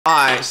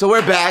Alright, so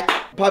we're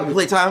back. Poppy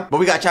Playtime, but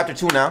we got chapter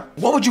 2 now.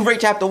 What would you rate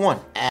chapter 1?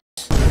 Ass.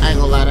 I ain't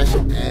gonna lie, that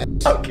shit ass.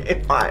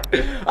 Okay, fine.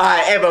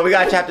 Alright, hey, bro, we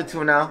got chapter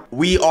 2 now.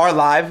 We are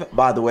live,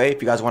 by the way.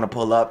 If you guys want to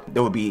pull up,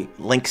 there will be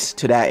links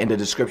to that in the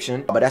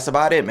description. But that's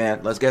about it,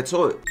 man. Let's get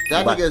to it.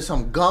 That nigga is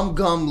some gum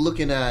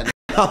looking at.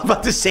 I was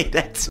about to say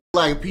that.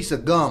 Like a piece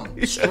of gum,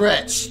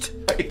 stretched.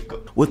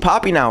 With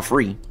Poppy now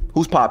free,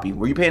 who's Poppy?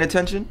 Were you paying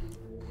attention?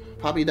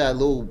 Poppy, that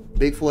little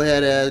big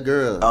forehead ass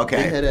girl.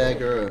 Okay. Big head ass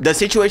girl. The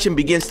situation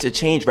begins to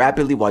change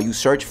rapidly while you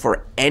search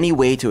for any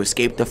way to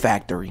escape the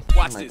factory.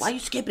 Watch this. Why you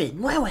skipping?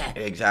 Where?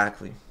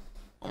 Exactly.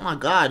 Oh my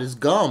god, it's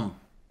gum.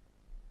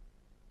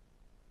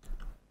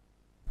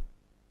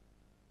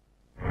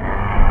 What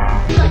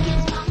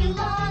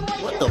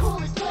the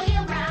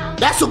f?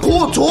 That's a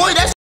cool toy?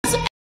 That's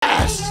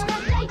ass.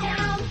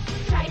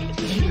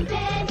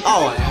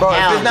 Oh, bro,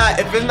 hell.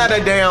 if it's not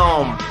a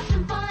damn...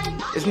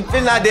 If it's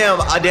not a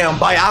damn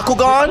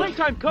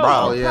Byakugan,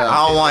 bro, yeah.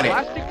 I don't want it.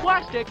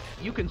 Plastic,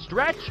 you can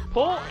stretch,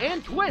 pull,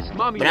 and twist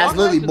Mommy but that's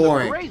literally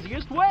boring. In the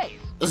craziest ways.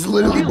 It's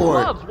literally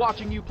boring. She loves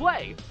watching you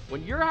play.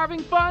 When you're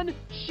having fun,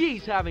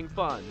 she's having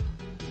fun.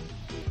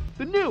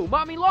 The new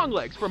Mommy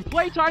Longlegs from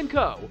Playtime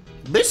Co.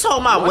 Bitch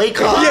told my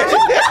wake up. Yeah.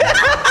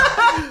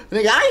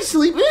 Nigga, I ain't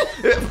sleeping.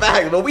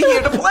 Fact, but we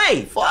here to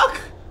play. Fuck.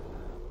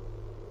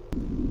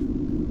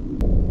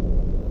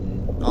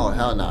 Oh,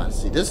 hell nah.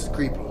 See, this is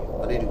creepy.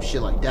 But they do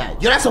shit like that.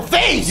 Yo, that's a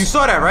face! You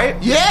saw that,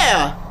 right?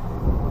 Yeah!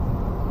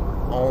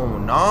 Oh,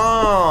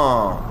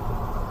 no.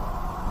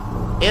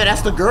 Yeah,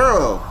 that's the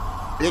girl.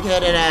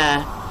 Big-headed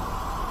ass.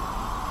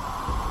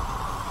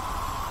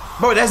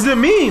 Bro, that's the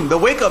meme. The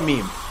wake-up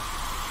meme.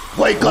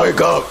 Wake up.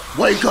 Wake up.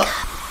 Wake up.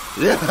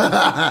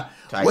 Yeah.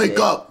 Wake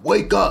up.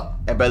 Wake up.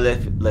 Hey, but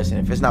listen,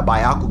 if it's not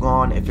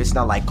Byakugan, if it's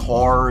not like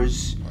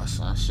Cars, that's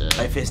not shit.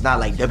 If it's not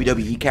like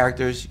WWE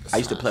characters, I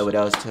used to play with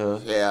those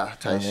too. Yeah,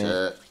 type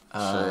shit.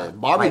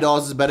 Barbie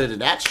dolls is better than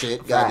that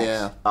shit.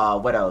 Goddamn.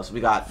 What else?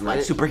 We got like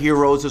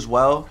superheroes as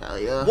well. Hell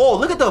yeah. Whoa,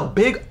 look at the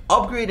big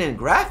upgrade in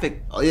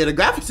graphic. Oh yeah, the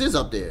graphics is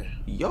up there.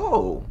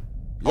 Yo,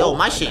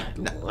 my shit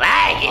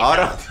lagging.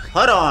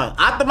 Hold on.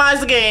 Optimize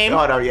the game.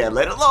 Hold on, yeah,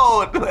 let it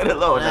load. Let it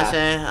load.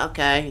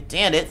 Okay,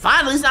 damn it.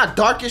 Finally, it's not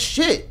dark as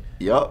shit.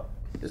 Yup.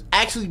 It's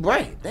actually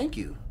bright. Thank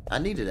you. I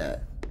needed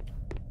that.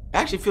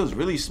 Actually feels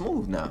really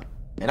smooth now.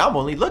 And I'm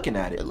only looking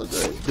at it. It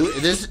looks good.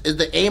 Dude, is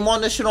the aim on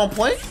this shit on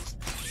point?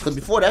 Because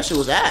before that shit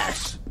was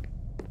ass.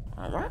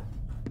 Alright.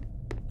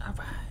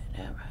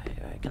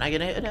 Alright. Can I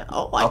get in there?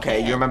 Oh, I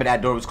can. You remember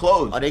that door was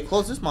closed. Oh, they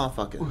closed this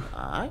motherfucker.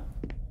 Alright.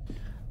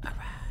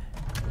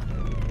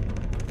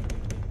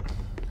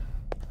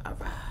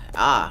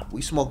 Ah,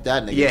 we smoked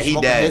that nigga. Yeah, he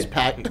dead. His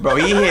pack. Bro,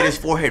 he hit his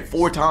forehead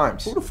 4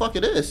 times. Who the fuck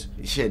it is?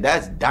 Shit,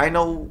 that's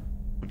Dino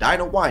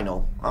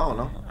Wino. I don't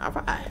know.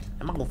 Alright.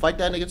 Am I gonna fight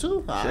that nigga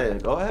too?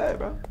 Shit, go ahead,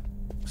 bro.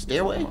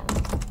 Stairway.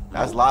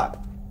 That's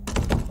locked.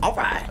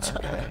 Alright.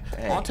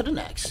 Okay. On to the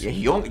next. Yeah,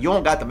 you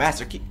don't got the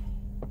master key.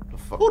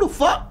 Who the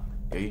fuck?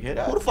 Yeah, you hear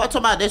that? Who the fuck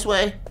talking about this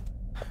way?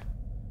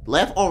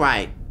 Left or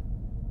right?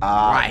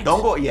 Right.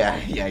 Don't go. Yeah,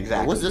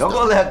 exactly. What's this? Don't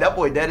go left. That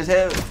boy dead as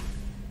hell.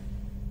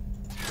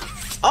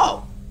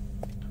 Oh.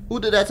 Who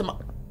did that to my...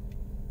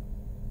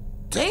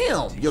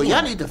 Damn. Yo,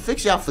 y'all need to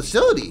fix y'all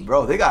facility.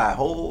 Bro, they got a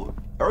whole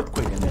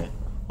earthquake in there.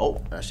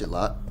 Oh. That shit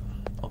locked.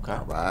 Okay.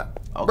 Alright.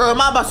 Okay. Bro,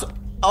 am I about to...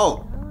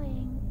 Oh.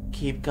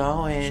 Keep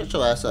going. Shut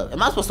your ass up.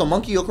 Am I supposed to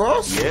monkey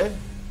across? Yeah.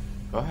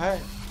 Go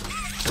ahead.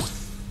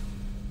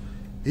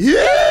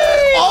 Yeah!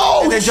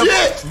 Oh, and then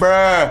shit!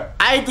 Bruh.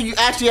 I didn't think you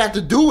actually have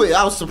to do it.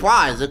 I was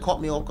surprised. It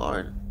caught me off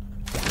guard.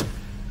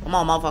 Come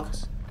on,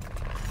 motherfuckers.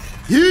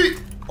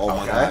 Yeet! Oh,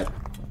 my God.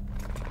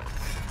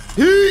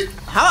 Yeet!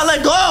 How'd I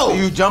let go? So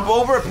you jump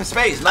over it for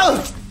space.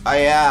 No. Oh,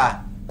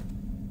 yeah.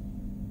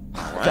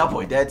 Right. That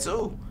boy dead,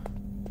 too.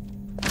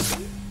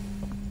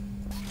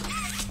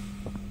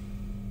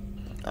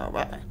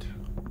 Alright.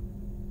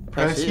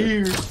 Press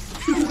here.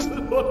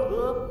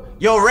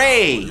 Yo,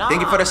 Ray,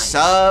 thank you for the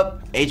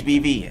sub.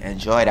 HBV,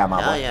 enjoy that,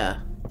 my boy. Yeah.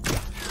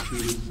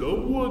 Does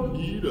someone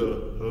need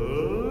a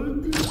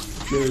hug?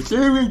 Does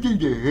everything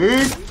to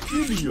hurt?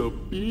 Give me a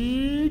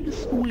big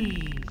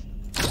squeeze.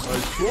 I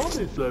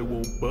promise I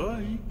won't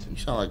bite. You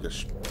sound like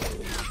this.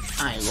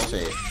 I ain't gonna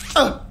say it.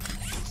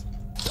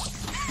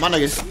 My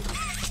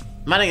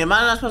nigga, am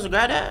I not supposed to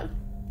grab that?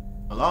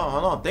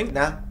 Hold on, think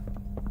now.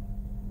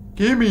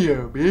 Give me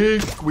a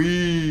big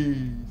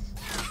squeeze.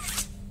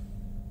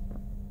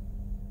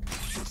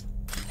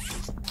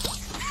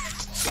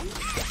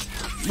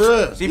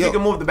 Bruh. See if you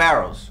can move the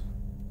barrels.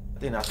 I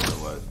think that's what it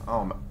was.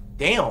 Oh, my.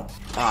 Damn.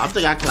 I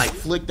think I can like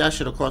flick that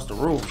shit across the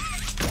room.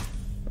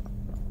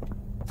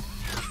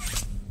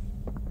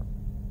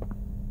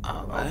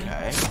 Alright.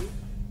 Okay.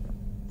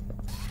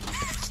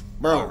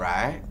 Bro.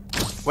 Alright.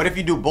 What if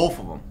you do both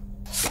of them?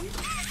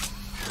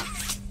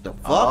 The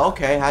fuck? Oh,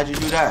 okay. How'd you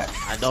do that?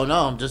 I don't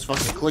know. I'm just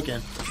fucking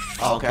clicking.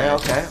 Okay.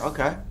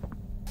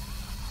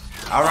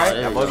 Alright.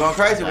 That boy going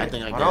crazy with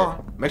it. Hold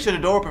on. Make sure the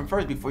door open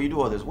first before you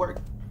do all this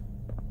work.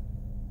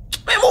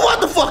 Man, move out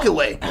the fucking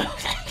way.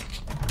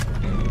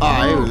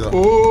 Alright, here we go.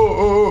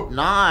 Oh,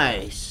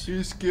 Nice.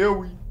 he's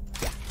scary.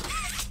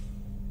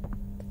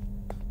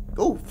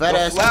 Oh, fat The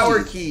ass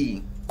flower key.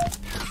 key.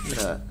 Look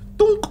at that.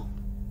 Dunk.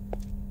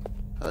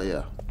 Oh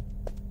yeah.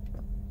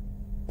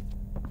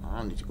 I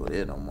don't need to go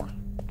there no more.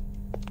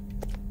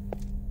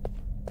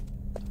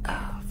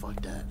 Ah,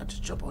 fuck that. I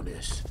just jump on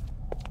this.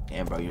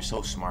 Damn, bro, you're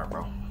so smart,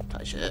 bro.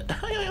 Tight shit.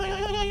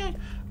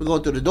 We're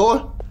going through the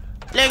door.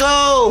 Let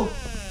go.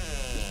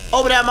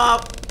 Open that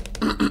mop.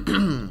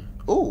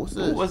 Oh, what's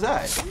this? Ooh, what's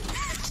that?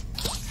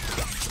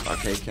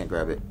 Okay, can't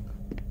grab it.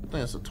 I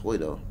think it's a toy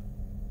though.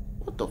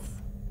 What the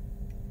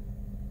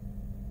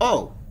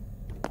Oh!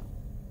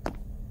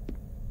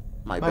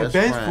 My best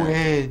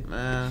friend.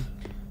 Man.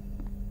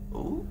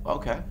 Ooh,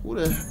 okay. Who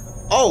the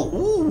Oh!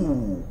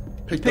 Ooh.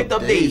 Picked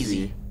up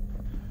Daisy.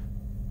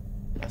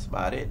 That's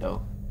about it,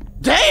 though.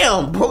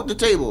 Damn! Broke the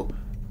table.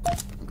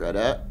 Grab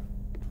that.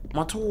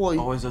 My toy.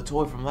 Oh, it's a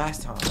toy from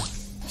last time.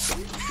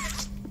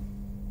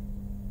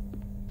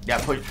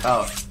 Yeah, push.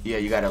 Oh, yeah,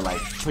 you gotta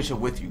like push it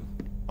with you.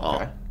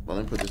 Okay. Oh, well,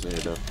 let me put this in here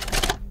though.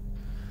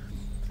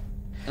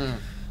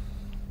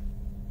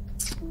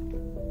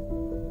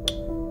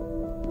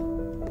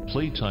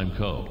 Playtime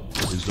Co.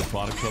 is the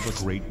product of a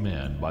great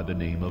man by the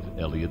name of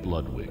Elliot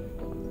Ludwig.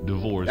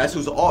 Divorced, That's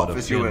whose but a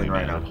office you're in family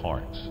right man now. at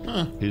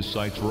heart. His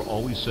sights were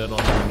always set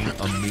on bringing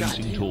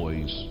amazing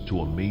toys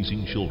to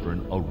amazing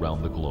children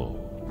around the globe.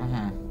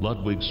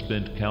 Ludwig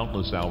spent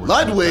countless hours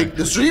Ludwig,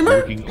 the streamer?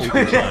 working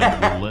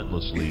overtime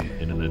relentlessly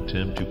in an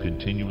attempt to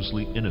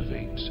continuously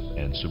innovate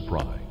and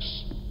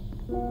surprise.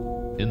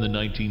 In the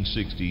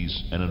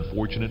 1960s, an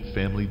unfortunate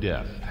family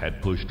death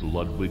had pushed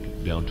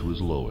Ludwig down to his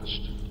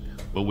lowest.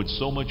 But with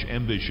so much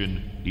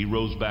ambition, he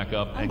rose back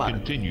up and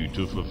continued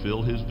to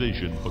fulfill his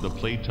vision for the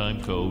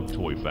Playtime Co.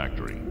 toy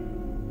factory.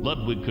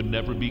 Ludwig could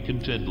never be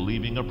content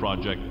leaving a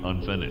project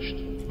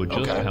unfinished. But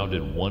just how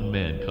did one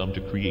man come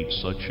to create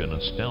such an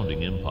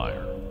astounding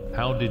empire?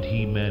 How did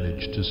he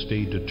manage to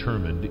stay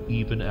determined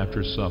even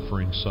after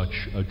suffering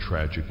such a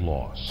tragic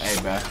loss?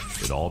 Hey, man.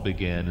 It all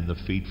began in the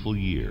fateful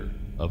year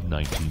of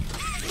 19...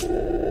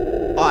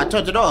 Oh, I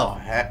turned it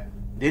off.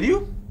 Did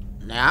you?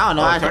 Nah, I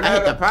don't know. I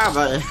hit the power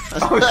button.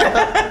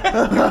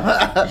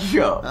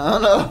 Yo. I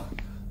don't know.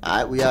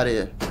 Alright, we out of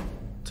here.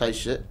 Tight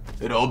shit.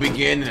 It all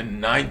began in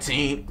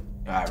 19.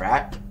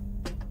 Alright.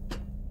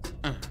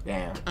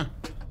 Damn.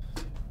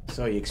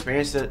 So he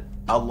experienced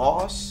a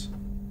loss,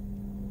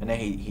 and then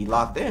he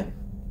locked in.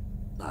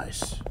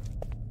 Nice.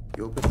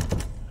 You open?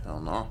 Hell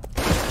no.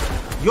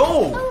 Yo!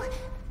 Oh,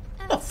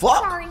 The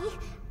fuck? Sorry.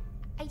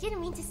 I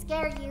didn't mean to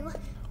scare you.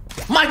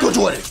 Michael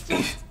Jordan!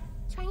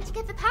 Trying to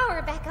get the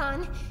power back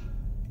on.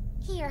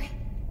 Here.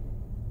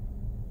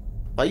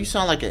 Why you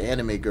sound like an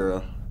anime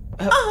girl?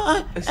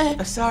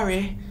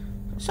 Sorry.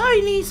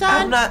 Sorry,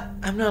 Nissan.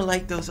 I'm not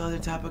like those other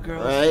type of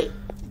girls. Right?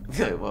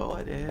 Well,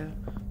 what the hell?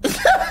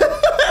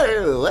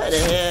 What the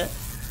hell?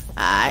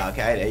 Alright.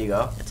 Okay, there you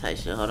go. Tight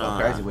shit. Hold Go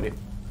on. crazy with it.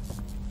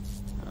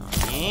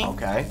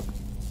 Okay.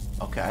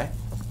 Okay.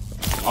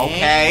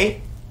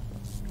 Okay.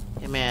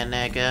 Hey, man,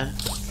 nigga.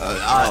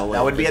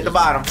 That would be at the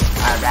bottom.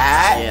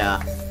 Alright.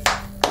 Yeah.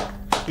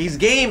 He's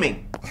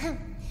gaming.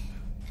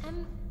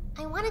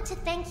 I wanted to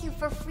thank you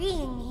for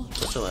freeing me.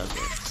 So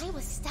that's it. I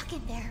was stuck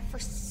in there for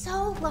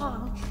so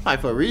long.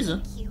 Probably for a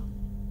reason. Thank you.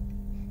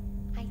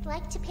 I'd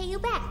like to pay you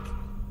back.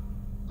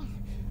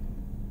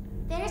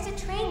 There's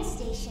a train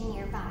station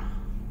nearby.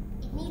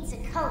 It needs a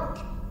code,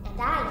 and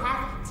I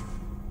have it.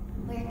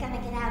 We're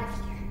gonna get out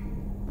of here.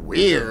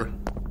 Weird.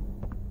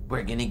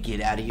 We're gonna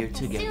get out of here As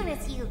together. soon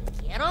as you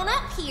get on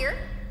up here.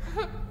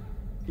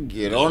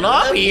 Get on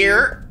up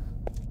here.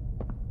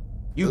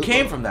 You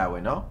came from that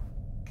way, no?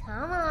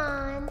 Come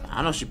on.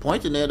 I know she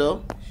pointing there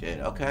though. Shit,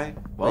 okay.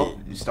 Well,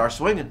 you start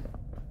swinging.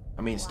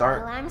 I mean,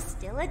 start. Well, I'm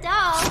still a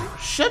dog.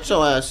 Shut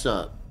your ass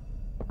up.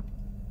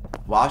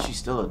 While she's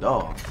still a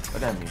dog.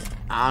 What that mean?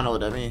 I don't know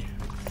what that means.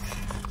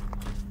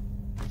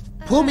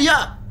 Pull me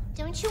up.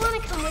 Don't you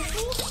want to come with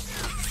me?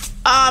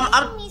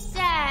 I'm. Making me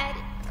sad.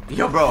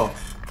 Yo, bro.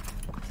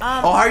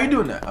 Oh, how are you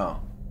doing that? Oh.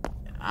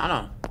 I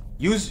don't know.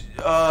 Use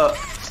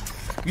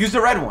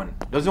the red one.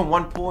 Doesn't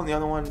one pull and the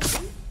other one?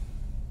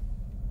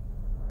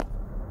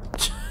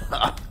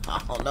 I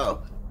don't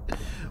know.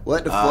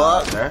 What the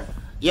fuck? There.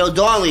 Yo,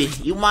 Dolly,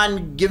 you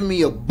mind giving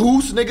me a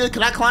boost, nigga?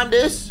 Can I climb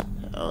this?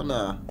 Hell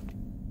no.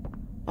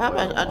 How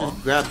about I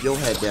just grab your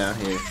head down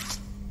here?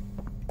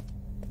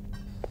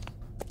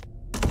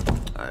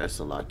 Alright, that's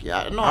a lock. Yeah,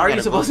 I don't know. How are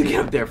you supposed to get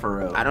up there for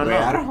real? I don't Wait,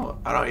 know.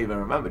 I don't even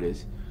remember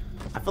this.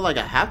 I feel like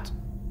I have to.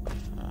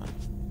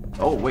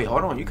 Oh wait,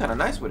 hold on. You kind of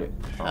nice with it.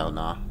 Hell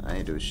no, I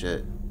ain't doing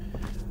shit.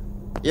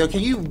 Yo, can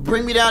you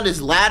bring me down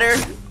this ladder?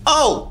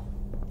 Oh!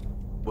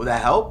 Will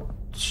that help?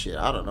 Shit,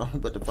 I don't know,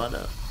 but to find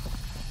out.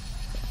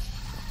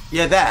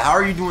 Yeah, that. How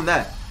are you doing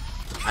that?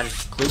 I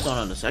just clicked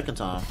on it the second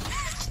time.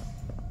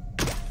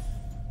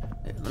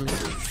 Hey, let me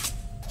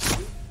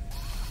see.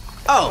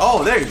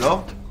 Oh, there you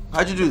go.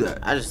 How'd you do that?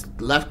 I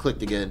just left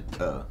clicked again.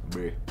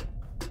 Bruh.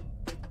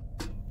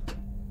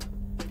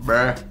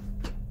 Bruh.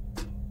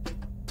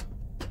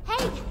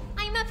 Hey,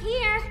 I'm up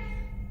here.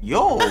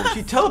 Yo,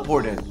 she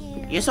teleported.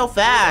 You. You're so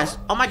fast.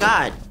 Oh my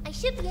god. I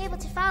should be able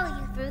to follow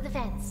you through the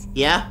vents.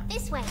 Yeah?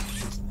 This way.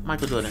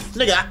 Michael Jordan.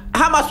 Nigga,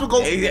 how am I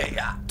supposed to go?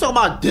 Talking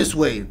about this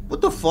way.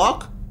 What the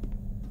fuck?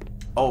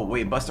 Oh,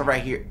 wait, Buster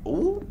right here.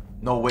 Ooh.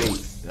 No way.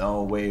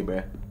 No way,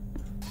 bruh.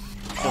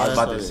 I was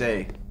about to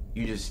say,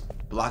 you just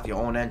block your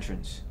own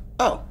entrance.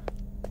 Oh.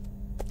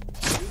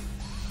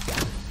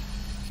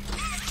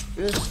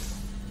 Yeah.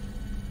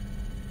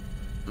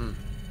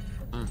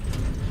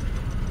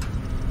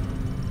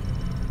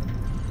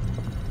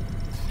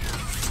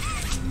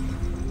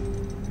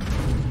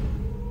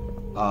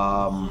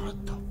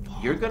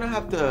 You're gonna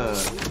have to.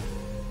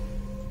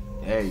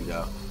 There you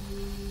go.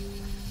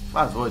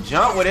 Might as well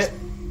jump with it.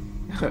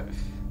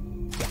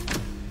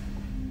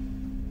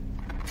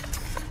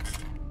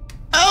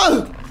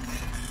 Oh!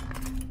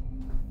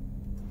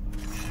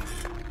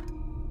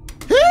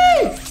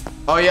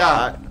 Oh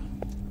yeah.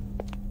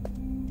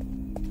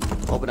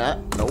 Open that.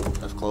 Nope,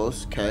 that's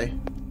close. Okay.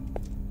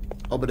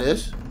 Open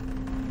this.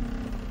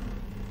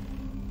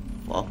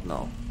 Fuck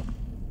no.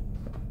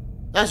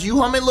 That's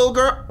you humming, little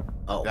girl?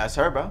 Oh. That's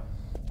her, bro.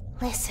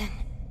 Listen,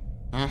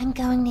 I'm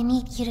going to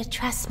need you to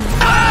trust me.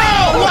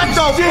 Oh, what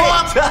the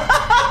fuck?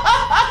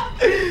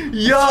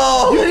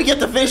 Yo! You didn't get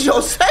to finish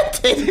your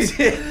sentence.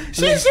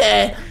 She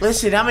said,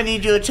 listen, I'm gonna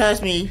need you to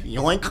trust me.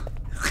 Yoink.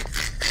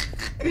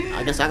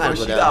 I guess I gotta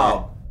go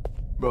down.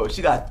 Bro,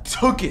 she got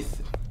tooketh.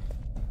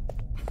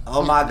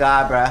 Oh my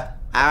god, bro.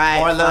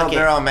 Alright, Poor little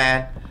girl,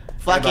 man.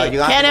 Fuck Hey, it.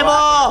 bro,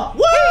 Cannonball!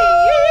 Woo!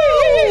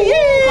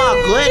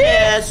 My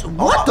goodness.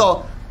 What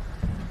the?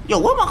 Yo,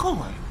 where am I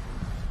going?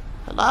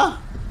 Hello?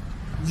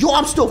 Yo,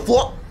 I'm still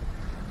fucked.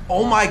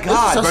 Oh my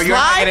god, This is a bro. You're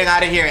not slide? getting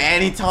out of here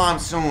anytime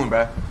soon,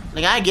 bro.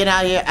 Like, I ain't getting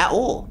out of here at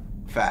all.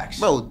 Facts.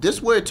 Bro, this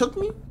where it took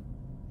me?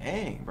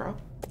 Dang, bro.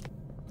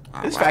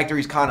 All This right.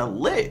 factory's kind of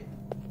lit.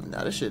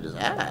 Nah, this shit is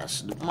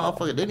ass. The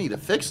motherfucker, they need to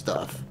fix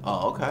stuff.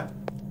 Oh, okay.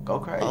 Go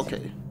crazy.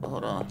 Okay,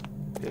 hold on.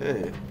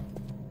 Yeah.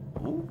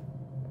 Ooh.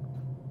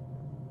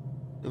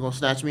 You gonna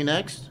snatch me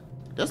next?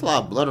 There's a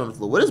lot of blood on the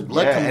floor. Where is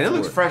blood Yeah, coming and it from?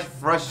 looks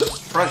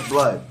fresh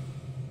blood.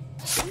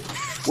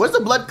 Where's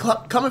the blood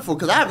coming from?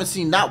 Because I haven't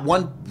seen not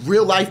one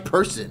real life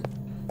person.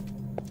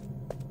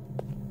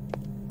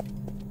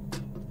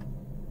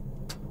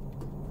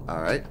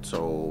 Alright,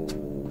 so...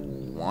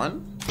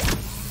 one?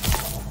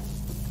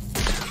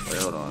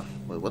 Wait, hold on.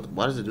 Wait, what?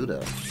 Why does it do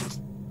that?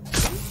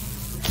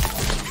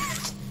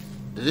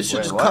 Did this shit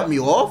Wait, just what? cut me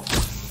off?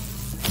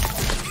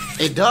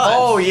 It does.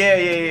 Oh,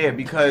 yeah,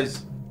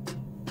 because...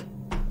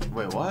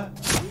 Wait, what?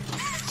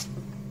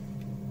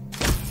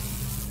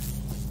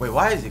 Wait,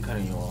 why is it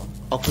cutting you off?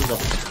 Oh, 'cause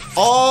of...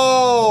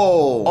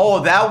 Oh! Oh,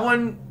 that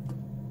one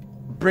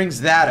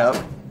brings that up.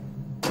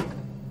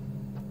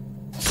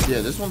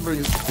 Yeah, this one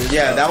brings... this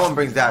Yeah, up. that one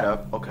brings that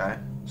up. Okay.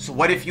 So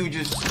what if you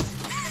just...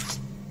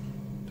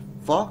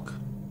 Fuck.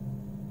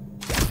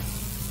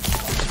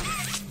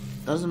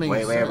 Doesn't make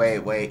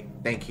sense. Wait.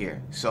 Think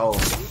here. So,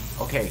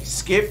 okay,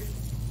 skip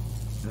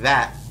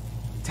that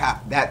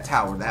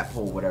tower, that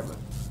pole, whatever.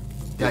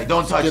 Like,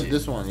 don't touch Skip it.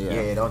 this one, yeah.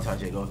 Yeah, don't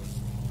touch it. Go.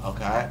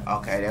 Okay,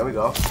 there we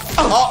go.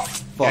 Oh!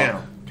 Fuck.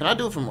 Damn. Can I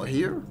do it from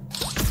here?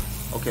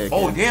 Okay.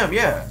 Oh, okay. damn,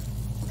 yeah.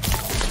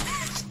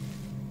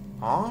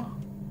 Huh?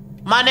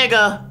 My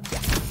nigga!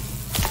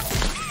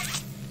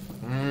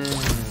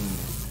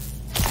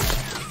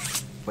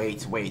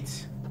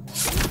 Wait.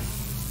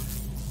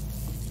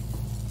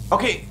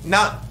 Okay,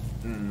 now...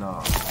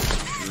 No.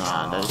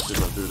 Nah, that shit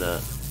don't do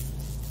that.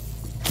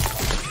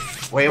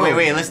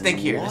 Wait. Let's think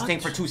here. Let's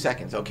think for 2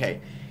 seconds. Okay.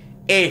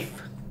 If...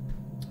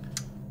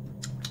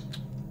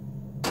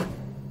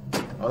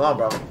 Hold on,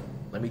 bro.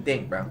 Let me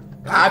think, bro.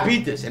 I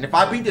beat this. And if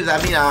I beat this, I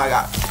mean I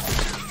got...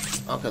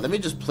 Okay, let me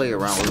just play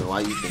around with it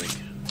while you think.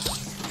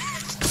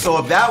 So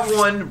if that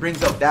one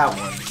brings up that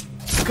one,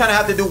 you kind of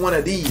have to do one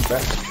of these, bro.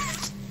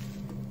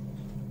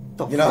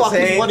 You know what I'm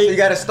saying? So you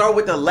got to start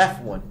with the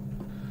left one.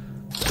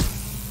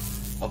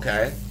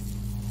 Okay.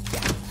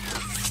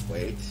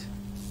 Wait.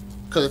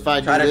 Because if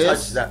I Try do to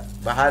this, touch that.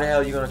 But how the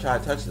hell are you going to try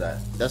to touch that?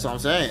 that's what I'm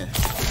saying.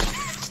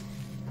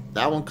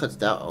 That one cuts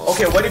that off.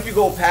 Okay, what if you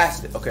go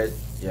past it? Okay,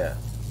 yeah.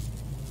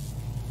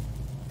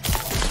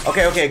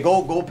 Okay,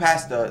 go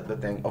past the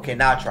thing. Okay,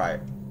 now try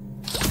it.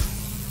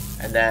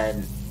 And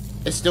then...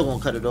 It's still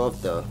gonna cut it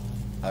off though.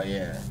 Oh,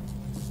 yeah.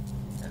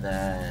 And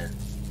then...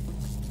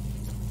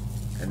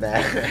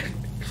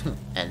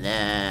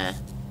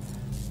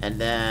 and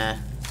then...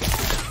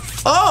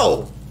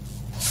 Oh!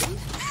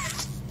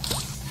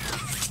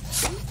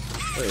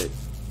 Wait.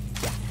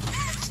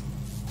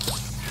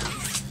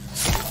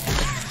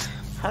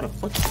 How the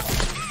fuck?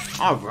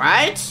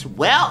 Alright,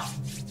 well...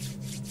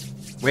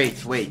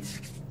 Wait.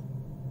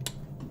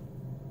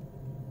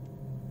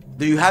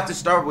 Do you have to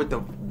start with the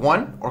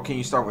 1 or can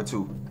you start with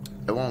 2?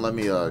 It won't let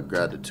me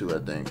grab the 2, I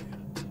think.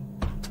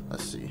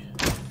 Let's see.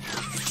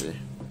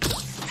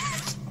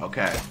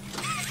 Okay.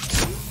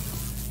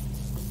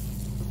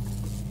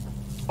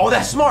 Oh,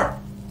 that's smart.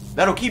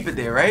 That'll keep it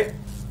there, right?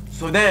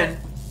 So then,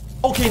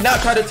 okay, now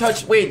try to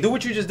touch. Wait, do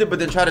what you just did, but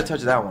then try to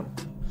touch that one.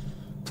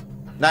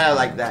 Not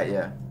like that,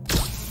 yeah.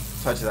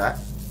 Touch that.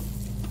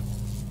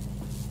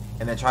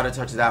 and then try to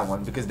touch that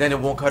one because then it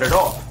won't cut it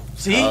off.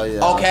 See? Oh,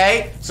 yeah.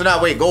 Okay. So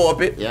now wait, go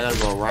up it. Yeah, gotta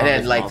go around. And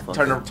then like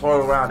turn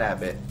around that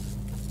bit.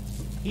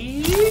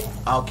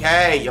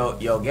 Okay,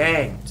 yo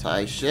gang.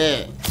 Tight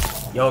shit.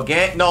 Yo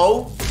gang.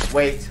 No.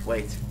 Wait.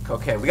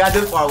 Okay, we gotta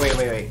do this. Oh,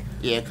 wait.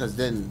 Yeah, cause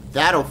then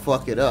that'll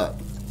fuck it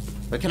up.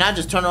 But can I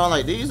just turn it on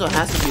like these, or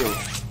has to be?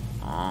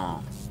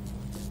 Oh.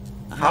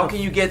 How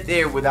can you get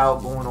there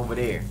without going over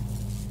there?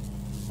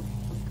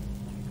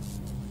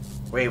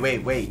 Wait.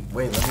 Let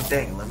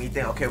me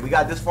think. Okay, we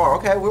got this far.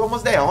 Okay, we're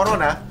almost there. Hold on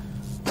now.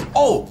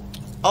 Oh,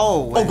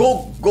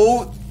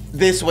 go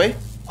this way.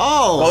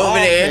 Oh, go over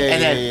there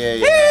and then.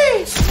 Yeah.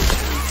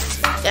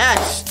 That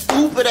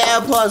stupid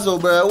ass puzzle,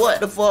 bro.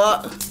 What the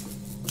fuck?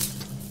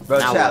 Bro,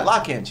 now chat, what?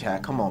 lock in,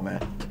 chat. Come on,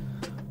 man.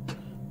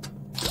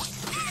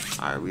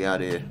 All right, we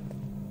out here.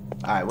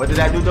 All right, what did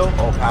that do though?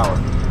 Oh, power.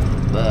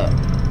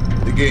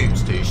 The game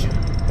station.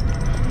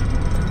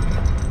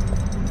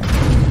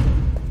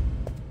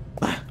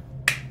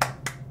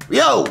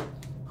 Yo.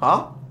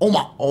 Huh? Oh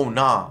my. Oh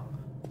nah.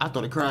 I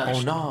thought it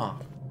crashed. Oh nah.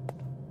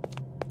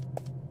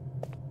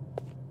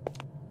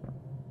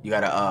 You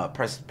gotta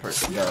press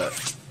the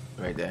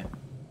right there.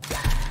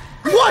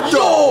 What the?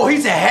 Oh, he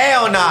said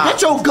hell nah.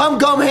 Get your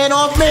gum hand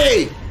off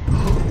me.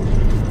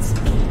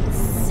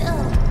 So,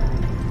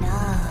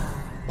 nah.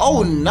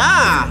 Oh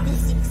nah.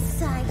 This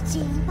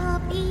exciting,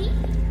 Poppy.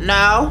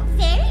 No.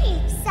 Very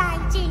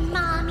exciting,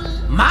 Mommy.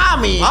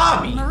 Mommy.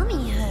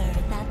 Mommy heard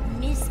that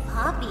Miss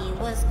Poppy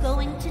was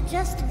going to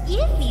just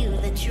give you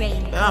the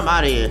train. Yeah, I'm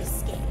out of here.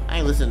 escape. I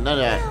ain't listening to none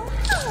of that. Now,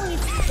 how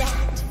is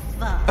that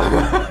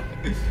fun?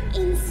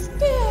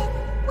 Instead,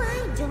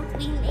 why don't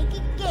we make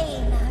a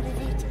game out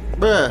of it?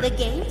 Bruh. The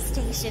game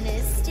station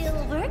is still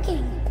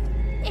working.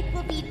 It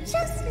will be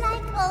just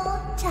like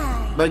old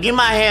times. But give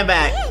my hand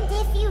back. And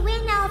if you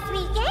win all 3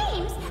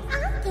 games,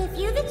 I'll give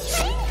you the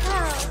train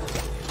code.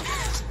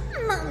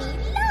 Mommy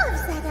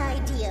loves that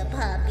idea,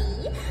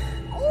 Poppy.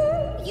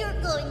 Oh,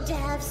 you're going to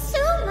have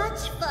so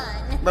much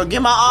fun. Bro,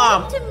 give my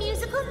arm. Come to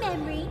musical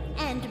memory,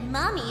 and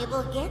Mommy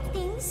will get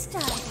things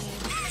started.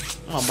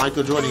 Oh,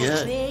 Michael Jordan, yeah.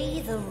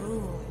 Obey the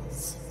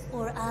rules,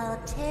 or I'll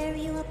tear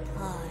you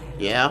apart.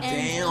 Yeah. And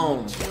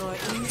Damn. eat your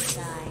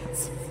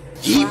insides.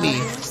 Eat while me.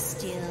 you're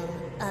still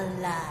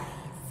alive.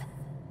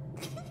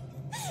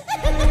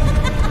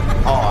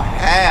 Oh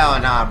hell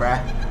nah, bruh.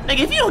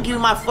 Nigga, if you don't give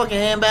me my fucking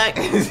hand back.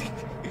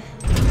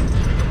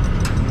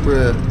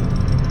 Bruh.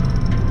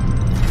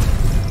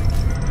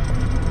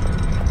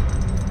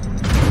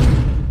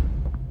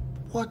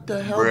 What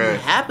the hell Bruh.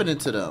 is happening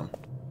to them?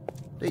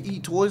 They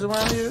eat toys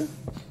around here?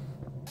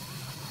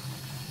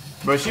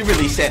 Bro, she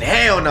really said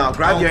hell no.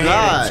 Grab Oh, your hand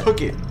God. and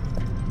took it.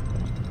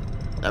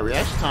 That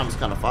reaction time is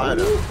kind of fire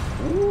though.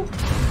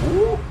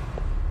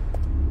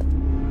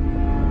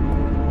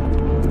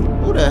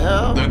 Who the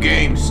hell? The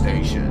game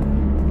station.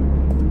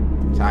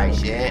 Tight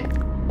shit.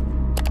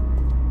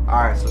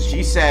 Alright, so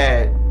she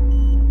said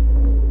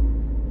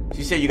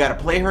you gotta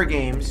play her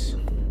games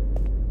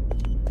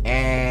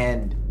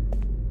and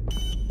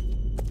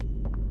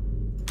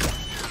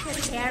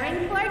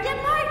Preparing for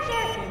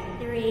departure.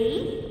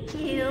 3,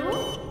 2,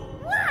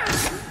 1.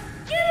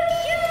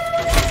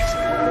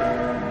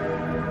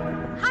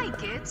 Hi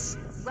kids,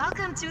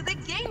 welcome to the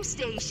game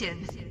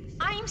station.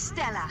 I'm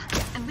Stella,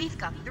 and we've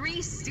got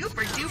 3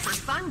 super duper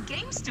fun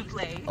games to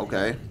play.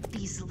 Okay.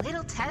 These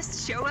little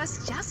tests show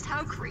us just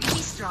how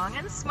crazy strong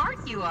and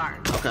smart you are.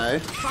 Okay.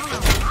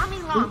 Follow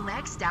Mommy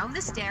Longlegs down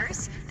the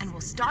stairs, and we'll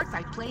start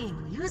by playing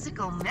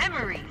musical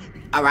memory.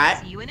 Alright.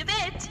 See you in a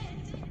bit.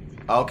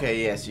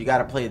 okay, yeah, so you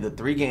gotta play the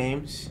 3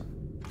 games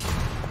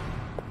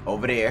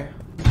over there.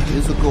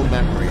 Musical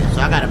memory.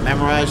 So I gotta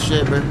memorize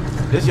shit, bro.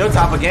 This your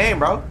type of game,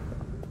 bro.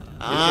 This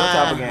your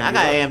type of game. I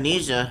got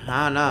amnesia.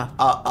 I don't know.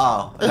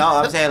 No,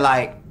 I'm saying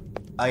like,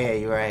 oh yeah,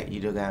 you're right. You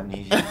do got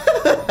amnesia.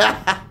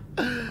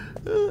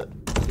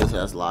 Guess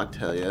that's locked,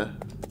 hell yeah.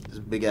 This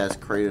big ass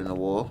crate in the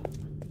wall.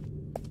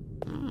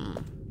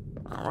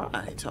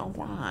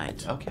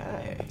 Alright.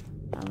 Okay.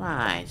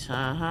 Alright,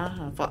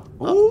 fuck.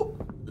 Ooh. Oh,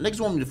 niggas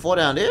want me to fall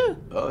down there?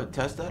 Oh,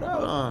 test that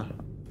out.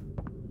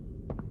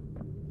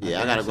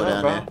 Yeah, I think gotta go so,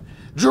 down bro. there.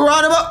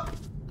 Geronimo!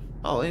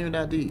 Oh, ain't even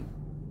that deep.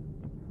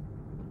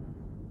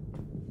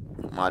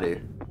 I'm out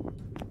here.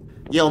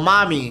 Yo,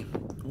 mommy.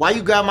 Why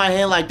you grab my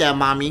hand like that,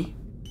 mommy?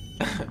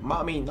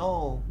 Mommy,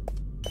 no.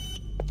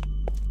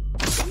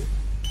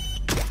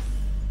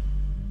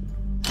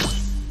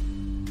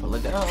 Pull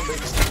it down,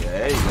 bitch.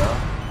 There you go.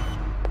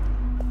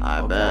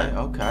 I bet.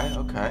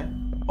 Okay.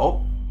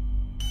 Oh.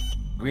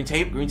 Green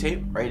tape,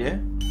 right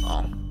there.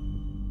 Oh.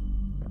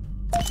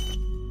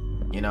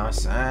 You know what I'm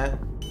saying?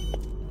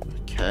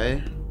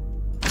 Okay.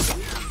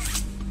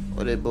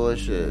 What that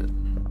bullshit?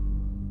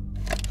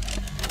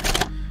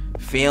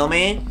 Feel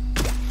me?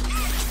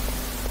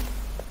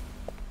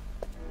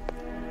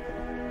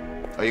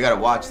 Oh, you gotta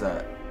watch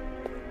that.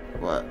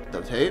 What?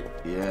 The tape?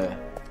 Yeah.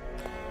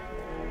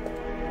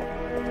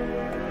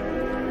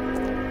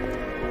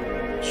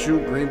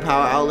 Shoot green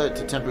power outlet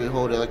to temporarily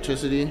hold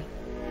electricity.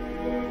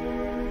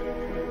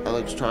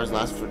 Electric charge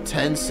lasts for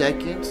 10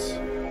 seconds.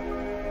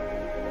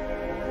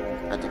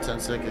 after 10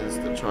 seconds,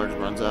 the charge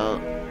runs out.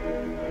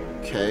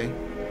 Okay.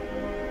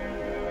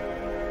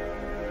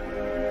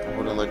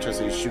 Hold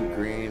electricity, shoot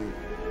green.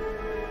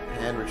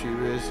 Hand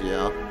retrievers,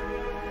 yeah.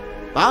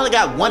 But I only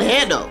got one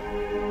hand though.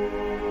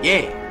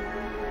 Yeah.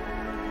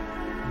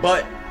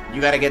 But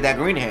you gotta get that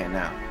green hand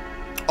now.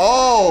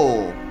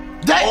 Oh!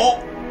 That.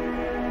 Oh!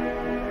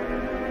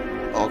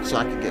 Oh, so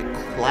I can get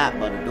clapped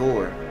by the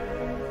door.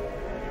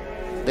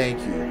 Thank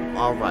you.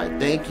 Alright,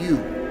 thank you.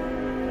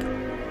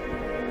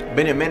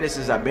 Been a minute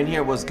since I've been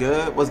here. What's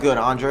good? What's good,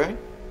 Andre?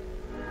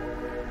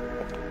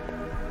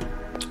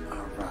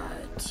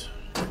 Alright.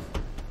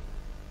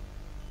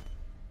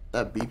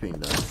 That beeping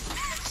though.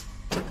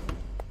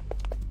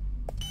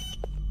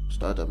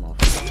 Start that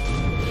motherfucker.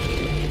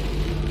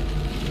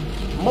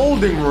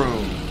 Molding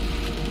room.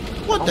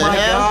 What Oh the my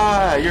hell?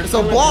 God, you're it's a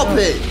killing ball them.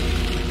 pit.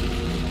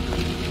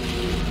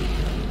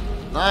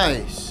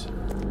 Nice.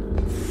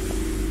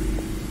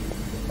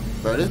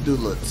 Bro, this dude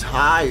look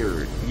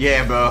tired.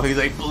 Yeah, bro. He's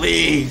like,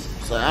 please.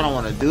 So I don't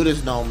want to do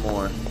this no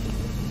more.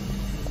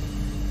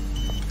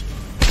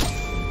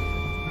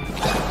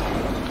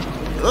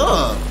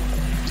 Ugh.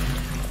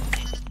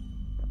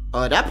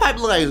 That pipe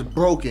look like it's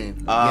broken.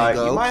 You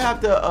might have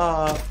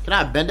to, Can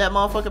I bend that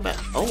motherfucker back?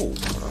 Oh.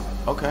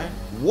 Okay.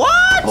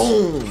 What?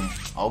 Boom.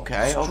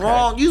 Okay,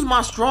 Strong. okay. Use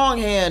my strong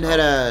hand, head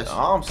ass.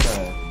 I'm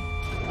saying.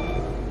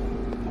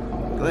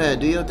 Go ahead,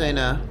 do your thing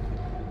now.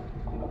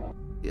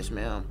 Yes,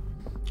 ma'am.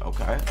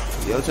 Okay.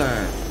 Your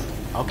turn.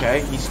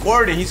 Okay. He's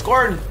squirting. He's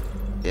squirting.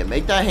 Yeah,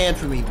 make that hand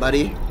for me,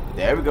 buddy.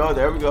 There we go.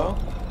 There we go.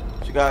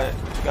 What you got?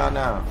 What you got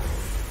now?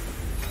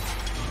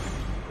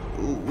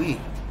 Ooh wee.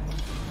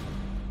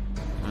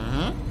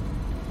 Mm-hmm.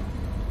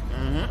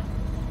 Mm-hmm.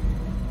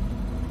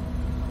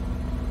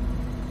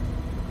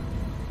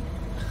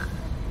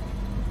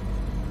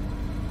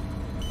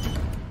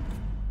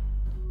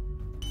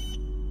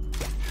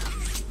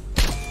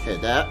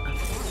 Hit that.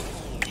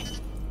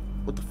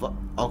 What the fuck?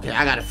 Okay,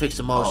 I gotta fix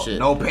some more shit.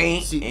 No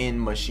paint See,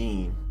 in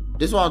machine.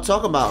 this is what I'm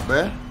talking about,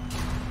 bruh.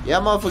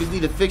 Y'all motherfuckers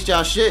need to fix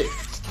y'all shit.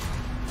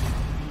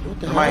 What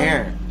the hell? Right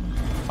here.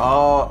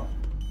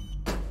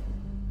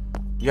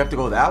 You have to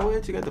go that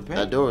way to get the paint?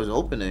 That door is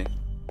opening.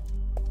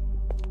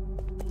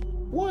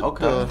 What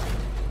Okay. the?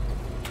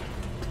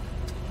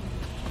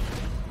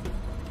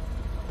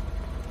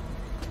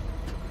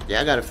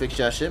 Yeah, I gotta fix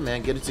y'all shit,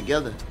 man. Get it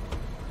together.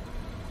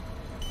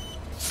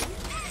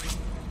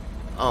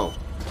 Oh.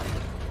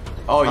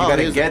 Oh, you Oh,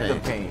 gotta here's get the the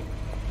paint.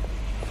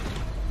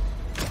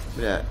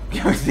 Yeah.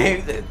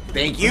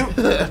 Thank you.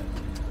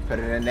 Put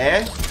it in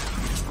there.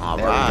 All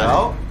There right. we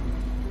go.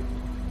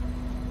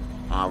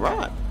 All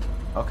right.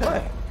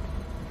 Okay.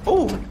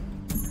 Ooh.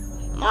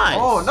 Nice.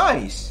 Oh,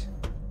 nice.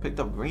 Picked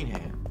up green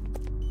hand.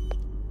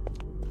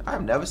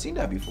 I've never seen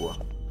that before.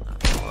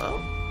 Well.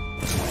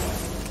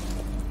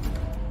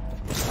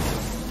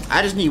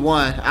 I just need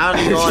one. I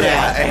don't need all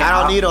that. Yeah,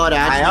 I don't need all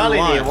that. I just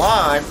only need need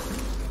one.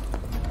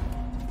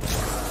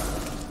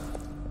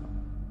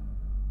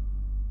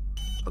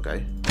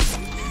 Okay.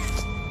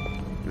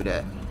 Do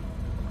that.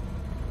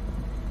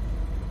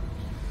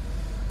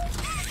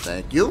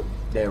 Thank you.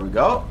 There we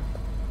go.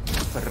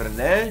 Put it in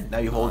there. Now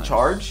you hold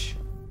charge.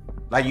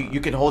 Like you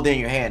can hold it in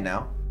your hand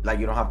now. Like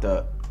you don't have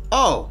to.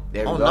 Oh.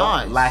 There we Oh, go.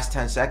 nice. Last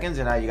 10 seconds,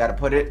 and now you got to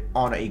put it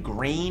on a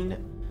green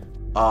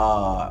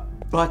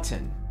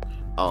button.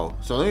 Oh,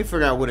 so let me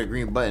figure out what a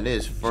green button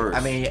is first.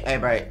 I mean, hey,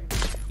 right.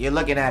 You're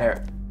looking at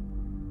her.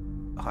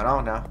 Hold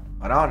on now.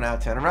 Hold on now.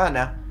 Turn around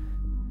now.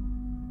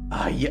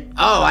 Yeah.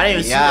 Oh, I didn't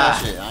even see Yeah.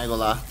 that shit. I ain't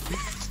gonna lie.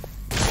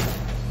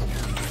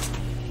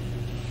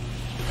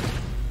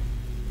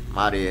 I'm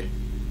out of here.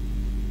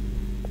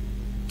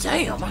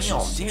 Damn, my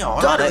shit's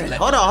stuttering.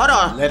 Hold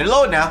on. Let it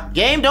load now.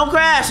 Game, don't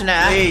crash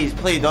now.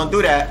 Please, don't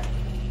do that.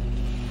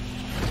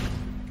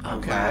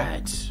 Okay.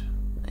 Alright.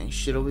 Ain't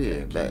shit over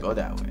here. Can't go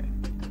that way.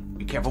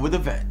 Be careful with the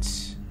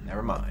vents.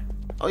 Never mind.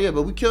 Oh yeah,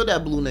 but we killed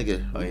that blue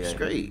nigga. Oh yeah,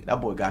 Straight. That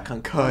boy got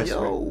concussed.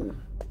 Yo.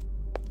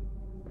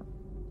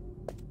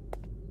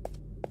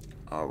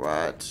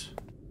 Alright.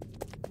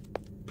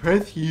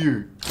 Press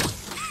here.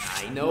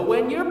 I know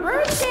when your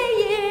birthday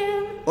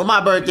is. What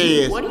my birthday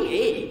is?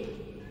 28.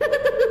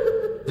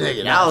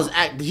 Nigga, that was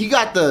he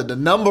got the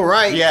number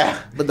right.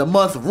 Yeah. But the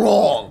month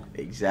wrong.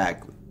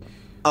 Exactly.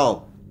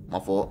 Oh, my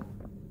fault.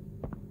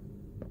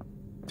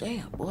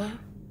 Damn, boy.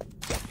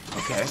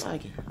 Okay. I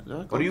like it.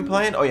 What are you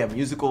playing? Oh yeah,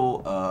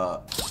 musical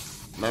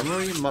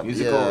memory?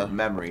 musical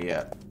memory,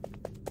 yeah.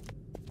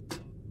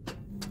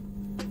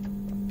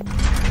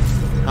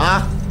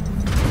 Huh?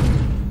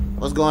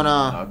 What's going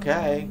on?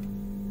 Okay.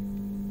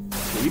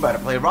 So you about to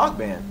play Rock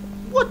Band.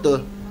 What the?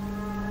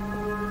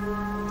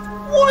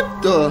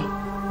 What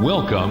the?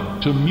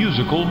 Welcome to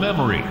Musical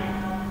Memory.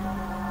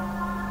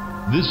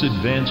 This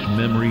advanced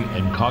memory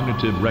and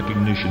cognitive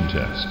recognition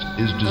test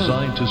is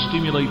designed to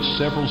stimulate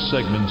several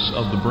segments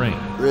of the brain,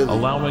 Really?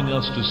 allowing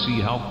us to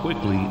see how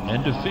quickly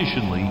and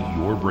efficiently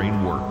your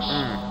brain works.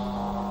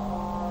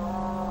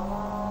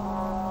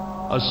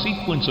 A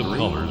sequence of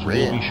colors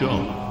will be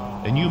shown,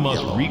 and you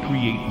must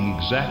recreate the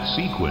exact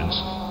sequence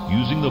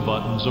using the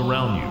buttons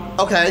around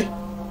you. Okay.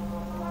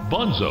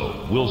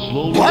 Bunzo will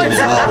slowly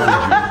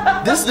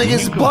Bunzo? This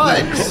nigga's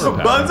Buns.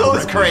 Bunzo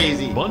is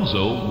crazy.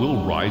 Bunzo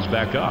will rise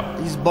back up.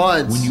 He's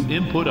Buns. When you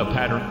input a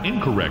pattern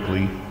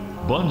incorrectly,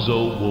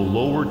 Bunzo will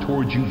lower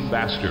towards you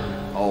faster.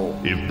 Oh.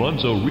 If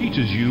Bunzo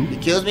reaches you, He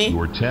kills me?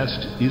 your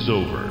test is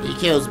over. He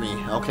kills me.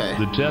 Okay.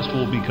 The test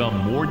will become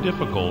more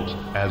difficult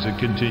as it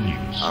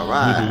continues, All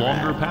right. with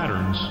longer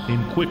patterns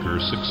in quicker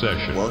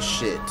succession. Well,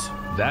 shit.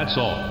 That's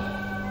all.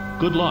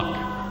 Good luck.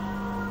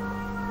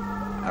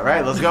 All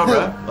right, let's go,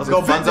 bro. Let's go,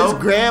 This Bunzo.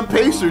 Grand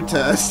Pacer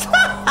test.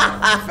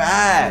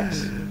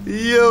 Facts.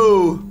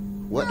 Yo.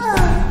 What?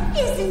 Oh,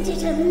 isn't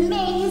it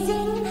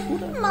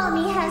amazing?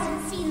 Mommy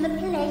hasn't seen the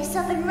place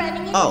up and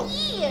running in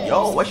years.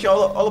 Yo, what's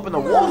y'all all up in the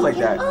walls like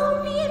You can that?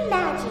 only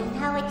imagine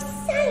how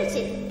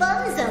excited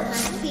Bunzo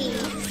must be.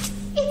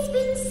 It's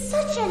been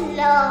such a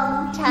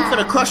long time. You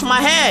finna crush my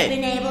head.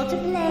 Been able to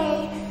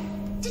play,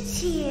 to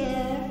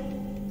cheer,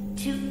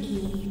 to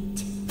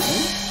eat.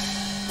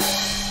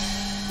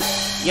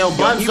 Yo, Yo,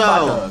 he about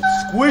Bunzo.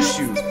 to squish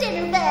you. The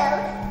dinner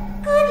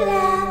bell. Good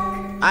luck.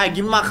 Alright,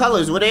 give me my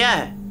colors. Where they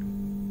at?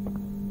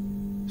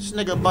 This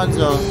nigga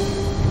Bunzo.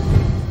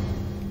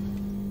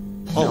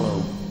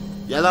 Oh.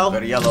 Yellow. Go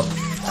to yellow.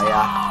 Oh,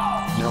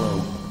 yeah.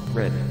 Yellow,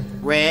 red,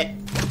 Red.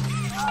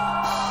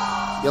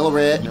 Yellow,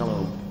 red.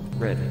 yellow,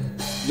 red,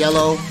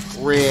 Yellow,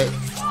 red.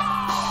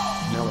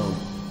 yellow,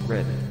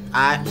 red,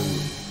 Alright.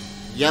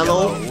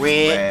 Yellow,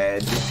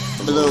 red,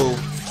 blue.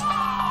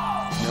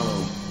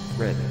 yellow,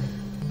 red,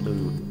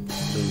 blue,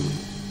 blue,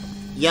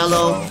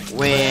 Yellow,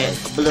 red,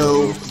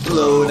 blue,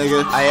 blue,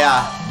 nigga. Oh,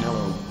 yeah.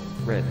 yellow,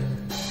 red,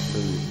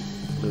 blue,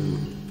 blue,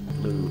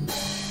 blue,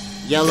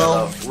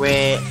 Yellow,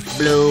 red,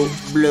 blue,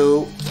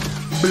 blue,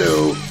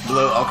 blue.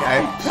 Blue,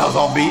 okay. That was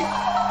on beat.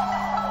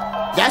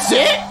 That's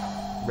it?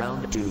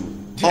 round 2,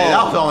 Yeah,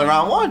 that was only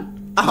round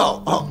 1.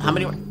 Oh, how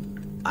many?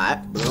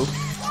 Alright, blue,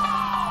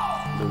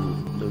 blue,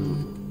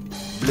 blue,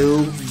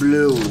 blue,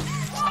 blue,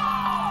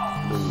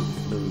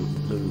 blue,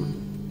 blue,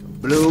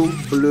 blue,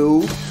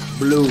 blue,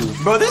 blue.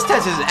 Bro, this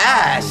test is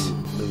ass.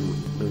 blue,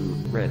 blue,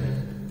 red,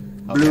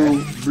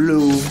 Blue,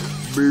 blue,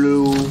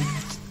 blue,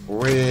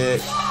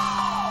 red.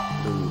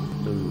 blue,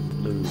 blue,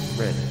 blue,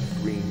 red,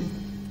 green,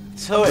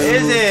 So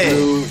is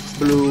it?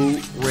 Blue,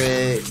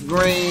 red,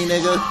 green,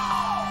 nigga.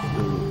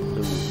 blue,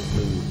 blue,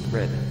 blue,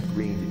 red,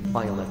 green,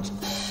 violet,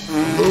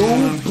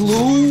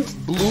 Blue,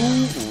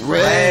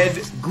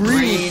 red,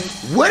 green.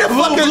 Where the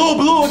fuck is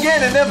Blue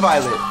again, and then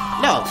violet.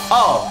 No.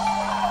 Oh.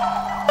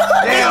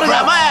 Damn,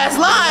 got my ass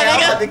lying, I'm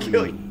nigga. about to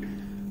kill you.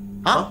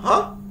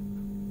 Huh?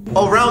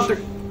 Oh, round 3.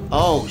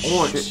 Oh,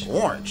 Orange. shit.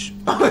 Orange.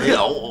 Orange.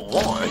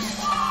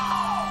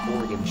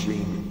 orange,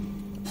 green,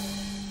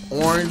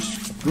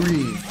 Orange,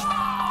 green.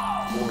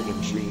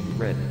 orange, green,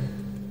 red,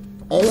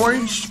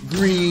 Orange,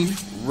 green,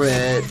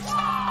 red.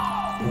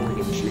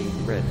 orange,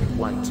 green, red,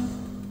 white,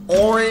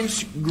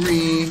 Orange,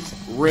 green,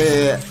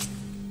 red.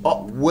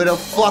 Oh, where the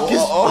fuck is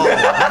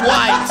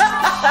white?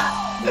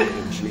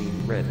 orange, green,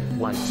 red,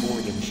 white,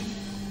 orange,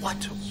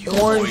 What?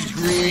 Orange,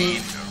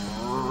 green,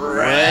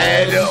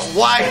 Red,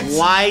 white,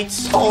 white,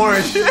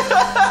 orange.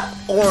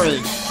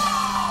 orange.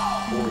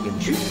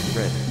 orange, green,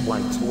 red,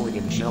 white,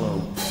 orange,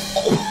 yellow,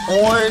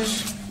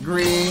 Orange,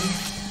 green,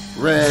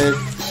 red,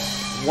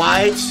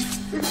 white,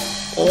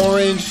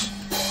 orange,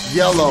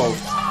 yellow.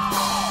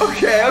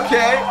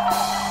 Okay.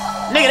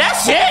 Nigga,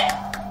 that's it?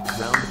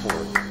 round 4,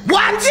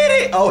 What did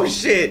it? Oh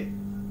shit.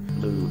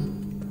 blue,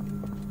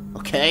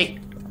 Okay.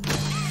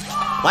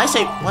 Why is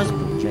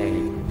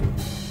J,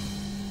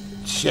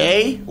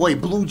 J? Wait,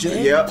 blue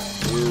J? Yep.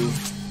 blue,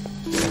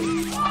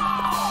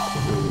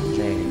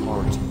 J,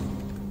 heart,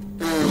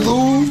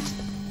 Blue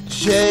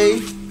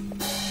J,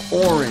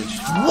 orange.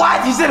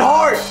 What? You said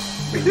heart.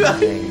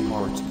 J,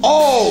 heart,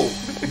 Oh,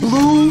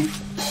 blue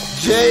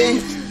J,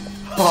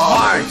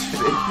 heart.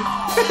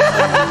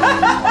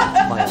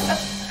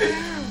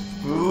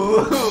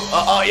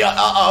 violet,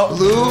 Uh-oh.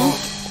 Blue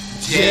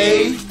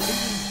J,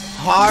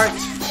 heart,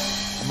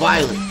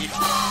 violet.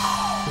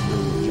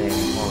 J,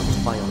 heart,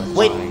 violet,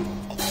 Wait. I,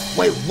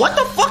 Wait, what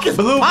the fuck is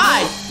Blue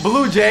pie?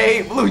 Blue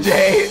Jay. Blue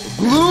J,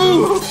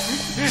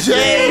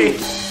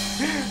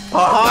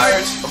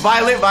 Heart.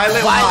 Violet.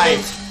 violet, Pie.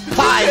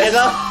 pie,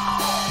 nigga.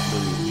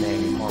 blue,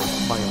 J, heart,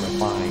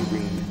 violet, I,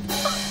 green,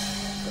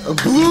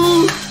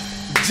 Blue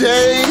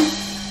J,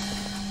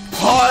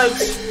 heart,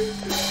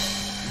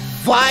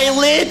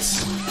 violet.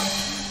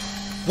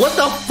 What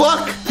the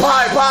fuck?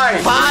 Pie.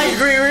 Pie.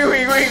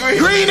 Green.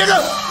 Green, nigga.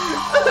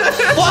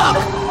 Fuck.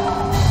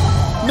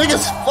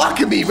 Niggas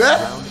fucking me, man.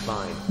 round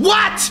 5,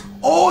 What?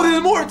 Oh,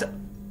 there's more.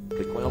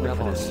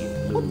 ravenous,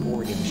 blue,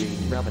 orange,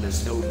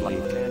 ravenous, snowflake,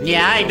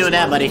 Yeah, I ain't doing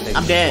that, buddy.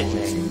 I'm dead.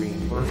 J,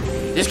 green,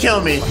 purple, Just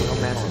kill me.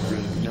 massive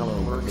green,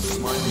 yellow, burgundy,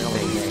 smile, yellow,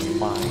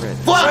 Y, red,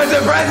 Fuck,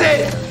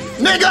 Present.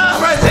 nigga.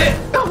 Present.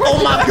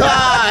 Oh my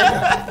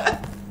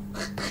god.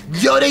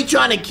 Yo, they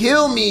trying to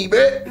kill me,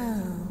 man.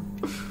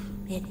 Oh,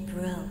 it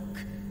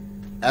broke.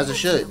 As it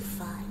should.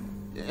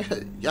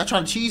 Fun. Y'all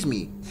trying to cheese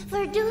me.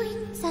 For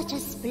doing such a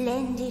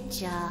splendid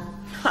job,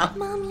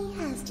 Mommy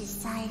has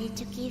decided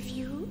to give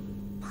you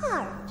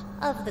part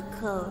of the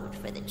code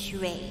for the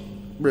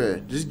train.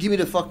 Bruh, just give me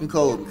the fucking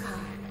code.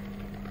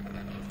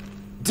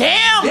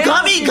 Damn,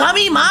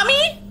 gummy,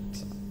 mommy?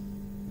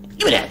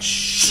 Give me that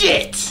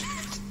shit.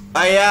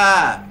 Oh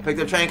yeah, picked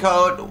up train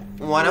code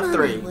 1 of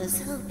 3. I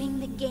was hoping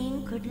the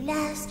game could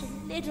last a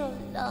little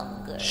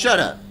longer. Shut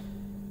up.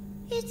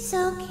 It's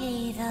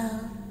okay though.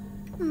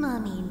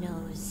 Mommy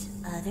knows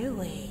other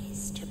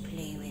ways to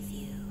play with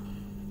you.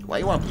 Why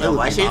you want to play Yo, with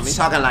why me, she mommy?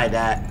 talking like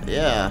that?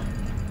 Yeah.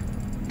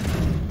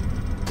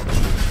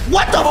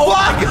 What the fuck? Oh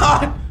my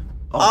god!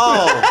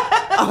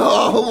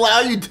 Oh, wow,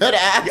 you dead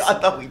ass. Yo, I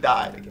thought we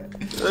died again.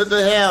 What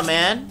the hell,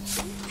 man?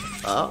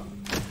 Oh.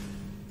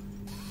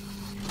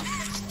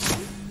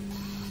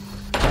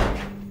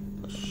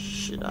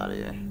 Shit out of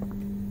here.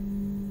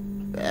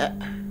 Bet.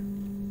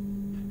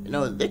 You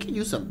know, they can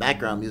use some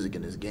background music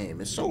in this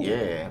game. It's so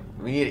Yeah,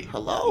 we need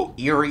hello?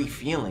 eerie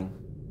feeling.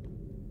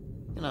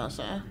 You know what I'm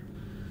saying?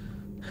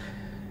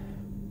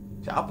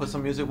 So I'll put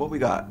some music. What we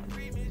got?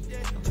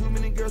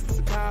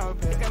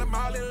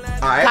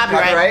 Alright,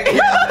 Copyright.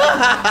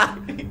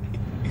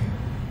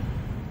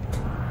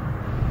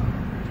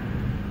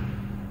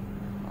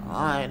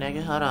 Alright,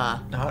 nigga, hold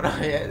on. Hold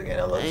on, yeah, it's getting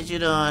a What little you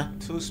doing?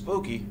 too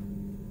spooky.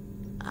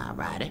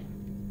 Alrighty.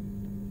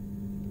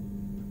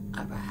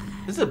 Alright.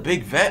 This is a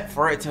big vent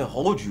for it to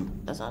hold you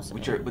That's what I'm saying.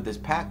 with your this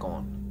pack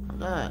on.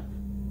 Good.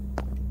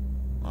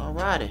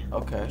 Alrighty.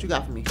 Okay. What you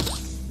got for me?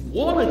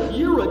 Wanna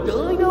hear a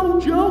dino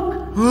joke?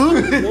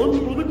 Huh? Once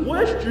for the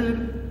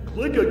question,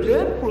 click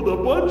again for the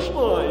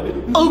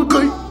punchline.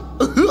 Okay.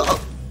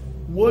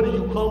 What do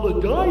you call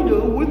a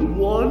dino with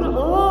one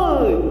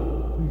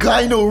eye?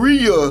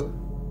 Gonorrhea.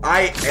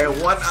 I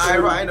and one eye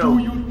Do rhino.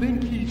 you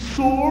think he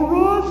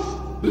saw us?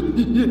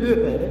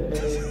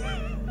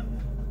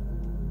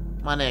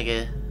 My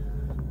nigga.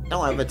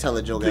 Don't ever tell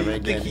a joke ever You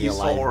again think in he your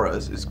life. saw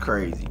us? It's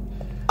crazy.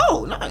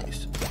 Oh,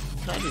 nice.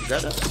 Can I just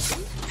grab that?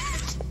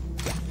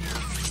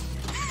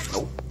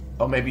 Nope.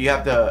 Oh, maybe you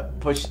have to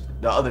push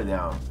the other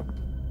down.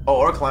 Oh,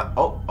 or climb.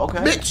 Oh, okay.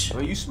 Bitch.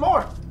 Well, you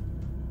smart.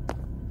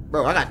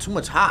 Bro, I got too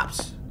much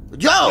hops.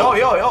 Yo!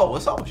 Yo,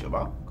 what's up with you,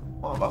 bro?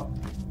 Come on, bro.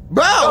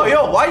 Bro!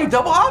 Yo, why you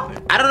double hopping?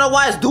 I don't know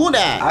why it's doing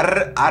that.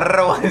 I don't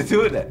know why it's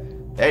doing that.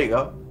 There you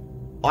go.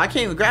 Oh, I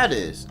can't even grab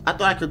this. I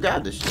thought I could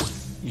grab this shit.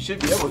 You should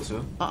be able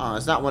to.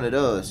 It's not one of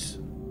those.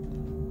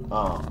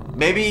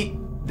 Maybe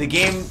the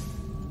game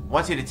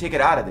wants you to take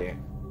it out of there.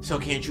 So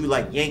can't you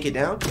like yank it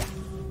down?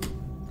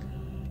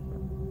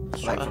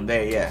 Like from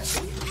there, yeah.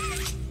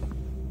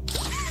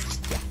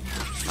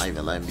 Not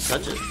even letting me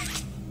touch it.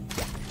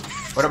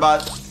 What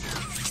about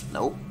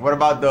Nope. what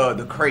about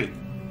the crate?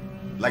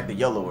 Like the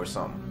yellow or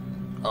something.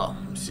 Oh,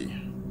 let me see.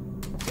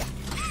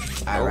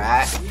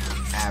 Alright.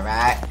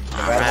 Alright.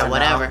 Alright,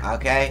 whatever.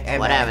 Okay. Hey,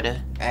 Whatever, man.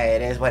 dude. Hey,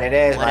 it is what it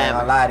is. Whatever. I ain't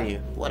gonna lie to you.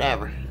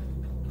 Whatever.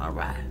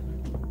 Alright.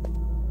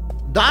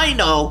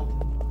 Dino!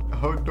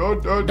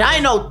 Oh,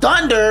 Dino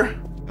Thunder!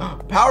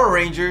 Power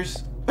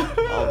Rangers.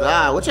 Oh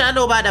god, what y'all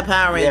know about that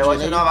Power Ranger? Yeah, what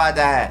you nigga? know about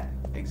that?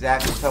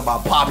 Exactly. Talking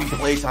about Poppy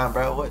Playtime,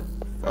 bro. What?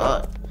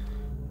 Fuck.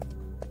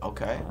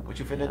 Okay. What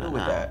you finna do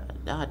with that?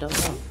 Nah, I don't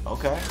know.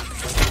 Okay.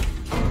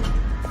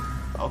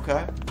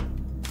 Okay.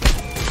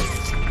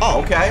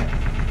 Oh, okay.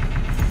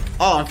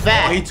 Oh, I'm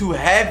fat. Oh, he too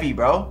heavy,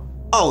 bro.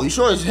 Oh, you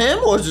sure it's him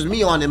or is it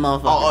me on this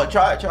motherfucker? Oh,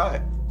 try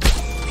it.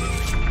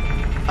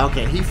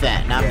 Okay, he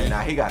fat, not Yeah, me.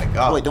 nah, he gotta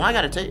go. Wait, don't I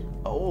gotta take?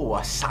 Oh,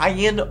 a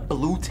cyan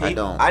blue tape.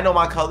 don't. I know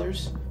my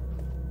colors.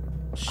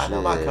 I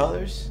know my Shit.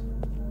 colors.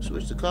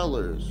 Switch the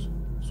colors.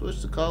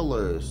 Switch the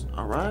colors.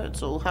 Alright,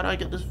 so how do I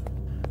get this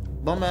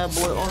bum ass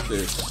boy off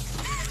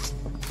this?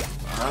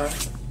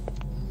 Alright.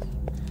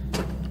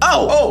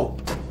 Oh!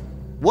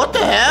 What the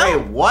hell?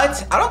 Wait,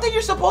 what? I don't think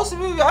you're supposed to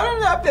be. I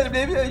don't know.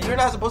 You're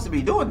not supposed to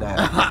be doing that.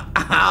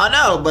 I don't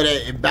know, but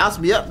it bounced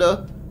me up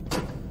though.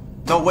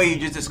 No way. You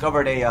just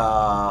discovered a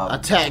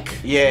Attack.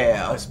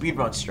 Yeah, a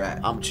speedrun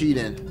strat. I'm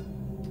cheating.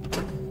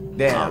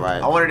 Damn.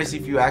 Alright. I wanted to see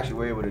if you actually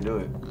were able to do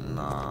it.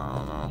 No, I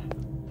don't know.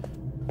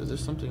 Is there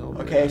something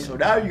over Okay, there? so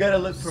now you gotta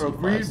look for a C5,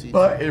 green C2.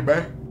 button,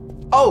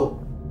 man. Oh,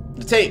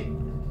 the tape.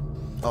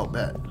 Oh,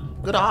 bet.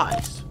 Good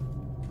eyes.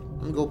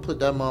 Let me go put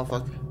that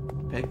motherfucker.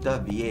 Picked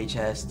up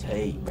VHS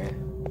tape, man.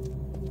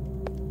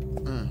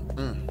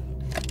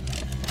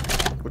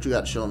 What you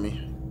got to show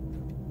me?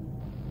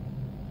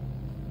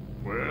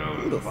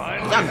 Well, Is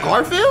that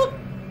Garfield?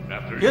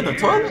 After You're in the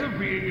years toilet? of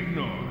being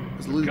ignored,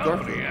 It's Louis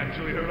company Garfield.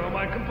 actually heard all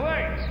my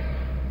complaints.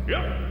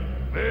 Yep,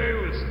 they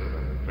listened to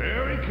them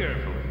very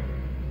carefully.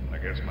 I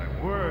guess my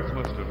words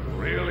must have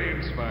really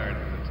inspired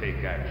them to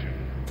take action.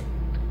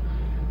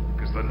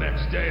 Because the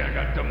next day I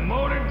got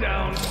demoted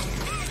down to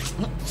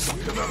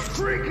the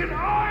freaking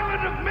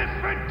island of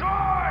misfit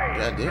toys!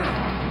 God damn.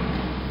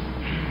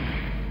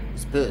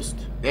 He's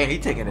pissed. Damn, he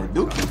taking a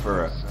dookie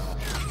for us.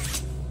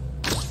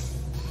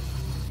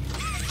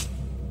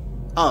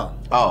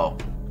 Oh.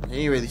 He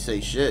didn't really say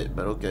shit,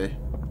 but okay.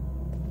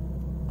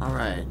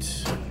 Alright.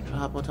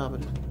 Hop on top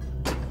of it.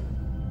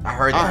 I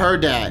heard that. I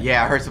heard that.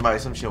 Yeah, I heard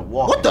some shit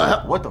walking. What the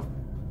hell? What the?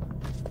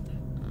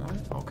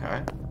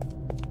 Okay.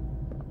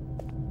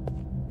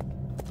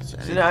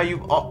 So now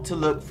you opt to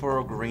look for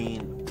a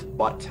green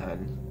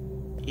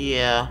button.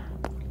 Yeah.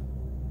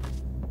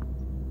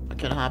 I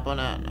can hop on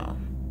that now.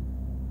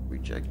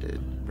 Rejected.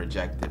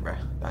 Rejected, bruh.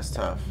 That's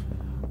tough.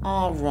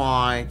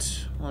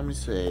 Alright. Let me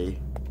see.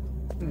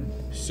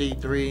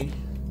 C3.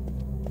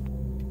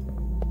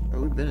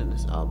 Oh, we've been in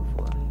this aisle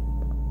before.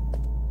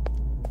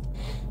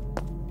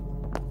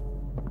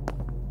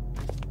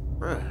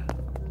 Bruh.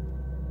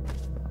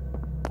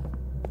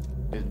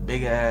 This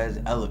big ass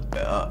elephant.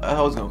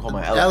 I was gonna call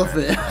my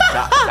elephant.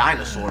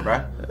 Dinosaur,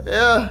 bruh.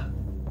 Yeah.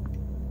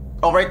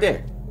 Oh, right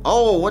there.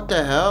 Oh, what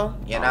the hell?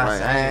 You know what I'm I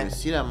saying? didn't even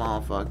see that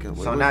motherfucker.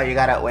 So now you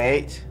gotta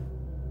wait.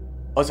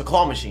 Oh, it's a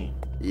claw machine.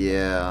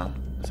 Yeah.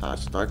 That's how I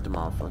start the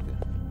motherfucker.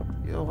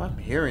 Yo, I'm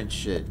hearing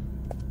shit.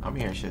 I'm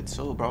hearing shit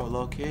too, bro.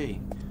 Low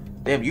key.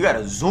 Damn, you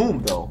gotta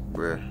zoom though.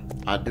 Bruh.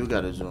 I do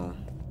gotta zoom.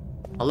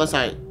 Unless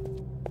I...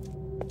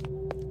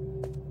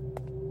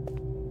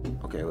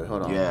 Okay, wait,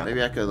 hold on. Yeah.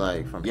 Maybe I could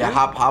like from Yeah, here?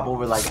 hop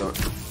over like the...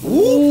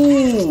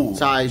 Ooh!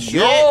 Tight shit.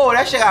 Yo,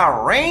 that shit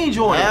got range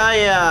on it. Hell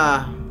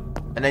yeah.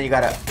 And then you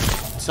gotta...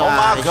 Tight oh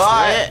my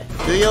god. Shit.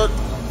 Do you...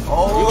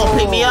 Oh. You gonna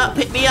pick me up?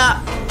 Pick me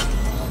up.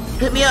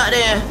 Pick me up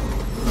there.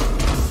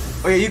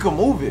 Oh yeah, you can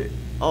move it.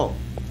 Oh.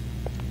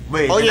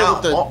 Wait, oh yeah,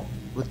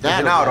 with that. Is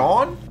it not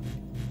on?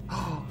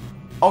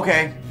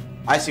 Okay,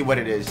 I see what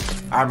it is.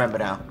 I remember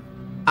now.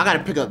 I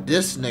gotta pick up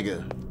this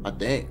nigga. I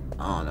think.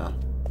 I don't know.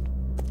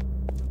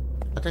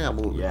 I think I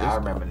moved. Yeah, I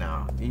remember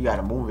now. You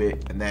gotta move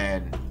it, and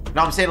then.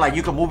 No, I'm saying like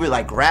you can move it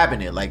like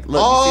grabbing it. Like,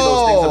 look, you see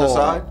those things on the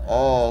side?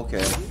 Oh,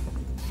 okay.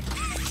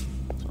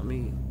 Let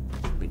me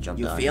jump down.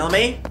 You feel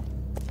me?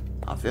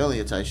 I'm feeling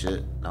you, type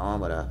shit. No,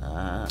 but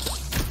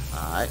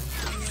alright.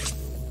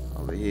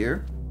 Over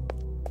here.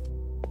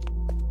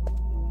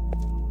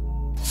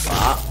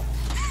 Wow.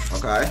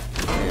 Okay.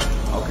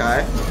 Yeah.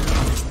 Okay.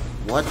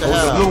 What the hell?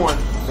 hell? The blue one.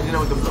 You know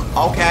what the blue.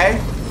 Okay.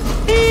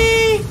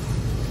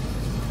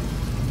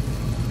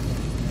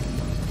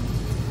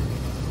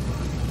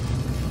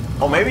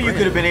 Oh, maybe you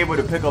could have been able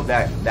to pick up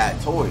that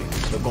toy,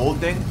 the gold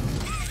thing.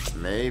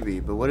 Maybe,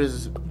 but what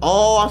is this?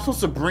 Oh, I'm supposed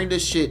to bring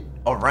this shit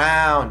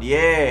around,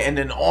 yeah, and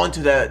then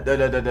onto the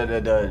dinosaur.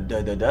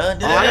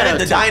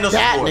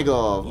 That nigga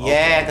off.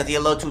 Yeah, cause he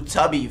a little too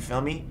tubby. You feel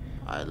me?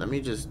 All right, let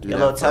me just do your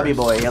that. Little tubby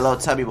boy. Your little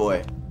tubby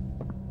boy.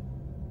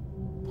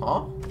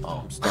 Huh?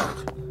 Oh, I'm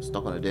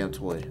stuck on a damn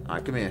toy. All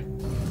right, come here.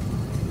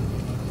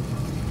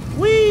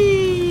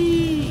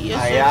 Wee!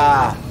 Yes,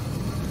 yeah.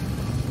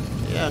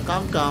 Yeah,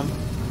 come.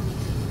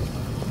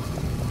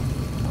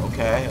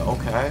 Okay.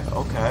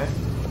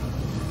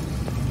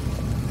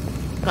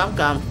 Come.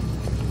 Come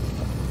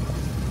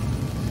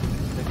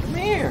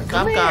here.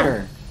 Come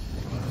here.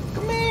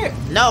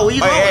 No, where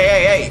you going?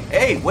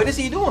 Hey, what is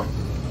he doing?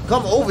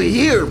 Come over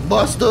here,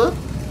 Buster.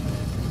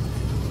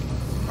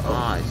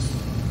 Nice.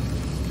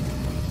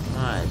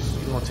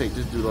 You gonna take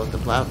this dude off the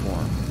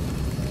platform.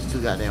 He's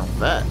too goddamn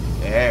fat.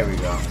 There we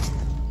go.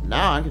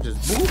 Now I can just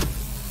boop.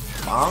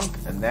 Bonk,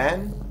 and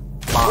then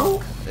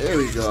bonk. There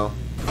we go.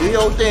 Do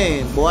your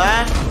thing,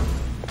 boy.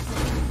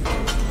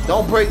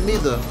 Don't break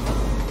neither.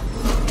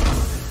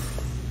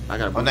 I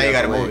gotta. Oh, now you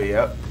gotta move it.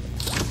 Yep.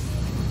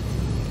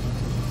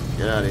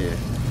 Get out of here.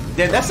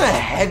 Damn, that's a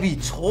heavy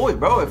toy,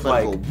 bro. If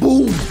like go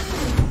boom,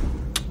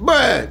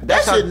 bruh,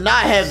 that shit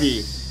not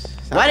heavy.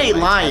 Why they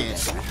lying?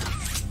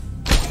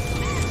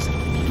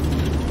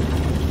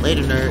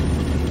 Later, nerd.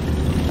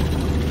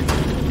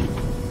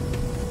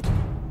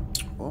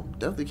 Well,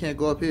 definitely can't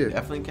go up here.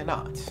 Definitely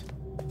cannot.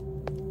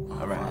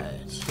 All right.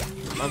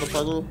 Another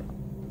puzzle.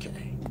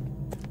 Okay.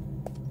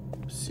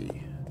 Let's see.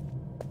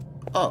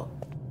 Oh.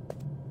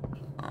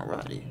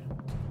 Alrighty.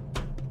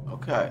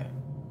 Okay.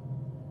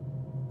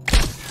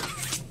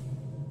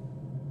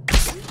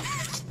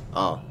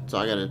 Oh, so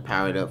I gotta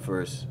power it up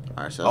first.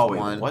 Alright, so that's wait,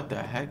 one. What the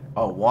heck?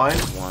 Oh, one.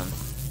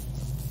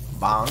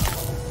 Bonk.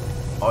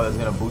 Oh, that's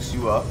gonna boost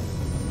you up.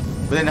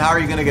 But then how are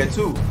you gonna get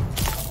two?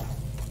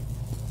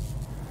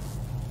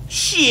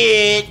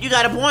 Shit, you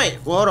got a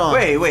point. Well, hold on.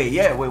 Wait,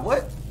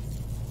 what?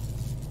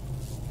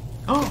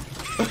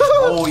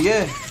 Oh,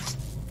 yeah.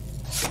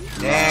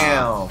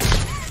 Damn.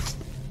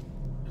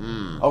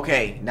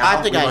 Okay, now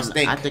I think I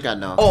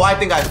know. Oh, I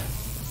think I...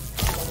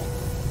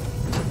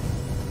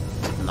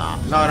 Nah.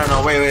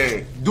 No,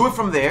 wait. Do it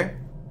from there.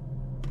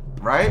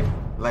 Right?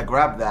 Like,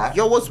 grab that.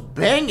 Yo, what's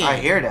banging? I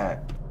hear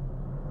that.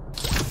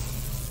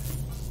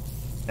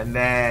 And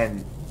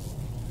then...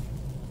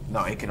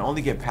 No, it can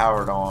only get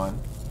powered on.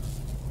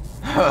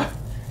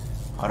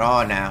 Hold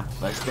on now.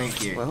 Let's think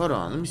here. Wait, hold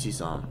on. Let me see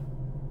something.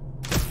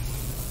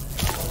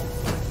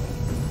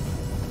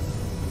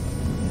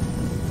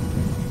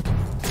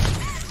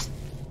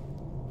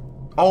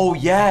 Oh,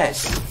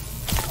 yes.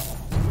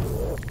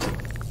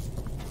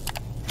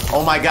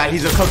 Oh my god,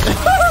 he's a cook.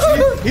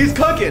 He's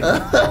cooking.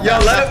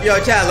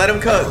 Yo, chat, let him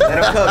cook.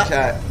 Let him cook,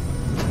 chat.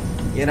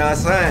 You know what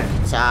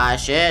I'm saying? Tie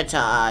shit.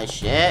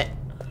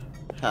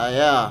 Hell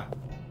yeah.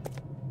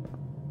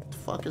 What the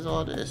fuck is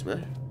all this,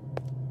 man?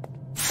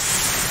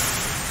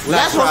 Was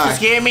that supposed to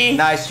scare me?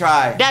 Nice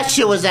try. That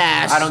shit was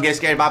ass. I don't get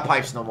scared by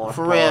pipes no more.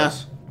 For real.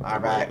 All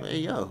right. Hey,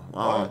 yo.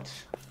 What?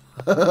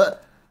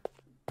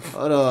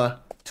 Hold on.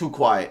 Too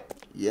quiet.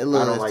 Yeah,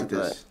 look. I don't like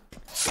this.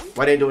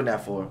 Why they doing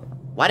that for?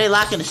 Why they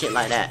locking the shit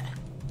like that?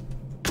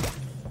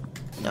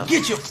 No.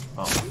 Get you.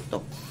 Oh. The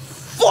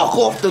fuck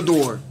off the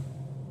door.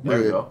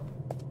 There you go.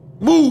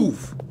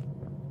 Move.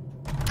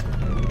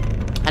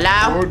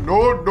 Hello?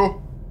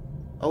 No.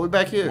 Oh, we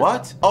back here.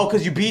 What? Oh,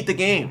 because you beat the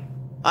game.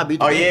 I beat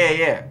the game.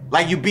 Yeah.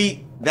 Like you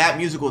beat that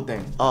musical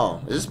thing.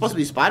 Oh, is this supposed to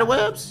be spider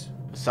webs?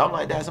 Something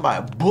like that.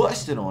 Somebody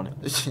busted on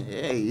it.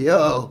 Hey,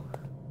 yo.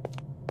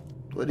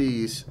 What are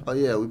these? Oh,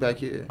 yeah, we back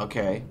here.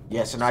 Okay.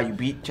 Yeah, so now you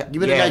beat... Give me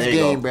the next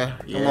game, bro.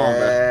 Come on,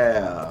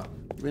 bro.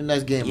 Give me the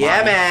next game, yeah,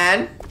 mommy.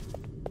 Man.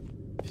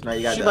 So now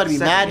you got she about to be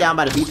mad that I'm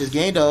about to beat this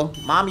game, though.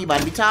 Mom, you about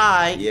to be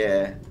tied.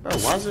 Yeah. Bro,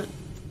 was it?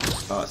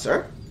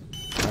 Sir?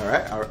 All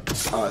right.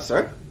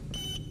 Sir?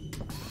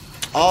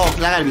 Oh,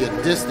 because I got to be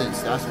a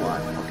distance. That's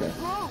why. Okay.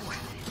 Whoa,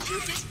 you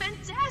did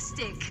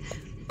fantastic.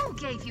 Who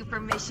gave you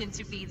permission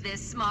to be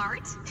this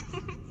smart?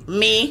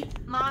 Me.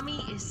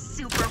 Mommy is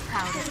super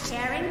proud of you.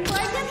 Sharing for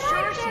I'm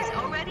sure she's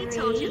already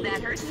told you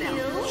that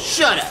herself.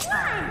 Shut up.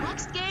 Our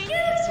next game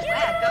is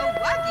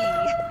Wacko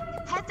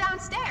Wuggy. Head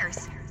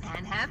downstairs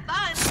and have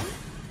fun.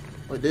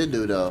 What did it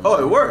do, though?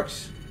 Oh, it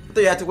works. I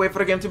thought you had to wait for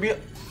the game to be...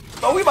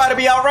 Oh, we about to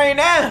be out right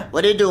now.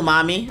 What did it do,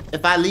 mommy?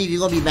 If I leave, you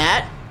going to be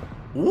mad?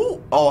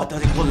 Ooh. Oh, I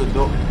thought they closed the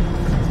door.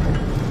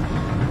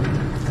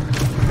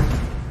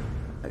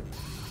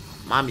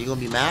 Mommy, you going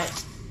to be mad?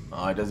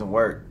 Oh, it doesn't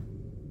work.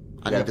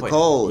 I need the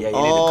code. Yeah, you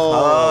need the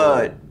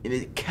code. You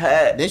need the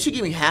cut. Didn't she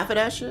give me half of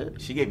that shit?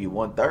 She gave you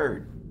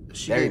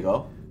 1/3. There you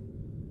go.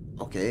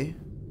 Okay.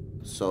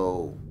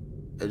 So,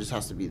 it just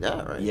has to be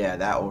that, right? Yeah,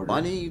 that order.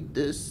 Bunny,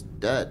 this,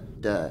 that.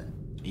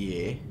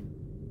 Yeah.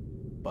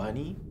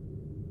 Bunny.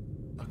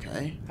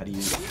 Okay. How do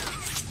you...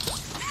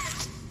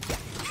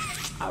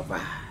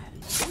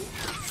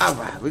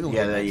 Alright, we're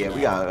gonna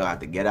we gotta have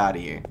to get out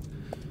of here.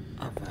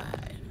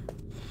 Alright.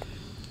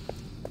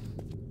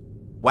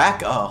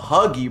 Whack a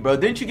Huggy, bro.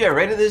 Didn't you get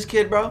rid of this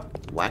kid, bro?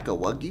 Whack a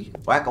Wuggy?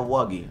 Whack a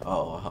Wuggy.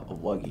 Oh, a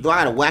Wuggy. Do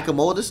I gotta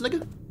whack-a-mole this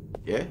nigga?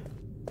 Yeah.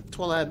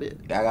 Twirl that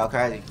bit. That got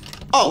crazy.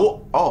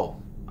 Oh!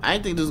 I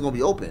didn't think this was gonna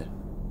be open.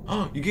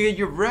 You can get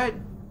your red.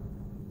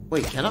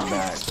 Wait, can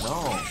I?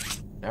 No.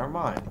 Never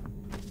mind.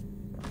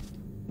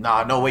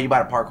 Nah, no way you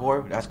about to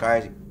parkour? That's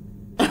crazy.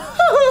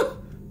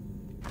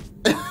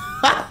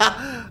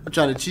 I'm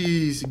trying to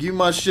cheese. Give me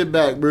my shit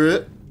back,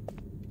 bruh.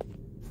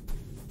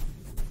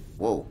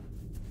 Whoa.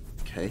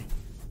 Okay.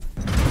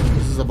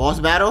 This is a boss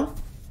battle?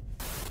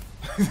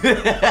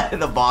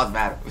 The boss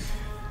battle.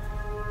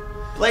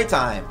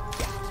 Playtime.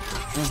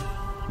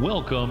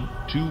 Welcome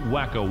to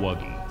Wacko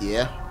Wuggy.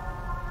 Yeah.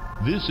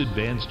 This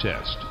advanced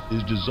test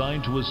is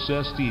designed to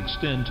assess the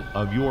extent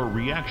of your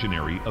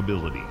reactionary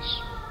abilities.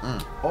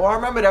 Oh, I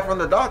remember that from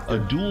the doctor. A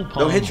dual palm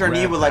They'll hit your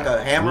knee grab with like a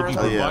pack hammer will or be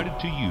something. provided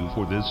to you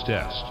for this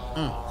test.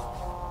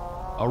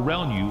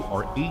 Around you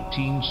are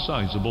 18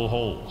 sizable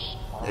holes.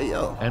 Hey,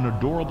 yo. An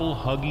adorable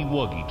Huggy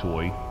Wuggy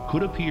toy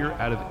could appear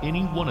out of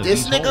any one of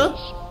This these nigga?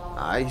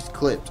 holes. He's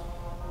clipped.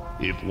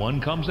 If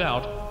one comes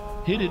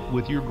out, hit it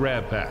with your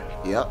grab pack.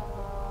 Yep.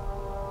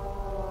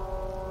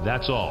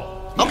 That's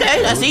all.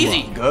 Okay, that's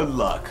easy. Good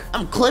luck.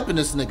 I'm clipping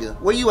this nigga.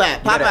 Where you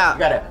at? Pop out. You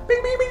gotta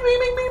bing, bing, bing, bing,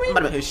 bing,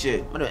 bing, bing. His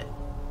shit.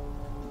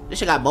 This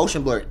shit got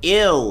motion blur.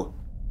 Ew.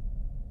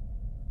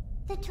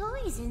 The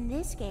toys in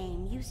this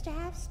game used to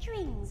have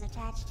strings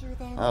attached to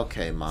them.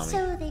 Okay, mommy.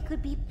 So they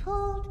could be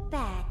pulled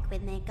back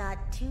when they got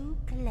too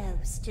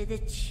close to the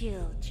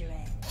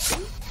children.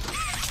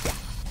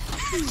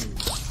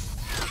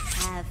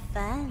 Have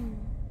fun.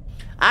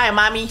 Alright,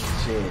 mommy.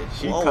 Shit,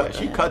 she Whoa,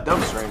 cut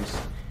them strings.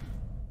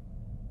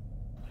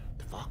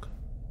 The fuck?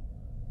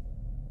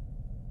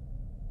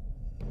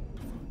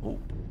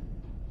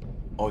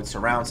 Oh, it's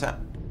surround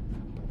sound.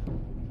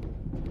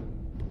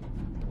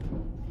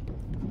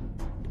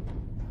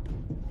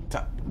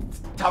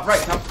 Top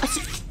right,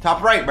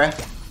 top right, bruh.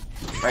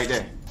 Right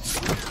there.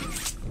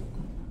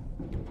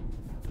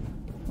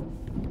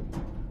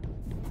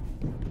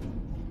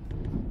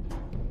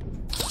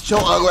 Show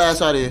ugly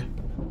ass out of here.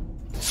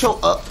 Show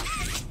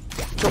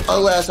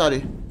ugly ass out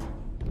of here.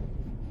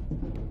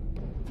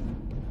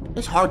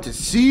 It's hard to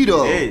see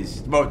though. It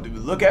is. Bro,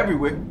 look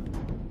everywhere.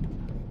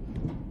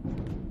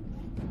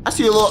 I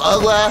see a little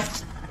ugly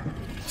ass.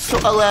 Show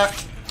ugly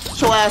ass.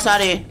 Show ass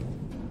out of here.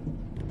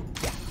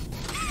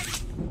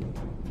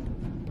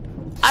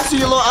 I see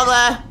your little ugly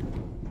ass.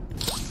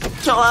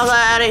 Show ugly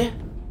out of here.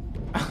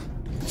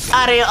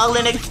 Out of here,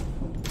 ugly nigga.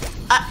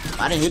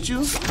 I didn't hit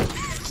you.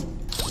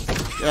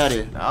 Get out of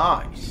here.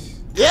 Nice.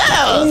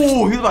 Yeah.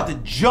 Ooh, he's about to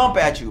jump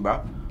at you,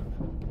 bro.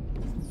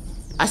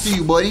 I see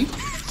you, buddy.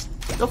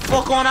 The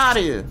fuck on out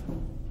of here.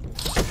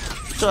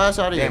 Show ass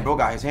out of here. Damn, bro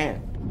got his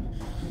hand.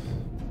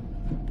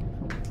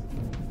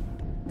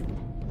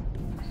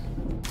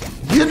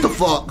 Get the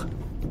fuck.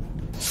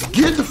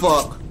 Get the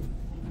fuck.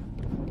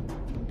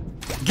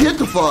 Get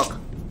the fuck.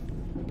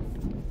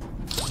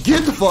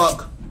 Get the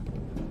fuck.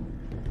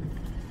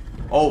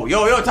 Oh,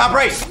 yo, top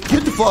right.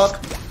 Get the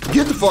fuck.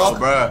 Get the fuck. Oh,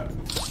 bruh.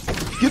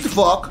 Get the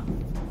fuck.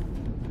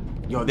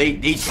 Yo,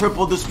 they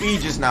tripled the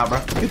speed just now, bro.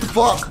 Get the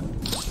fuck.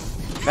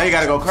 Now you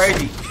gotta go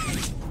crazy.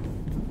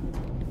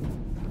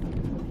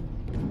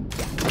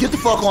 Get the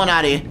fuck on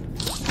out of here.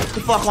 Get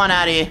the fuck on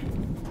out of here.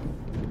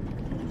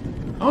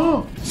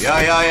 Oh. Yeah.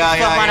 I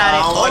don't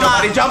want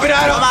nobody jumping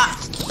at him.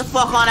 Get the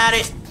fuck on out of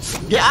here.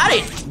 Get out of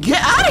here.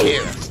 Get out of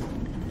here.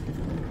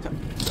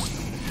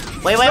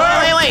 Wait.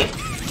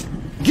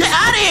 Get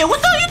out of here.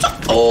 What the hell you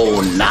talking?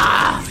 Oh,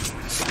 nah.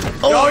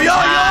 Oh, Yo.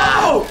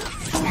 Oh,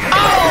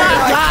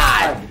 my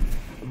God.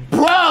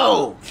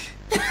 Bro.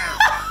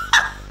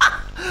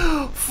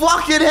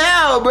 Fucking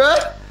hell, bro.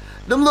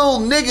 Them little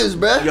niggas,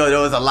 bro. Yo, there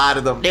was a lot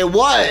of them. There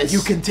was. You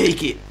can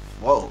take it.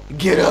 Whoa.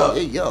 Get up.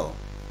 Hey, yo.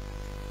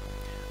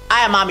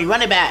 Alright, mommy.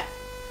 Run it back.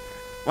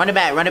 Run it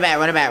back. Battery.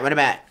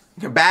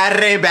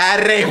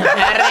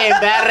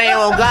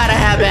 Oh, gotta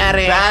have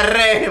battery.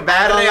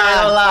 Battery.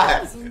 I don't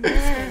lie.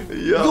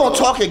 You gonna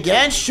talk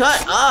again?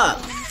 Shut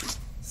up.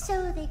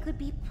 So they could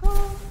be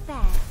pulled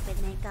back when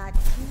they got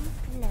too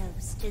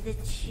close to the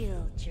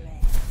children.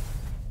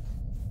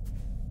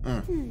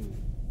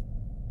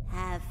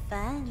 Have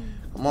fun.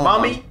 Come on,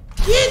 Mommy.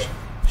 Get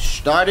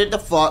started the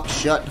fuck.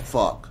 Shut the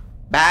fuck.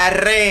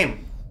 Battery.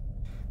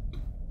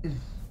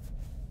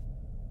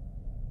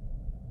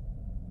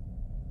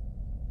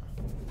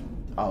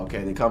 Oh,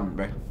 okay, they coming,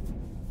 bro.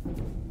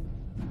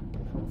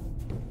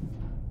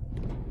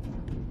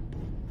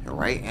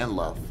 Right and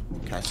left.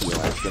 Can't see your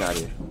ass. Get out of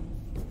here.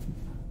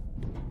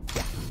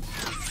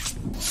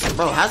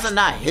 Bro, how's it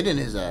not hitting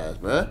his ass,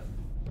 bro?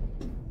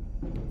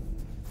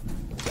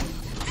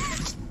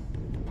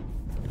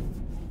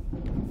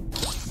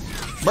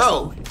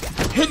 Bro,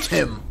 hit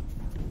him.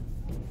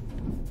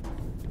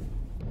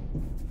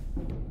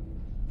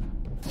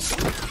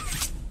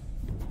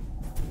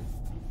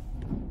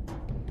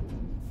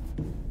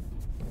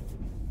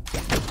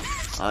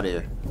 Out of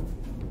here.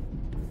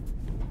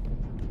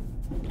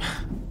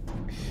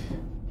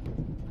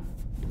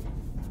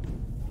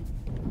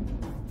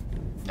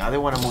 Now they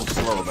want to move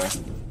slow, bro.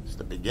 It's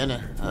the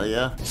beginning. Oh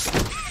yeah.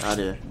 Out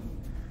here.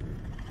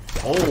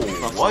 Oh,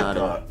 what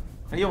the? How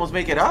do you almost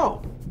make it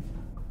out?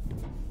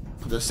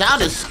 The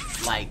sound is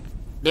like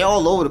they're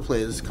all over the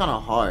place. It's kind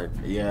of hard.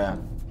 Yeah.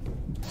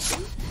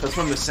 Cause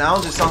from the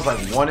sounds, it sounds like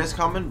one is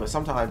coming, but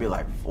sometimes I'd be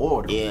like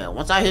four. Yeah.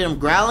 Once I hear him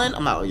growling,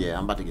 I'm out. Oh, yeah,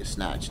 I'm about to get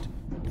snatched.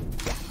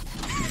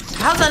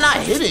 How's that not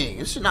hitting?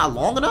 Is it not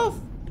long enough?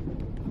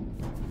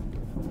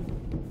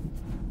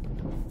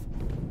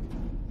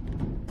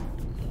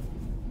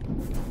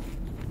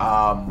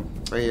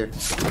 Right here.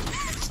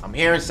 I'm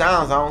hearing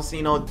sounds. I don't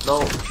see no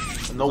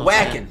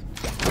whacking.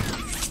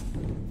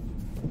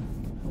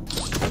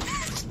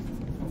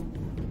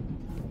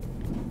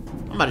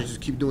 I'm about to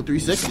just keep doing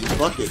 360s.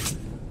 Fuck it.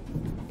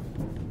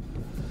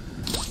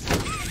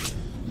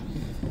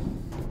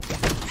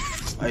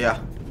 Oh yeah.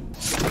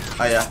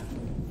 Oh yeah.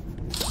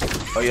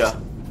 Oh yeah.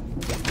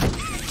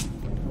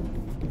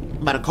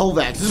 I'm about to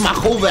Kovacs. This is my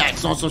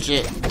Kovacs on some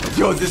shit.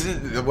 Yo, this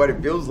is what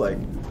it feels like.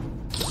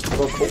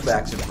 Go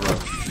Kovacs in front.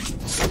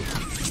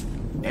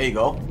 There you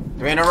go.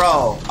 3 in a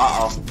row.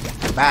 Uh-oh.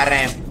 Bad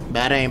aim.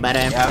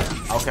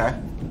 Yep. Okay.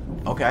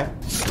 Okay.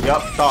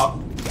 Yup, thought.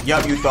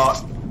 Yup, you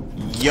thought.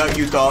 Yup,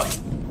 you thought.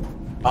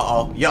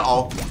 Uh-oh.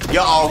 Yo-oh.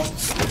 Yo-oh.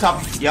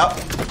 Tough. Yup.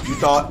 You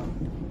thought.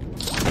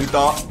 You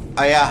thought.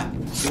 Oh, yeah.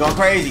 You're going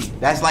crazy.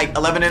 That's like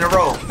 11 in a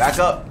row. Back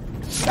up.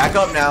 Back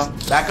up now.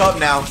 Back up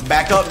now.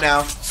 Back up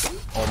now.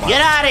 Oh my.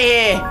 Get out of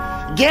here.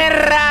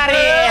 Get out of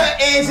here.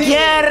 Easy.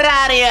 Get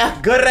out of here.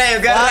 Good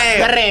aim.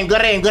 Good aim.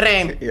 Good aim. Good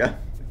aim. Yeah.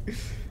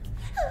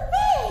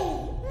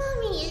 Hooray!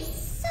 Mommy is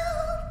so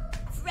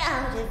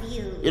proud of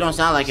you. You don't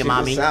sound like it,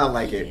 mommy. You sound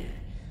like it.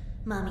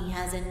 Mommy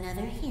has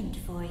another hint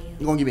for you.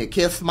 You gonna give me a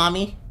kiss,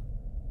 mommy?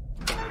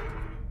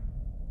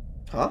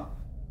 Huh?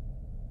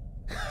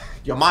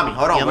 Yo, mommy,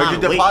 hold on. Where'd you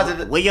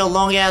deposit it? Where your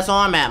long ass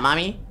arm at,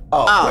 mommy?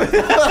 Oh.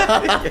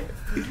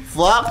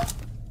 Fuck.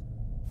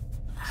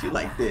 She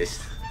like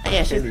this.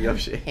 Yeah, she. Your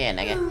shit. Here,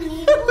 nigga.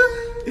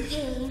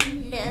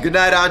 Good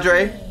night,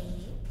 Andre.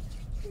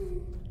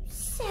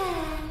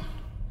 Sad.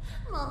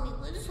 Mommy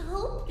was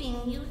hoping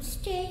you'd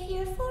stay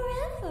here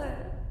forever.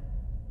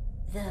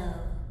 Though,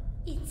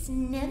 it's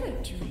never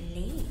too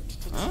late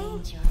to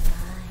change your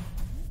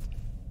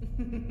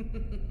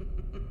mind.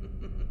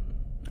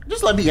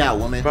 Just let me out,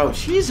 woman. Bro,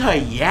 she's a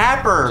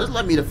yapper. Just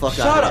let me the fuck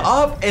out. Shut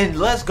up and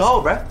let's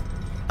go, bro.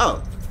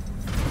 Oh.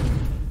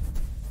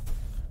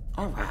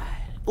 Alright.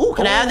 Ooh,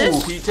 can I have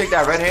this? Can you take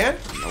that red hand?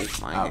 Nope,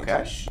 I ain't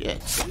okay.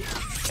 Shit.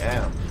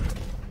 Damn.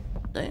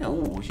 Damn.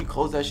 Ooh, she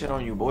closed that shit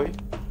on you, boy.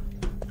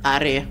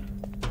 Out of here.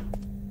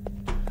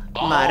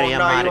 Oh, no, you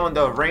on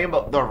the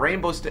rainbow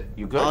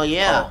you good? Oh,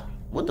 yeah. Oh.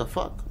 What the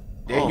fuck?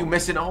 Damn, you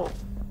missing the whole...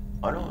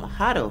 Oh, no.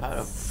 How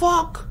the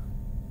fuck?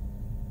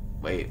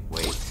 Wait.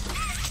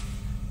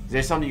 Is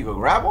there something you can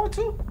grab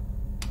onto?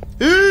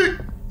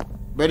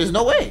 But there's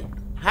no way.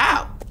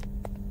 How?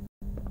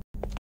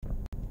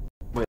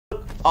 Wait,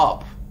 look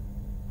up.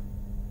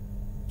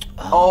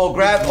 Oh,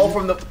 grab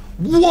from the...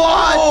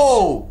 What?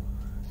 Whoa!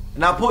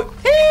 Now put...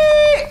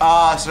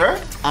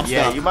 sir? I'm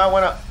yeah, stuck. you might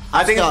want to...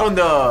 I think it's from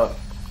the...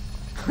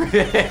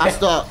 I'm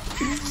stuck.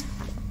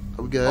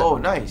 Are we good? Oh,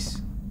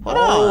 nice. Hold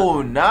oh,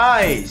 on.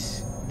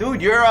 nice.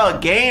 Dude, you're a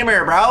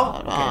gamer, bro.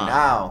 Hold okay, on.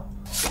 now.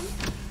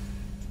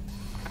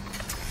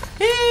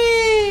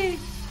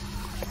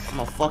 I'm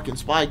a fucking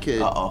spy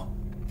kid. Uh-oh.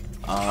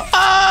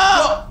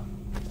 Ah!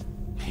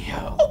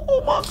 Yo.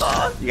 Oh my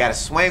god. You gotta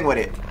swing with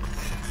it.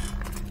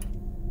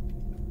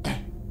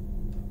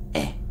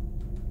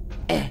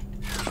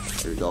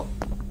 Here we go.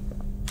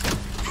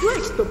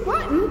 Press the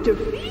button to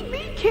feed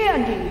me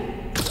candy.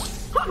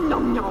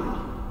 Nom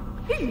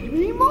nom. Feed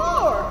me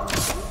more.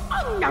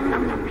 Nom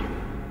nom nom.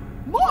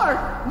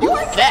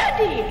 More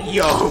candy.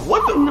 Yo,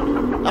 what the?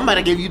 I'm about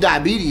to give you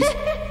diabetes.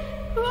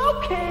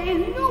 Okay,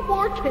 no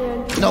more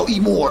candy. No,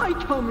 eat more. My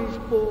tummy's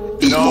full.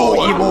 Eat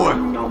more. Eat more.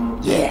 Nom.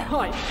 Yeah.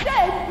 I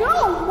said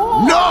no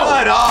more. No.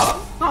 Shut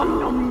up. Nom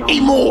nom.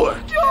 Eat more.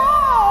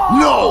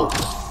 No.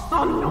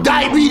 Nom nom.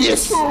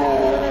 Diabetes.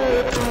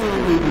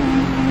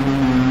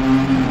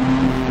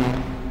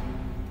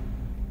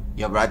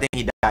 Yo, bro, I think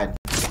he died.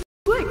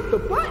 Click the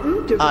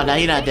button to. Oh, no,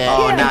 you're not dead.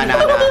 Oh,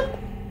 nah.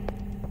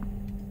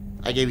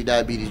 I gave you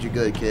diabetes. You're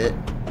good, kid.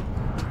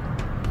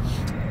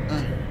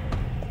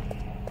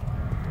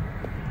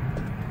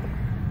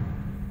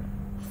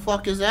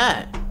 Fuck is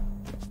that?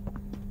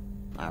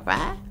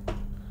 Alright.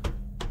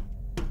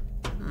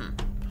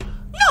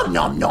 Nom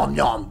nom nom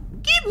nom.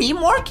 Give me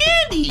more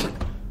candy.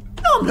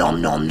 Nom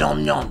nom nom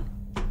nom nom.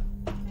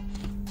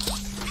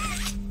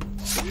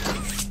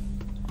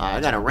 Alright, I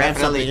gotta ram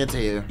something into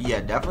here.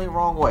 Yeah, definitely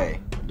wrong way.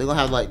 They're gonna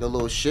have like the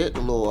little shit,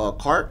 the little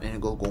cart, and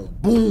it go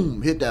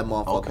boom, hit that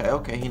motherfucker.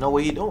 Okay, he know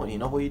what he doing.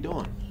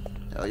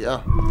 Hell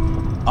yeah.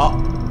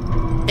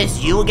 Oh.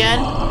 It's you again?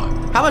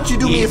 How about you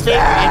do me a He's favor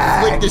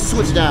back. and flick this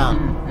switch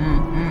down?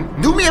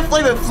 Do me a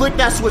favor and flick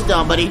that switch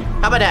down, buddy.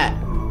 How about that?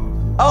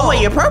 Oh,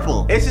 wait, you're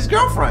purple. It's his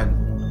girlfriend.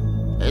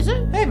 Is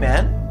it? Hey,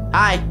 man.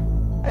 Hi.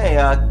 Hey,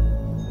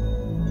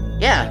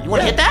 Yeah, you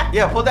wanna hit that?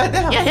 Yeah, pull that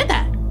down. Yeah, hit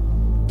that.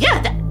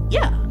 Hit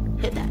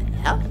that.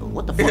 Hell,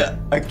 what the fuck? Yeah,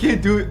 I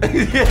can't do it.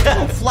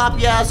 Little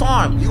floppy ass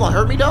arm. You gonna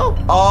hurt me though?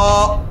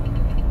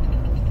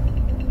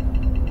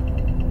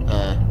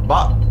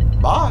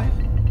 Bye.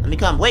 Let me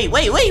come. Wait,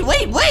 nigga!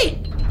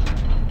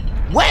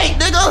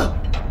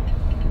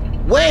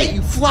 Wait,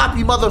 you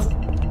floppy mother...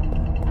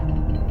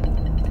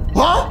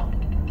 Huh?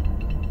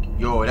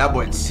 Yo, that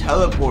boy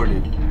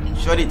teleported.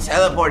 Shorty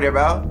teleported,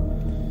 bro.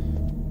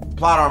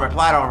 Plot armor.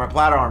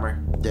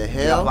 The Yeah,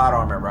 hell? plot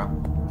armor, bro.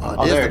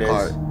 Oh, there there's it the is.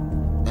 card.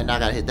 And I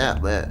gotta hit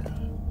that, but...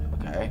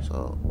 Okay.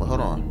 So, well,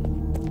 hold on.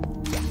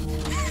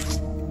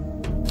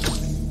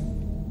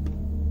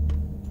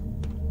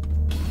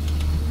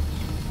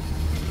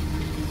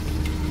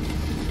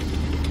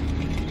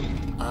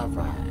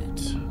 Alright.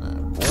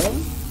 Boom.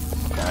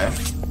 Okay.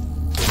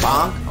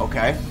 Bonk.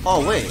 Okay.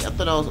 Oh, wait. I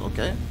thought I was...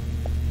 Okay.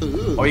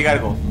 Ooh. Oh, you gotta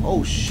go.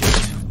 Oh,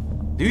 shit.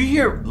 Do you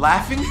hear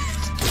laughing?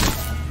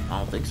 I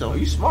don't think so. Oh,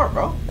 you smart,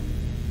 bro.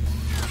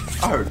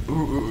 I heard.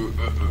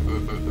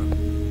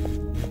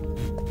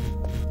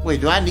 Wait,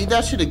 do I need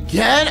that shit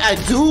again? I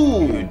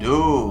do. You do.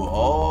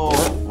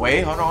 Oh,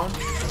 wait, hold on.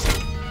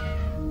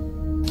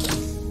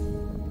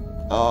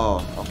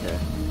 Oh, okay.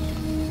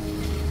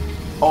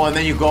 Oh, and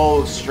then you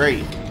go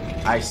straight.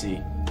 I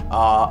see.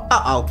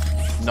 Uh-oh.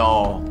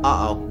 No.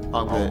 Uh-oh.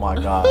 Oh my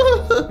god.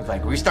 It's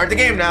like, restart the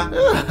game now.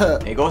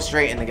 And go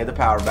straight and then get the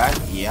power back.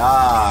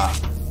 Yeah.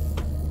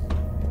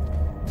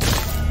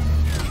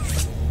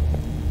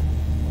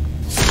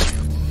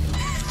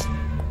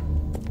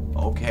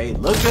 Okay,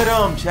 look at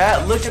him,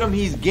 chat. Look at him.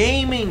 He's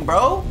gaming,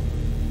 bro.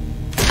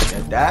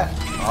 Get that.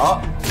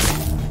 Oh.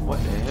 What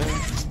the hell?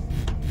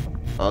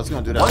 Oh, it's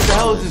gonna do that. What the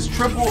hell is this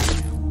triple?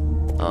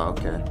 Oh,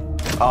 okay.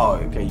 Oh,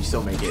 okay. You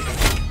still make it.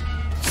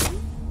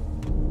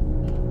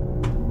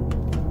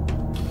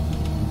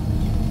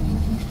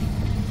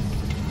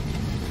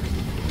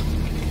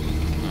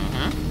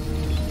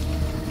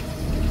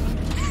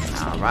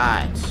 All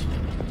right.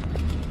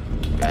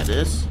 Got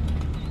this.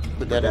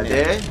 Put that in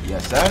there.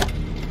 Yes, sir.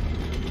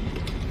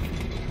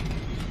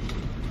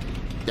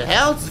 The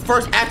hell? It's the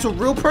first actual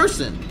real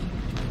person.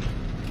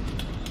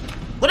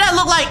 What that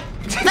look like?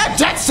 That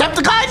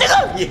Jacksepticeye,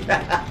 nigga?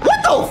 Yeah.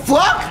 What the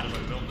fuck?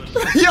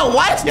 Yo,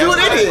 why is doing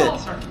in here?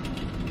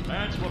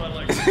 That's what I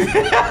like to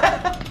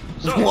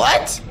see. So,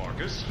 What?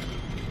 Marcus,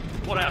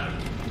 what happened?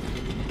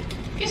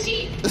 You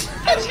see,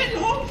 I was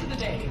heading home for the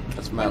day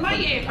when my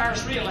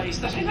A-Pars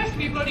realised that I left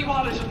my bloody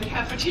wallet in the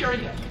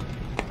cafeteria.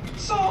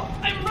 So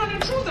I'm running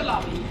through the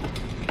lobby,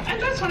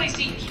 and that's when I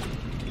see it.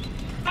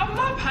 A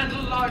mop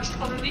handle lodged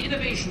under the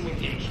innovation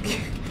wingate.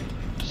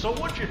 So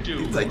what'd you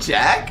do? It's like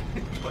Jack?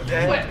 Well,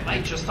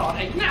 I just thought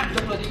I'd nab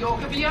the bloody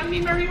yoke and be on me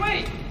merry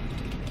way.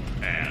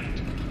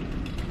 And?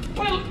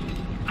 Well,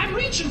 I'm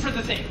reaching for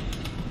the thing,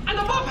 and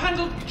the mop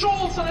handle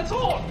jolts on its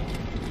own.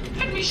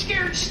 Had me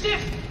scared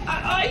stiff.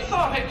 I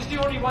thought I was the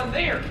only one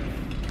there.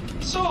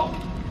 So,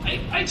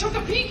 I took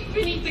a peek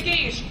beneath the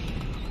gate,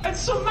 and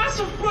some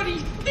massive bloody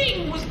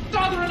thing was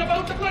doddering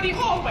about the bloody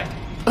hallway.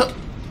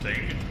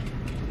 Thing?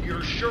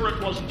 You're sure it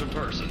wasn't a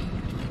person?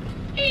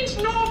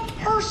 Ain't no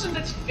person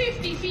that's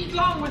 50 feet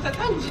long with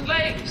 1,000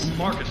 legs.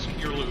 Marcus,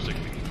 you're losing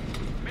me.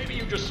 Maybe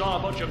you just saw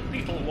a bunch of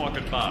people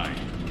walking by.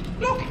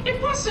 Look,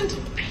 it wasn't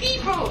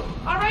people,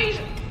 alright?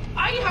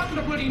 I haven't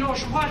a bloody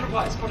notion what it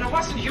was, but it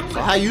wasn't human.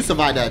 So how you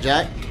survived that,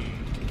 Jack?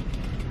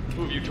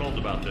 Who have you told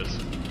about this?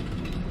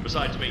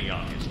 Besides me,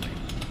 obviously.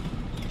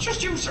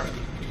 Just you, sir.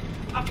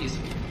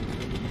 Obviously.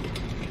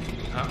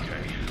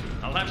 Okay.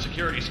 I'll have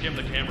security skim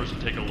the cameras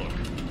and take a look.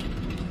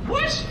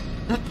 What?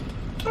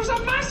 There's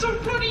a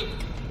massive bloody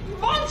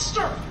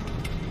monster!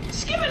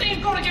 Skimming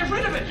ain't gonna get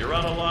rid of it! You're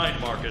on a line,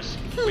 Marcus.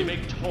 We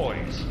make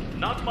toys,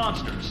 not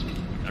monsters.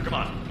 Now come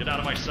on, get out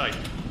of my sight.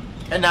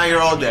 And now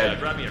you're all dead.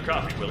 Grab me a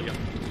coffee, will you?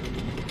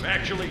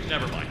 Actually,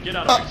 never mind. Get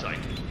out of my sight.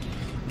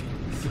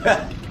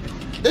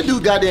 That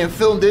dude goddamn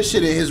filmed this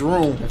shit in his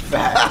room.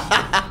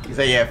 Facts. He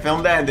said, yeah,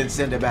 film that and then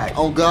send it back.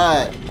 Oh,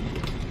 God.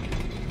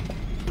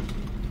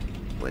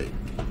 Wait.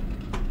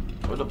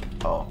 What the?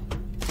 Oh.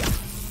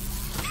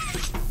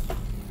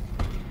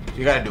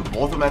 You gotta do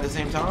both of them at the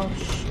same time?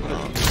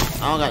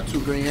 I don't got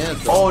 2 green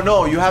hands, though. Oh,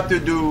 no, you have to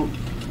do...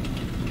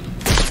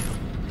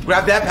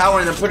 Grab that power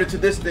and then put it to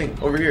this thing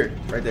over here.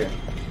 Right there.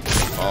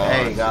 Oh,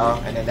 there you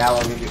go. And then that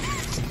one will give you...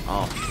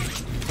 Oh.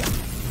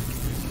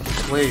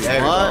 Wait,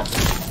 there what?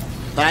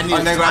 But I need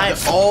to grab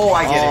the... Oh,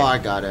 I get it. Oh, I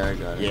got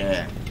it,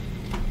 Yeah.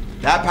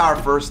 That power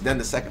first, then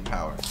the second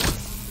power.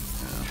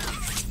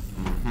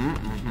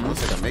 I don't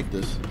think I make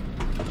this.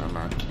 Never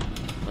mind.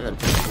 I gotta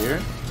put it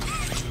here.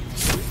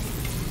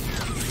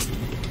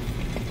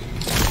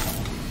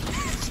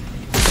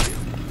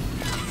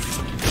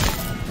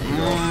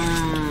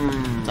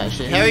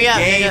 Shit. Hurry up,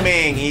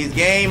 gaming. He's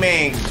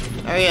gaming.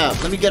 Hurry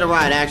up. Let me get a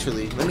ride,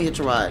 actually. Let me hit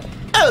your ride.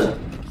 Oh!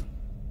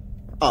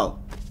 Oh.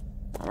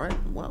 Alright,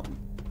 well.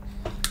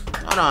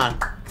 Hold on.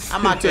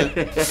 I'm about to...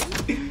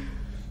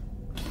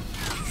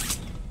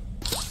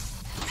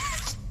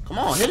 Come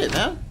on, hit it,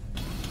 man.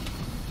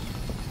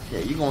 Yeah,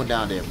 you going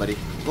down there, buddy.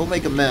 Go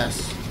make a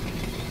mess.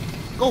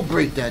 Go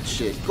break that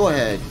shit. Go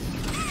ahead.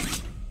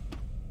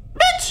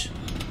 Bitch!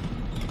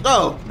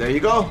 Go. There you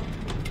go.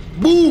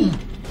 Boom!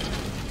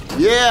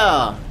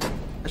 Yeah!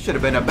 That should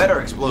have been a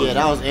better explosion. Yeah,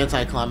 that was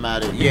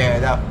anticlimactic. Yeah,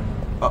 that...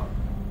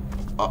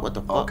 what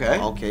the fuck? Okay.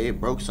 Okay, it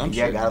broke some shit.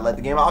 Yeah, gotta let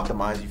the game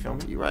optimize, you feel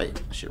me? You're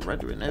right. Shit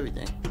rendered and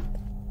everything.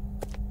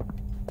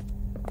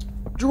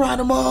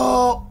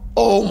 Geronimo!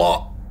 Oh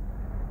my...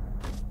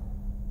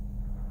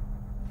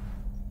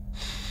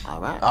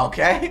 Alright.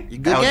 Okay. You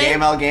good,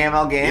 game? L game.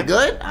 You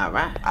good?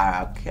 Alright.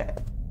 Okay.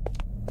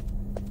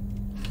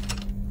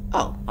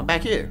 Oh, I'm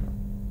back here.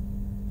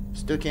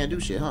 Still can't do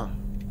shit, huh?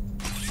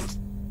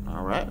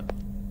 Alright.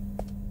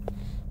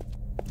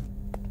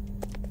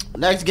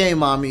 Next game,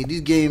 mommy.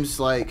 These games,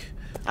 like,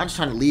 I'm just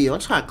trying to leave. I'm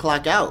trying to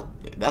clock out.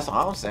 That's what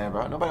I'm saying,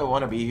 bro. Nobody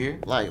want to be here.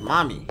 Like,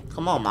 mommy.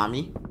 Come on,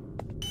 mommy.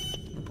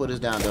 Put this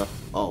down, though.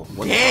 Oh,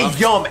 what the damn,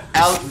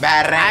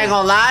 I ain't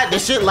gonna lie.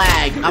 This shit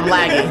lag. I'm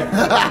lagging.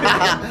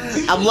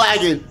 I'm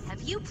lagging.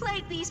 Have you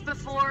played these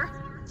before?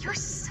 You're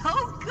so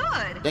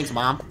good. Thanks,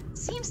 Mom.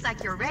 Seems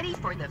like you're ready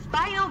for the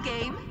final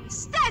game,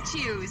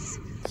 Statues.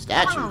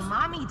 Statues? Follow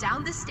Mommy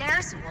down the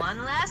stairs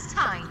one last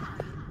time.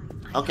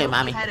 Okay,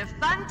 Mommy. You had a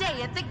fun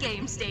day at the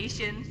game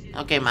station.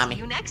 Okay, Mommy.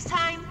 See you next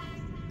time.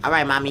 All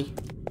right, Mommy.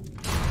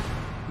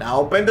 Now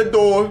open the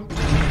door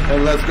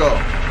and let's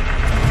go.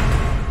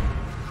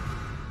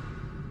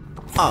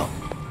 Oh.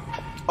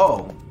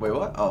 Oh, wait,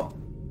 what? Oh.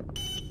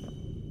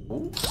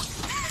 Ooh.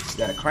 You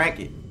gotta crank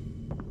it.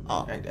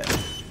 Oh. Like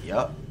that.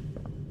 Yup.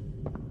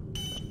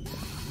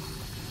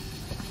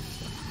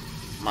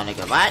 My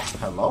nigga, what?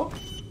 Hello?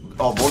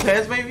 Oh, both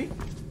hands, maybe?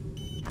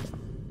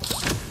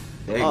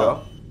 There you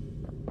go.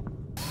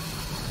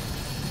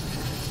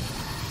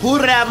 Pull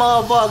that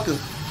motherfucker.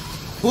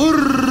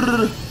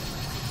 Pull.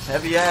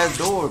 Heavy ass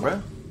door,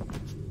 bro.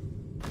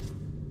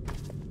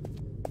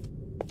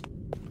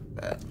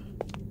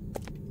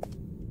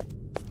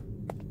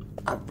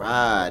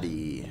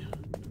 Alrighty.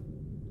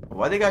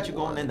 Why they got you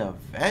going in the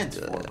vents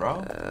for,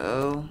 bro?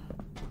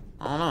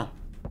 I don't know.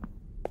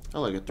 I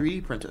like a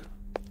 3D printer.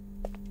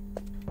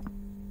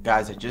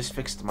 Guys, I just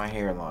fixed my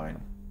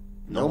hairline.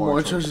 No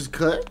more choices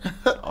cut?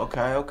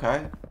 Okay,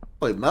 okay.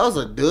 Wait, Mel's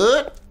a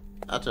dude?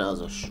 I thought that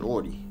was a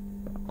shorty.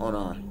 Hold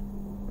on.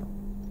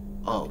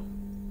 Oh.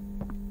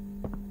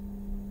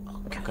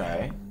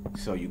 Okay.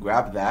 So you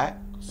grab that.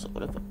 So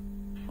whatever.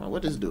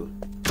 What does this do?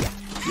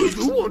 Do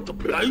you want to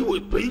play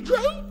with PJ?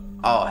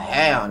 Oh,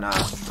 hell no.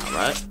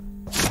 Alright.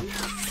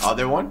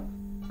 Other one?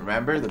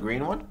 Remember the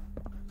green one?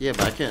 Yeah,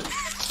 but I can't.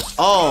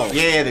 Oh!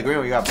 Yeah, the green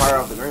one. You gotta power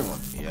up the green one.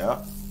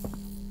 Yeah.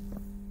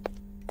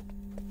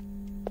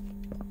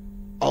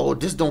 Oh,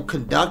 this don't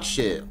conduct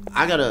shit.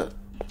 I gotta...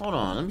 Hold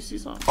on, let me see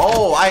something.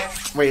 Oh,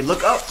 wait,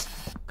 look up.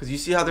 Because you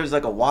see how there's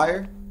like a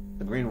wire?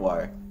 The green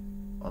wire.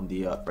 On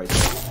the, right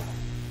there.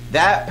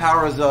 That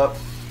powers up.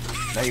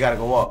 Now you gotta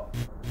go up.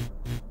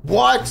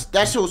 What?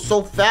 That shit was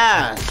so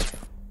fast.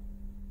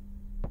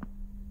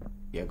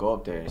 Yeah, go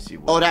up there and see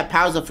what. Oh, that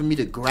powers up for me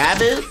to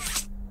grab it?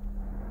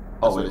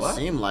 Oh, That's wait, what it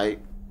seemed like.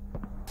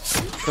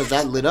 Because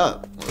that lit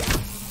up.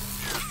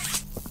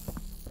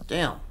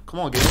 Damn. Come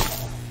on, get it.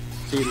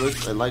 See,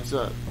 it lights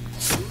up.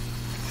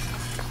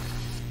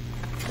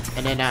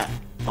 And then that.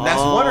 And that's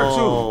one or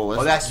two?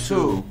 Oh, that's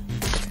two.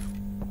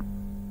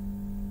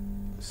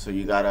 So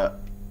you gotta.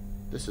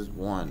 This is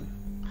one.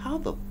 How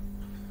the?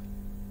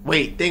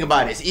 Wait, think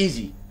about it. It's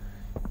easy.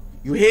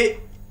 You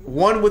hit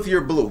one with your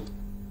blue.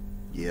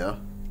 Yeah.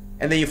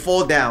 And then you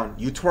fall down.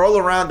 You twirl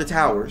around the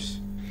towers.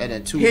 And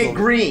then two. Hit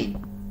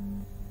green.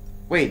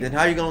 Wait, then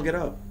how you gonna get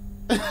up?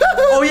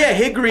 Oh yeah,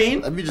 hit green.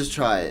 Let me just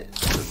try it.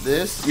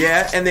 This.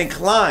 Yeah, and then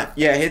climb.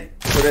 Yeah,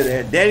 put it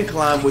there. Then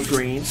climb with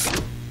green.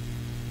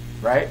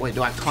 Right? Wait,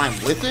 do I climb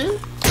with it?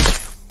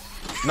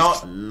 No.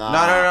 Nah.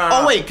 No.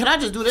 Oh wait, can I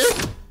just do this?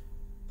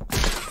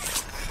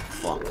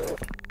 Fuck.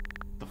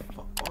 The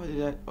fuck? What is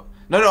that?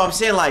 No, I'm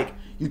saying like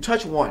you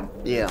touch one.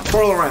 Yeah.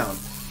 Twirl around.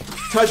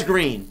 Touch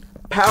green.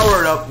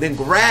 Power it up. Then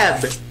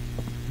grab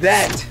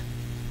that.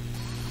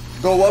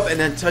 Go up and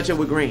then touch it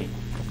with green.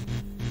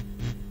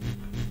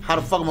 How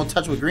the fuck am I gonna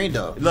touch with green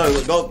though?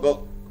 Look, go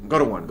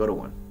to one. Go to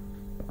one.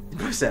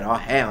 I said, oh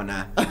hell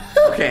nah.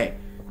 Okay.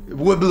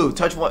 With blue,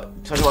 touch one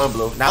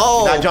blue.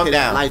 Now, jump okay,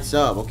 down. Lights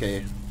up,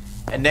 okay.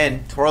 And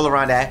then twirl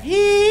around that.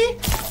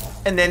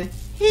 And then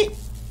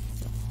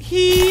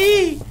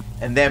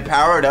and then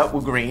power it up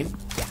with green.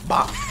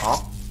 Bonk.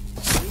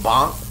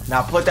 Bonk.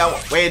 Now put that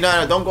one. Wait,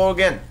 no, don't go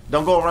again.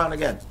 Don't go around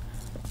again.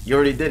 You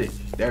already did it.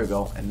 There we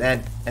go. And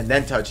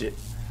then touch it.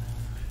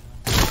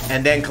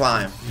 And then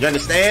climb. You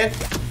understand?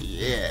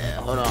 Yeah,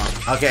 hold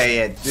on. Okay,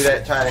 yeah, do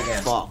that. Try it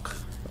again. Fuck.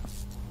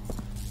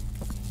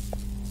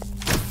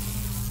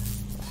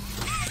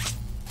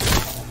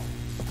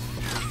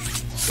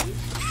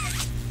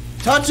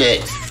 Touch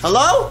it.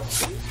 Hello?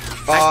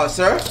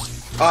 Sir?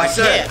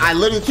 Sir? I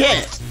literally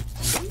can't.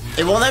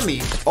 It won't let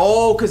me.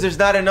 Oh, cause there's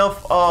not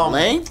enough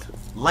length.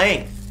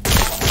 Oh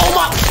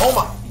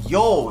my.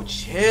 Yo,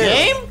 chill.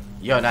 Game?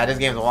 Yo, nah, this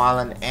game's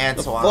wildin' and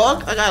The so on.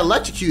 fuck? I got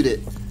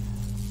electrocuted.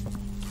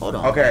 Hold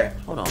on. Okay.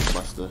 Hold on,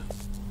 Buster.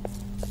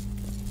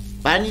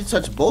 But I need to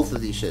touch both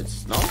of these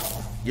shits, no?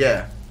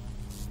 Yeah.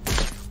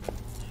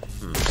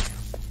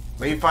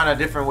 Maybe find a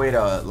different way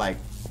to like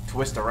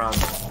twist around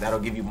them. That'll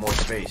give you more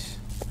space.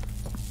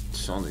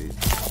 It's only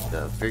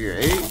the figure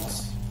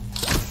eights.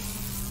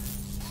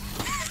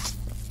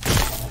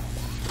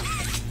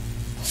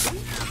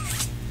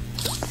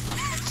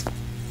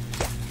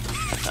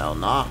 Hell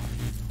nah.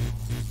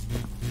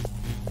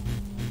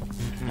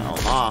 Hell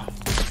nah.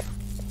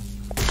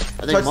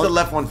 Touch the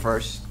left one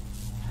first.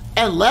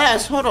 And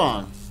last, hold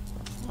on.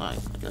 Alright,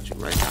 I got you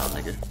right now,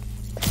 nigga.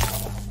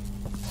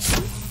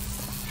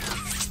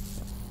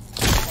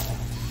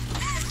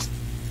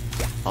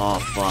 Oh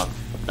fuck.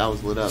 That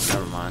was lit up,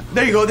 never mind.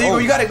 There you go,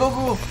 you got it,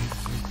 go.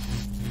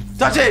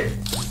 Touch it!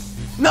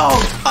 No!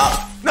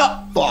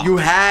 No! Fuck. You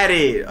had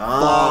it!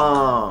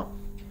 Fuck.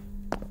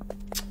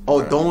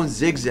 Oh, don't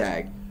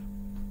zigzag.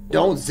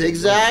 Don't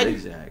zigzag? Don't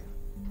zigzag.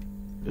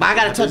 But I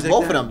gotta touch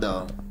both of them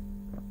though.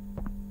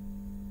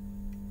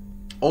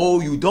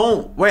 Oh, you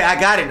don't? Wait, I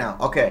got it now.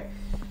 Okay.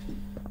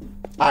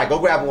 Alright, go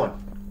grab one.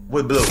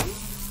 With blue.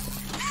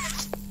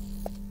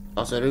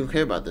 Oh, so I don't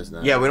care about this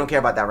now. Yeah, we don't care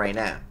about that right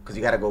now. Because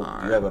you gotta go you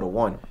gotta go to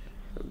one.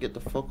 Get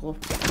the fuck off.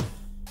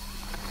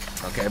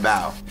 Okay,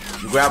 bow.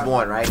 You grab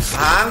one, right?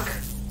 Honk.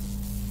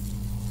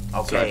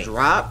 Okay. So I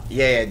drop?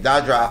 Yeah,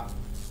 dot drop.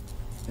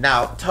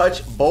 Now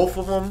touch both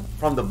of them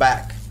from the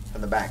back.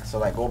 From the back. So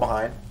like go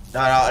behind. No,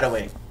 other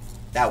way.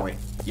 That way.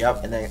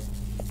 Yep. And then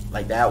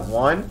like that.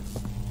 One.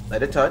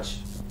 Let it touch.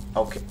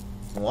 Okay.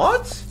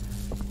 What?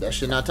 That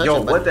should not touch Yo,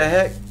 it. what the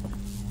heck?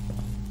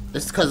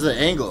 It's because of the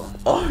angle.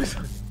 Oh.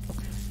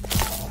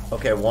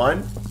 Okay,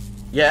 one.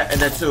 Yeah, and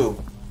then two.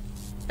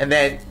 And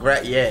then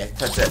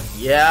touch it.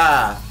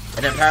 Yeah.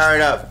 And then power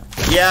it up.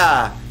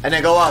 Yeah. And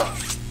then go up.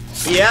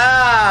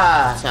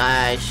 Yeah.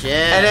 Tight shit.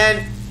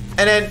 And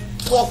then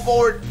walk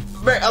forward.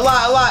 A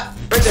lot.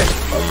 Right there.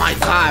 Oh my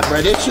god,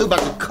 bro. This shit about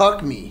to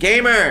cuck me.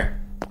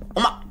 Gamer.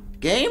 Oh my.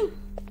 Game?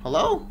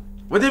 Hello?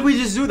 What did we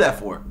just do that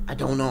for? I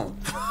don't know.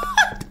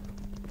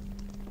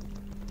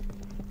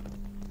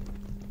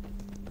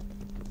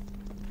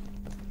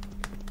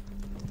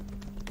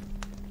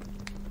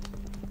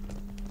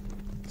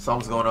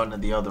 Something's going on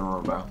in the other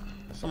room, bro.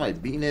 Somebody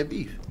beating their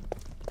beef.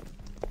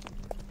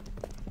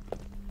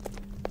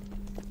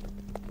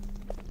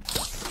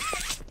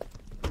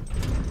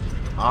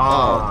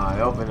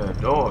 I opened the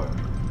door.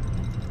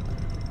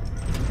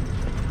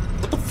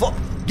 What the fuck?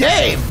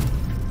 Game!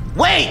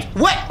 Wait!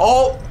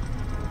 Oh!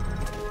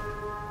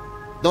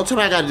 Don't tell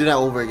me I gotta do that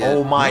over again.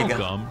 Oh my god.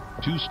 Welcome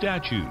to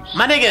statues.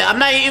 My nigga, I'm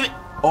not even.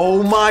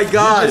 Oh my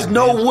god. There's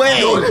no way.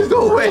 No, there's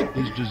no way.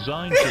 Is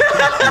designed to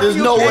test There's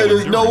no way,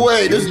 there's no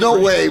way, there's no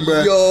way,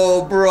 bro.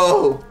 Yo,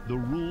 bro. The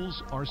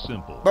rules are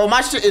simple. Bro, my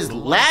shit is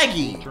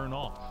laggy. Turn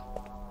off.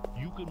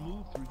 You can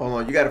move through. Hold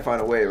on, you gotta find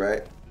a way,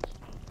 right?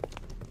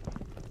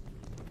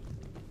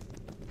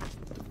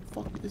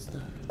 What the fuck is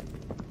that?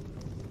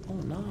 Oh,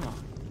 nah.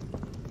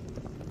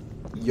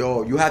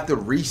 Yo, you have to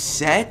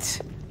reset?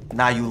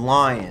 Nah, you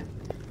lying.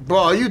 Bro,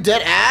 are you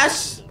dead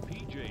ass?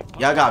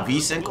 Y'all got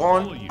VSync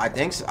on? I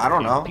think so. I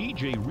don't know.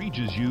 PJ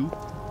reaches you,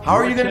 How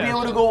are you gonna be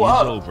able to go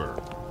up?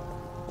 Over.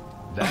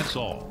 That's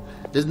all.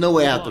 There's no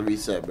way I have to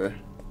reset, bro.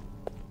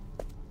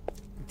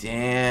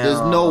 Damn.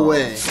 There's no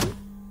way.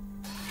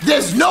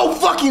 There's no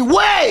fucking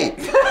way!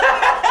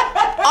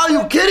 Are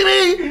you kidding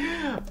me?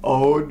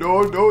 Oh,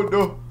 no.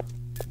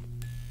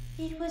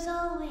 It was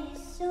always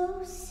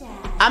so sad.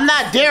 I'm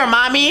not there,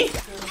 mommy.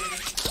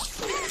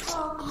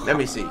 Let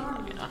me see.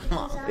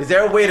 Is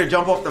there a way to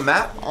jump off the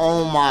map?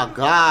 Oh my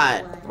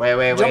god.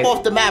 Wait. Jump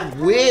off the map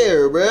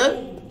where,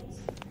 bruh?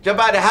 Jump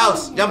out the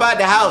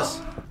house.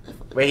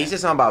 Wait, he said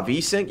something about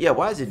VSync? Yeah,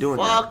 why is it doing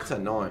that? It's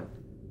annoying.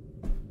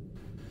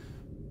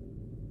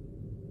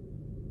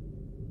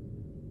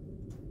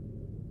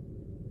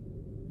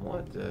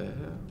 What the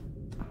hell?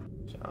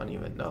 I don't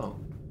even know.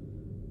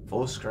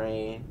 Full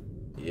screen.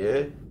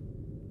 Yeah.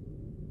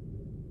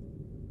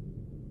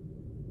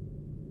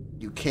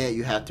 You can't,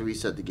 you have to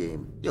reset the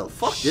game. Yo,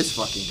 fuck this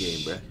fucking game,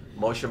 bruh.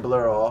 Motion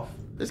blur off.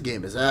 This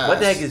game is ass. What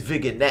the heck is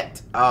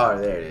Vignette? Oh,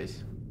 there it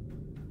is.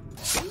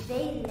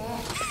 They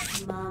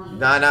left, Mommy.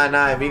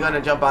 Nah. We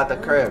gonna jump out the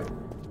crib.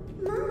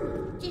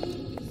 Mommy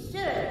didn't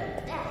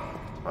deserve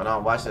that. Hold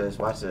on, watch this.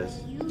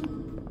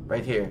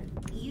 Right here.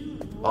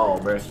 Oh,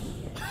 bro.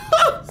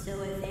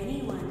 So if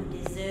anyone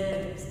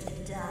deserves to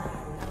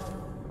die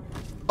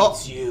alone,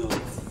 It's you.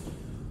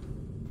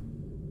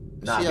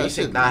 Nah, Shit, VSync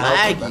shit not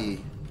helping, laggy.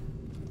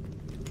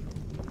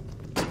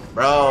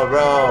 Bro.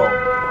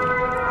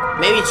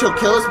 Maybe she'll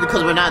kill us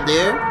because we're not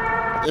there.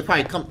 They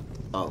probably come.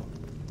 Oh.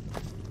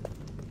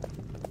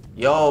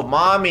 Yo,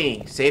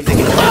 mommy, save the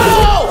game.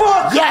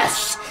 Oh!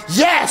 Yes!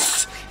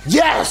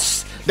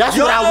 That's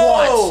what I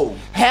want.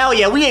 Hell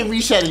yeah, we ain't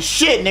resetting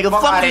shit, nigga.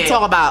 Fuck you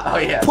talking about. Oh,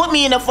 yeah. Put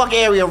me in the fucking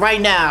area right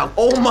now.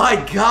 Oh my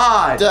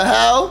god. The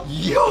hell?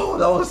 Yo,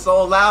 that was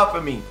so loud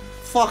for me.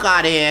 Fuck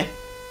out of here.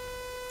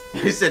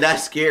 He said that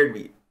scared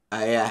me.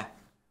 Yeah.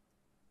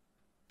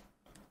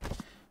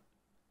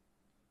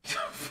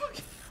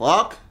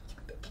 Fuck.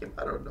 That came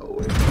out of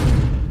nowhere.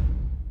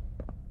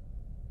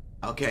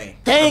 Okay.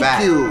 Thank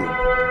you.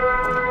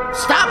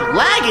 Stop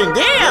lagging, damn.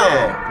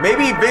 Yeah.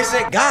 Maybe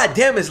VSync. God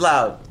damn, it's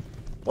loud.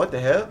 What the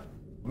hell?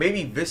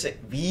 Maybe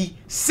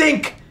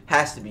VSync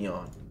has to be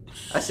on.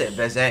 I said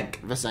VSync.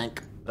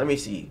 Let me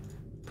see.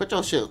 Put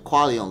your shit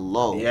quality on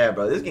low. Yeah,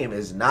 bro. This game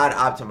is not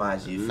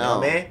optimized. You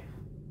feel me?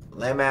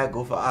 Let me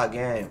go for our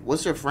game.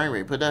 What's your frame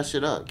rate? Put that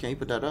shit up. Can you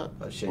put that up?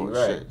 Oh shit, you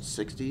right. Shit,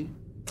 60?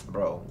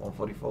 Bro,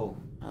 144.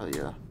 Oh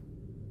yeah.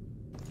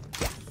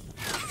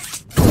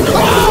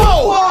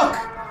 Oh! Fuck!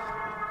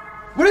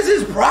 What is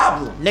his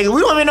problem? Nigga,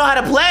 we don't even know how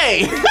to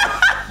play.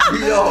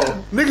 Yo.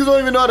 Niggas don't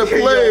even know how to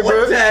play, yo,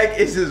 bro. What the heck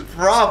is his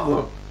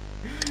problem?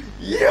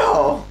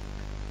 Yo.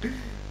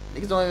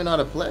 Niggas don't even know how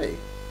to play.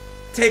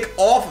 Take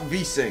off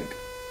VSync.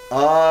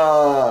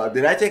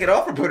 Did I take it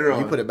off or put it on?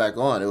 You put it back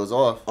on. It was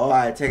off.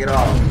 Alright, take it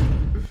off.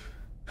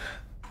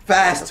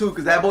 Fast too,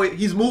 cause that boy,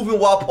 he's moving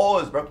while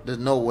paused, bro. There's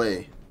no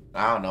way.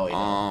 I don't know.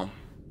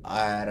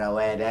 Alright,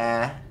 wait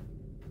there.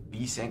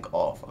 VSync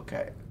off.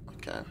 Okay.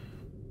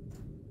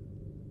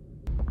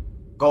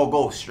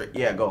 Go straight.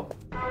 Yeah, go.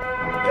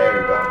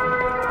 There you go.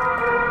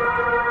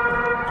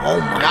 Oh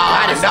my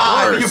god, it's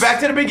worse. You back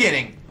to the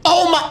beginning.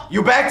 Oh my.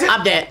 You back to.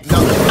 I'm dead.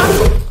 No.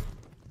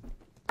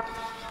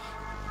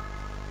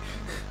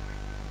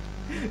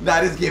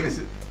 Nah, this game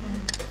is.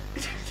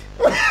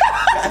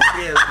 That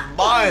game is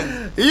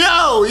mine.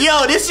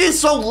 Yo, this shit's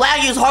so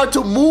laggy. It's hard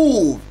to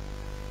move.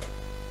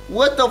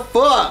 What the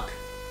fuck?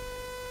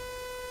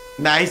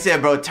 Nah, he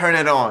said, bro, turn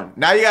it on.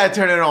 Now you gotta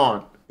turn it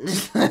on.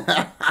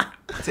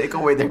 Take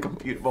away their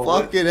computer.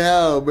 Fucking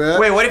hell, bro.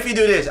 Wait, what if you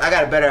do this? I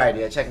got a better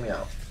idea. Check me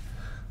out.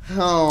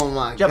 Oh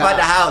my god. Jump out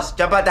the house.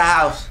 Jump out the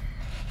house.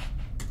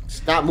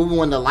 Stop moving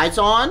when the lights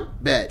on.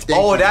 Bet.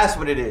 Oh, that's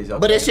what it is. Okay.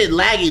 But this shit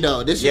laggy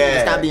though. This shit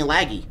needs to stop being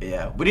laggy.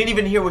 Yeah. We didn't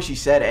even hear what she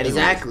said anyway.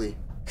 Exactly.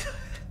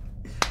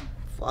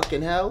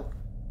 Fucking hell.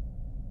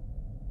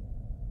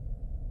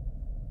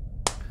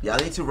 Y'all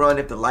need to run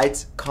if the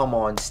lights come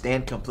on.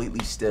 Stand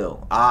completely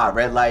still. Ah,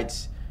 red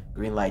lights,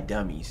 green light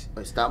dummies.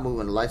 Wait, stop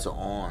moving. The lights are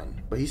on.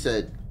 But he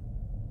said,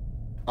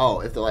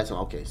 oh, if the lights are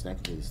on, okay, stand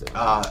completely still.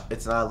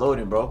 It's not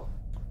loading, bro.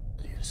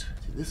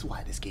 This is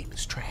why this game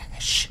is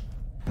trash.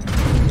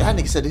 That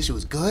nigga said this shit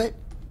was good.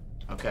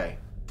 Okay.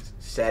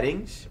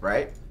 Settings,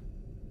 right?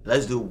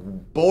 Let's do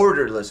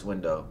borderless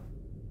window.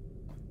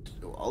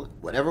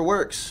 Whatever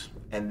works.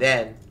 And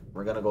then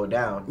we're gonna go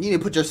down. You need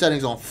to put your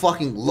settings on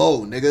fucking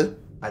low, nigga.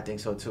 I think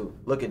so too.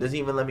 Look, it doesn't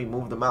even let me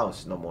move the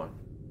mouse no more.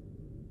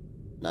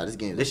 Nah, this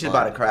game is This shit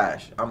about to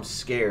crash. I'm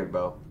scared,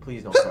 bro.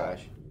 Please don't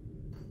crash.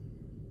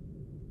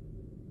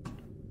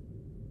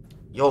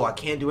 Yo, I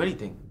can't do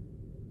anything.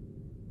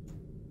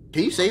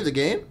 Can you save the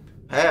game?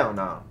 Hell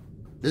no.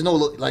 There's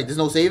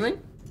no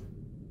saving?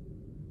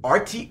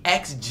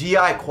 RTX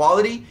GI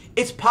quality?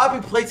 It's Poppy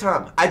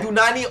Playtime. I do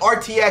not need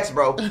RTX,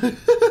 bro.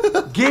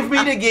 Give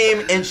me the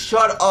game and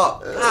shut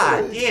up.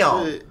 God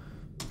damn.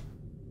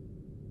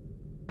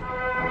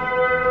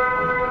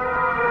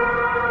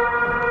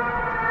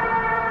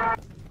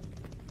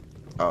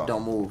 Oh.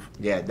 Don't move.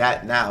 Yeah,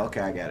 that now.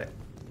 Okay, I got it.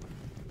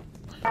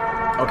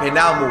 Okay,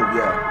 now move.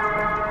 Yeah.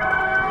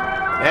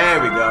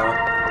 There we go.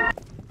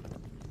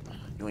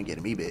 You ain't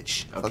getting me,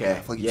 bitch. Okay.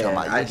 Fuck you Yeah. talking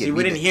about. You See,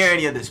 we didn't hear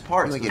any of this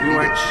part. You ain't getting me,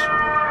 bitch.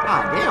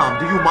 God damn.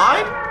 Do you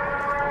mind?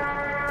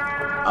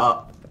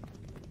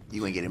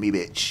 You ain't getting me,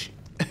 bitch.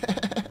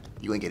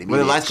 You ain't getting me, When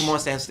bitch. the lights come on,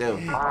 stand still.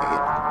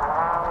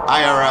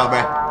 IRL,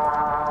 bro.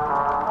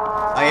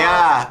 Oh,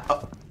 yeah.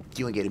 Oh.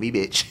 You ain't getting me,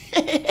 bitch.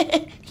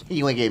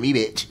 You ain't getting me,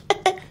 bitch.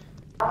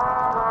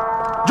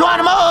 Join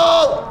them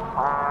all!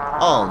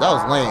 Oh, that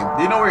was lame.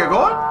 Do you know where you're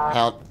going?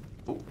 Hell.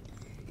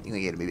 You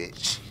ain't getting me,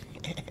 bitch.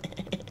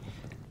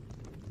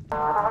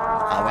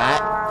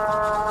 Alright.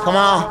 Come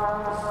on.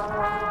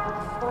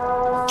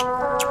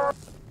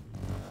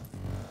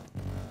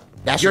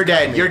 That's You're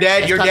dead. You're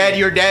dead. You're dead.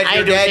 You're dead.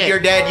 You're dead. You're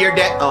dead. You're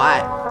dead. Oh,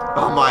 alright.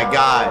 Oh my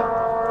god.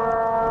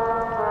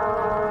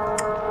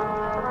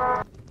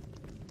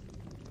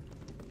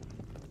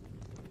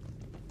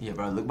 Yeah,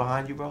 bro. Look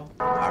behind you, bro.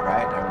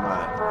 Alright, never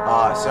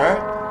mind. Sir?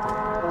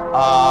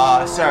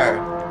 Sir.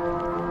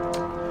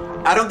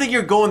 I don't think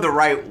you're going the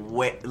right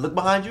way. Look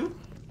behind you.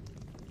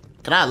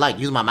 Can I, like,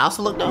 use my mouse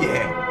to look, though?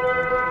 Yeah.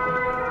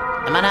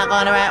 Am I not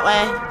going the right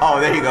way? Oh,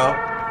 there you go.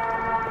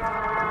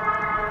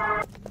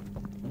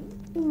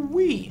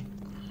 Wee.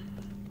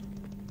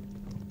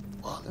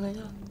 Well, there we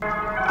go.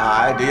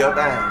 Alright, do your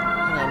thing.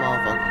 That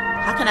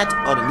motherfucker. How can I?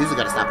 Oh, the music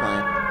gotta stop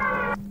playing.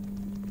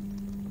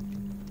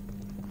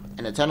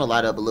 And the tunnel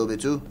light up a little bit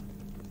too.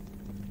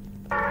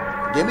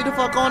 Get me the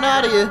fuck on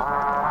out of here.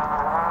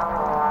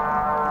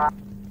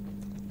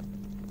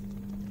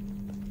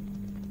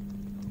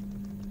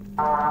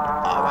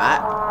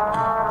 Alright.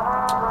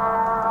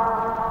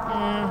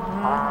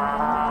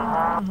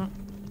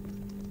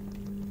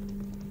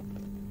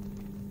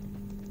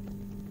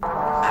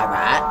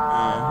 Alright.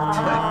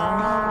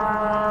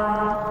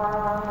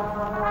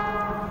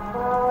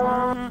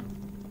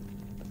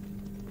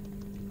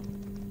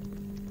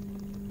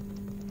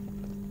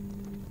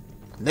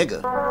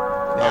 Nigga.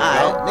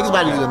 Alright. Niggas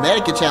about to do a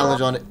mannequin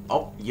challenge on it.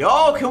 Oh,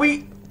 yo, can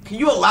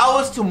you allow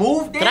us to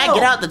move? Damn. Can I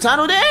get out the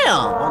tunnel? Damn.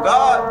 Oh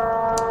god.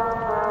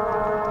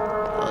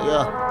 Oh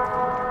yeah.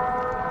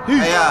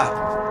 Hey, yeah.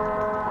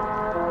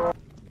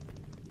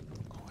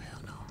 Oh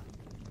hell no.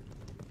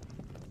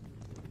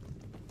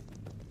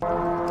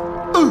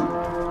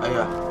 Hey,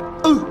 yeah.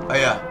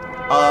 Hey, yeah.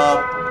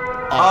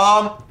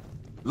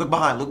 Look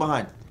behind. Look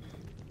behind.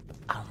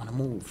 I don't wanna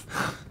move.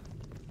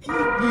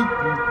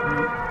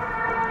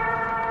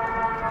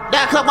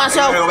 Dad, cook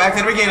myself. Go back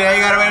to the beginning.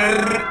 You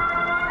gotta.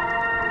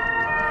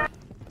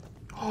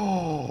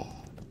 Oh.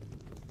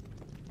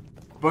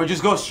 Bro,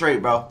 just go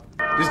straight, bro.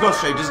 Just go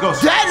straight. Just go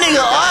straight. That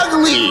nigga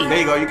ugly. There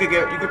you go. You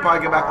could probably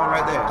get back on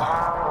right there.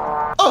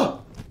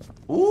 Oh.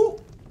 Ooh.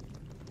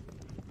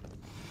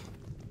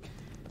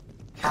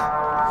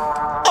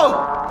 Oh.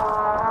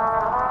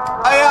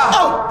 Oh yeah.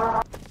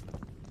 Oh.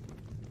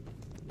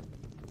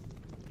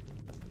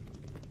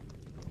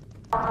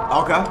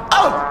 Okay.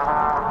 Oh.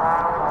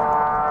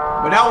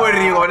 But now where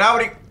did he go? Now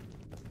what you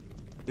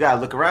gotta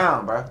look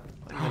around, bro.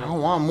 I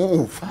don't want to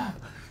move. I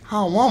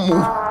don't want to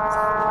move.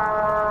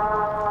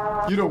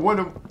 You don't want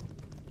to.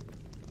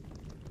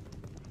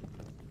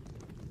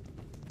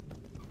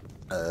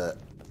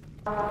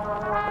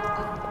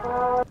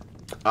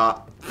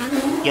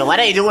 Yo, why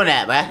they doing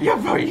that, bruh? Yeah,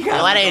 bro, you gotta.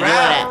 Yo, why they look doing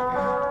around. that?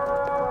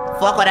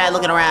 Fuck with that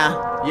looking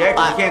around. Yeah,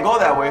 cause you can't go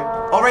that way.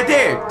 Oh, right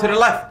there, to the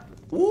left.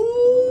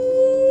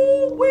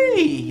 Ooh,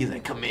 wee. He's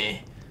like, come in.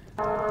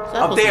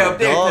 Up there,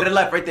 to the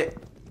left, right there.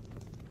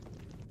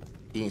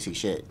 You ain't see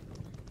shit.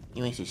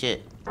 You ain't see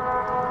shit.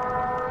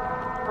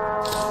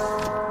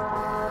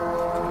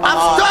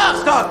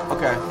 I'm stuck!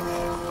 Okay.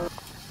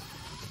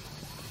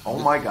 Oh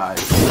my god.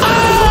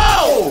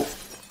 Oh!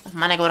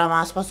 My nigga, what am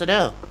I supposed to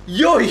do?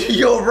 Yo,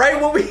 right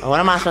when we. What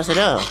am I supposed to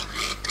do?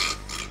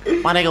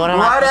 My nigga, what am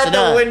I supposed to do?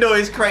 Right at the window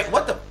is crazy.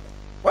 What the?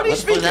 What are you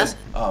speaking?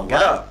 Oh,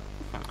 get up.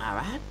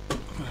 Alright.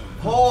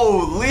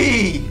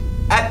 Holy!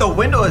 At the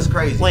window is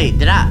crazy. Wait,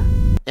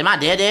 am I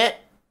dead yet?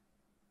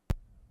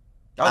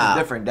 That was a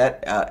different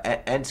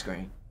end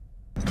screen.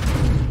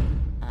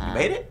 You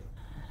made it?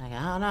 I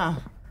don't know.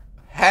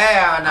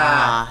 Hell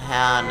nah.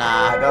 Hell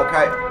nah.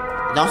 Okay.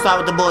 Don't start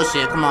with the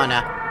bullshit. Come on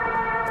now.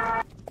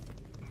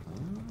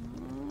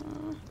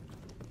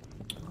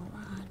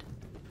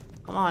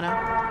 Come on now.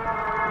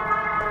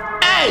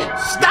 Hey,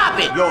 stop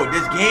it! Yo,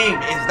 this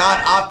game is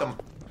not optimal.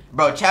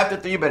 Bro, chapter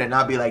 3 better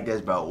not be like this,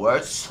 bro.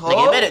 We're so...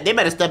 Nigga, they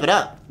better step it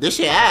up. This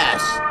shit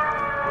ass.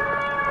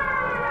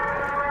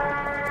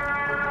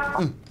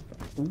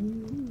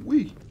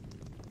 Ooh-wee.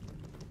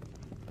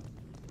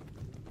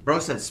 Bro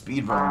said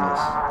speedrun this.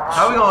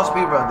 How we gonna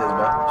speedrun this,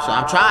 bro? So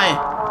I'm trying.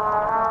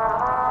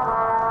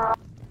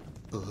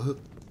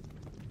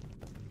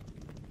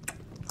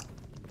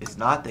 It's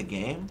not the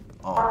game?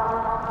 Oh.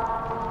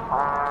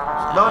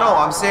 No,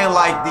 I'm saying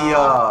like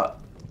the,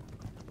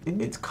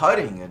 it's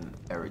cutting and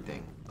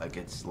everything. Like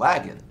it's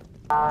lagging.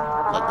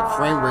 Like the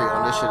frame rate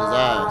on this shit is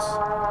ass.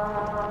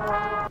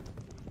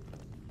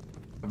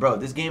 Bro,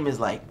 this game is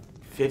like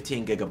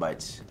 15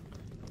 gigabytes.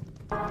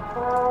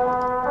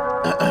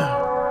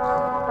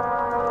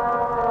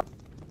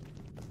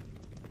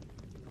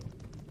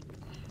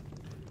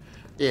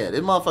 Yeah,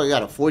 this motherfucker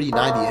got a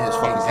 4090 in his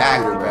fucking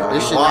computer, bro.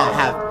 This shit not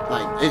have,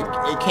 like,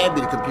 it can't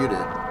be the computer.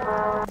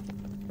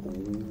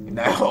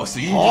 No, so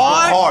you just go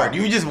hard.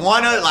 You just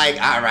wanna, like,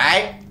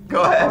 alright.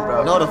 Go ahead,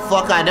 bro. No, the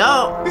fuck I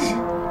don't.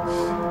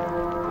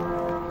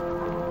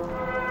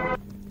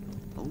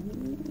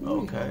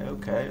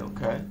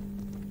 Okay.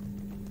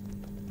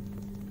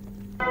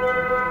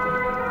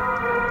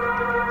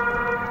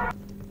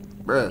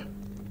 Bruh.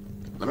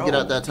 Let me get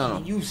out that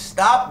tunnel. You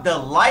stop the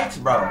lights,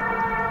 bro.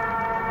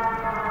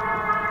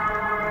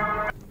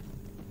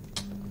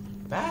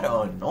 That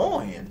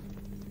annoying.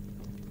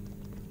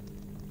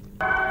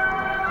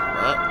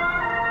 What?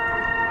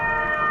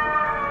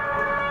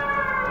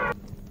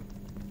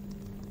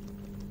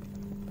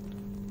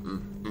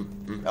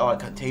 Oh,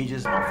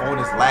 contagious. My phone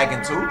is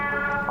lagging too.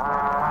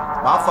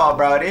 My fault,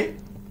 brody.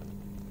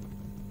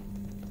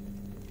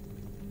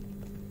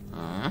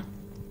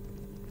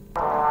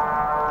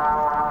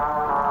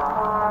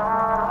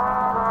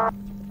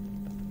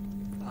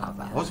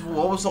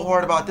 What was so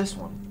hard about this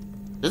one?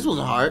 This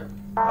wasn't hard.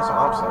 That's what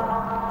I'm saying.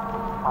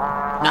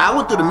 Nah, I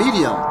went through the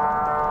medium.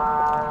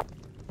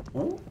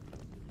 Ooh.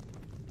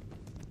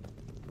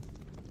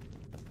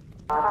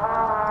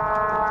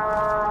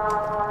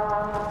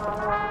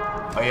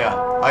 Oh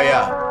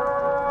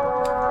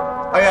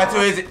yeah,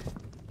 too easy.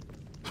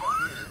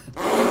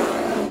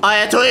 Oh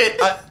yeah, too easy.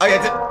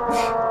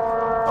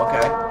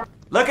 Okay.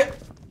 Look at.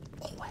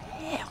 Oh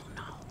hell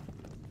no.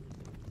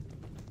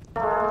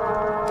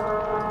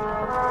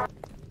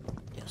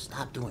 Yo,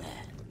 stop doing that.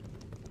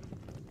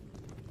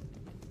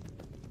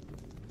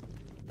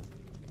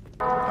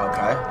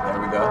 Okay, there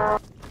we go.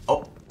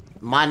 Oh,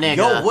 my nigga.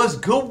 Yo, what's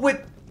good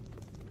with?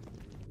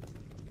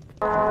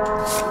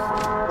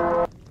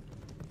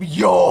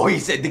 Yo, he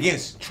said the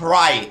game's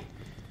try it.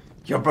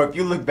 Yo, bro, if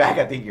you look back,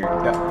 I think you're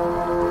done.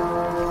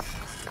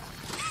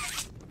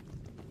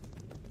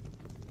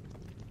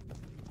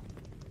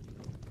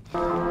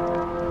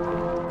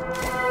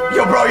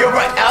 Yo, bro,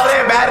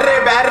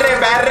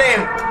 battery.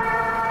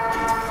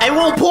 It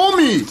won't pull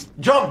me.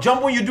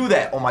 Jump when you do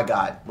that. Oh my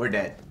God, we're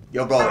dead.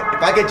 Yo, bro,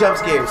 if I get jump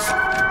scared,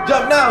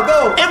 jump now,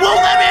 go. It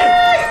won't let me.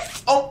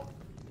 Oh.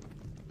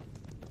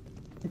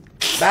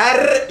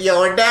 Battery, yo,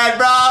 we're dead,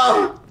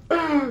 bro.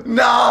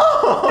 No.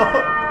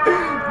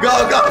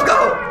 Go.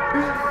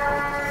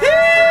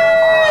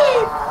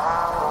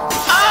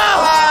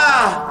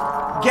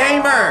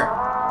 Gamer.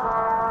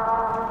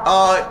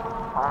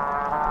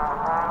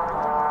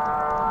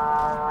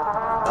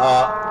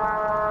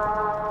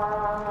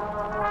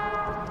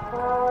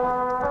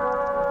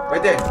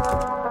 Right there.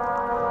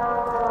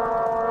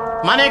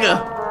 My nigga.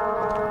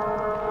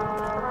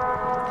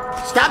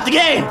 Stop the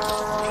game.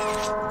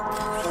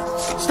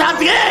 Stop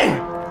the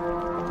game.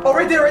 Oh,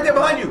 right there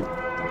behind you.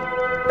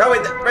 That way,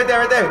 right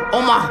there.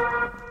 Oh my.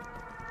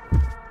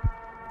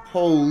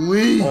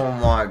 Holy. Oh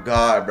my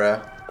God,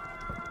 bruh.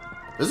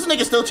 Is this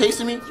nigga still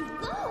chasing me?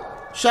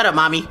 Shut up,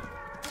 mommy.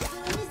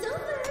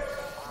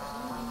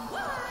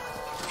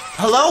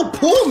 Hello?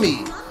 Pull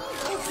me.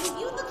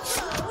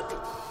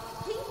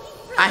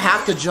 I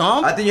have to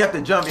jump? I think you have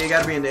to jump. You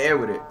gotta be in the air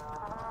with it.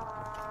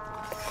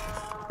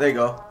 There you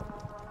go.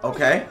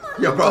 Okay.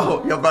 Yo,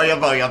 bro.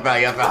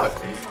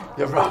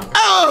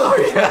 Oh!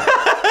 Yeah.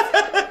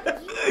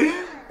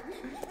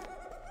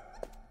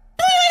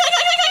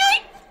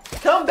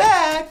 Come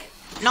back.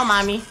 No,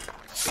 mommy.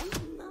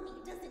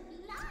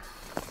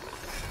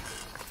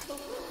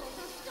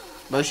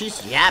 Bro,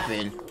 she's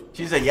yapping.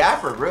 She's a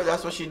yapper, bro.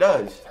 That's what she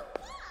does.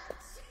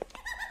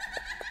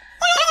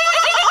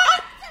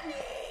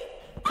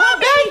 Come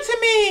back to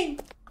me.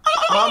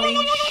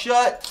 Mommy,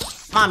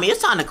 shut. Mommy,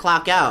 it's time to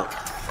clock out.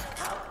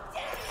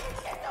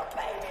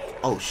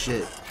 Oh,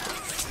 shit.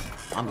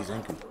 Mommy's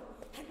angry.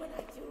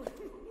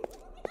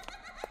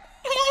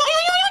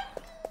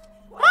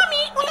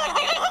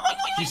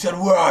 She said,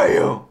 where are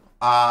you?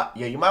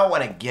 Yeah, you might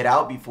want to get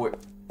out before...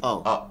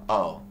 Oh.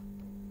 Oh.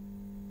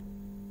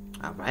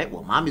 Alright,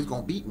 well, mommy's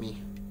gonna beat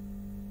me.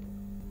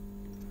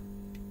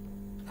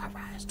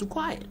 Alright, it's too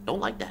quiet. Don't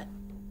like that.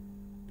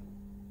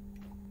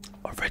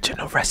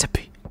 Original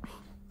recipe.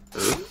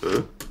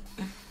 The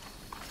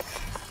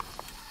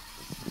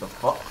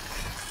fuck?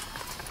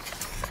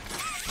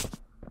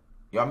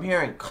 Yo, I'm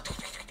hearing...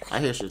 I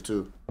hear shit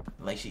too.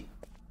 Like she...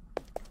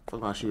 Fuck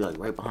my, she like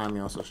right behind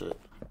me on some shit.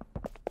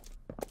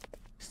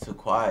 It's too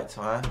quiet,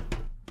 twin.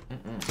 Yeah,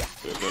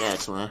 get that,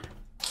 twin.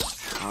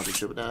 I don't do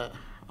shit with that.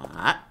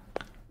 Alright.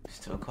 It's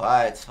too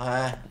quiet,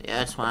 twin.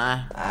 Yeah, twin.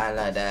 I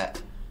like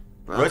that.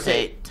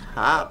 Rotate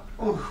top.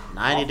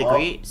 90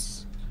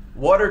 degrees.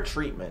 Water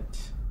treatment.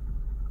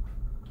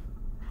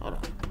 Hold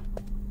on.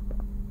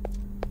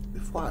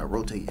 Before I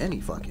rotate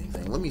any fucking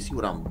thing, let me see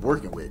what I'm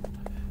working with.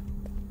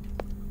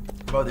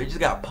 Bro, they just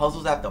got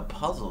puzzles after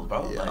puzzles,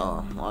 bro.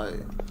 Yeah, like...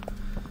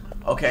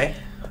 Okay,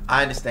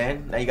 I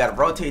understand. Now you gotta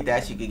rotate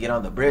that so you can get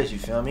on the bridge, you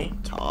feel me?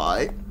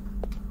 Tight.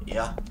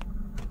 Yeah.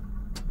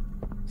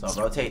 So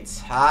rotate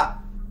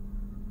top.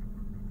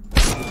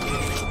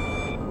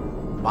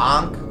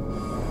 Bonk.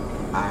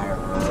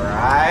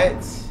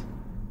 Alright.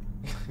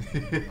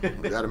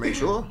 We gotta make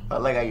sure. I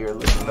like how you're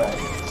looking back.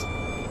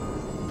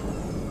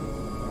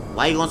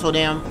 Why you going so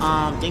damn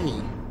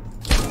thingy?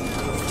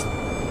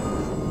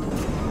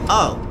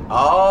 Oh.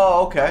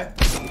 Oh, okay.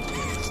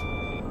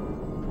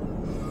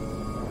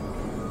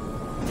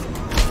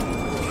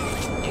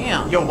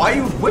 Damn. Yo, why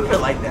you whip it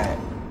like that?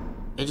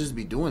 It just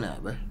be doing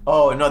that, bro.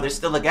 Oh no, there's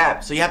still a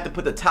gap. So you have to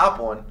put the top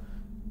one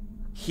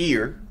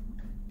here,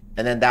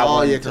 and then that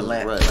one to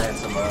land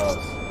somewhere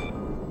else.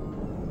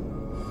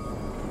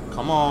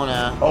 Come on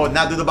now. Oh,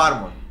 now do the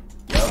bottom one.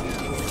 Yep.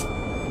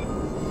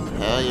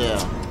 Hell yeah.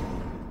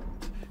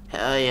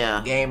 Hell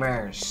yeah.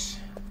 Gamers.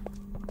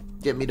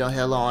 Get me the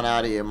hell on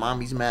out of here.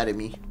 Mommy's mad at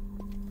me.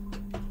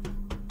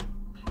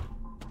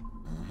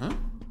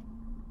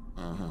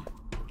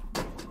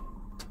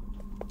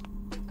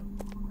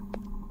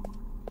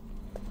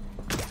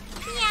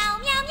 Meow,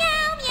 meow,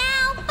 meow,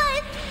 meow,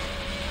 but...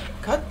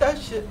 Cut that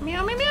shit.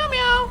 Meow, meow, meow,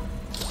 meow.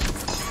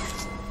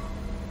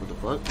 What the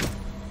fuck?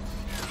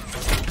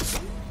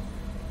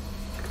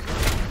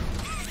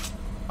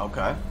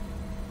 Okay.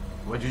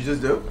 What'd you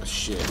just do?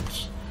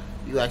 Shit.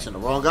 You asking the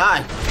wrong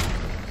guy.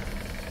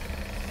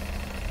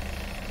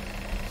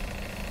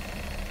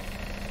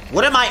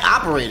 What am I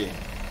operating?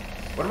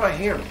 What am I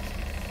hearing?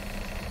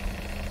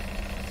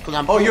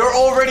 I'm oh, you're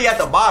already at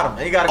the bottom.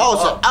 And you gotta oh, go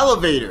it's up. an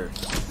elevator.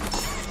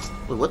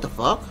 Wait, what the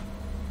fuck?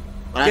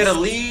 You get a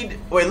lead.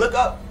 Wait, look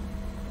up.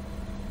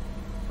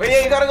 Wait,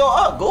 yeah, you gotta go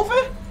up.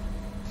 Goofy.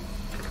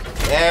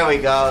 There we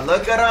go.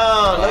 Look at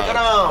him. Look at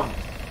him.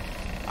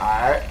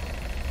 Alright.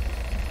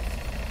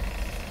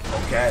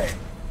 Okay.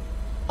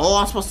 Oh,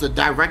 I'm supposed to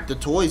direct the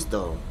toys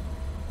though.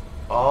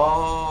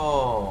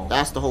 Oh.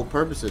 That's the whole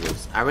purpose of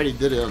this. I already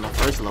did it on the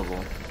first level.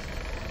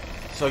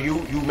 So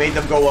you made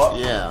them go up?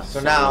 Yeah. So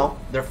now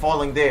they're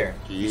falling there.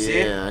 You see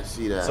it? Yeah, I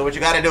see that. So what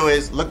you gotta do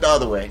is look the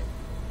other way.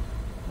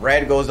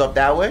 Red goes up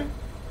that way?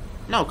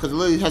 No, because it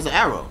literally has an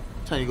arrow.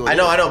 Telling you to go I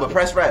know, but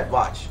press red.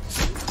 Watch.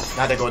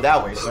 Now they go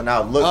that way. So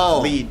now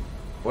look, lead.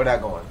 Where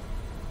that going?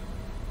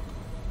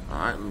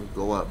 Alright, let me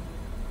go up.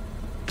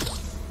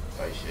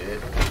 Oh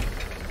shit.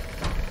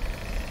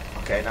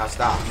 Okay, now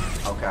stop.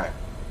 Okay.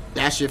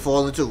 That shit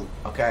falling too.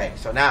 Okay,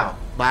 so now.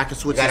 But I can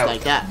switch it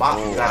like that. You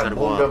gotta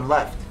move them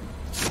left.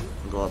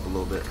 Go up a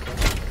little bit.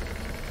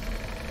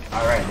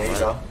 Alright, there you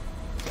go.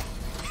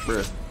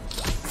 Bruh.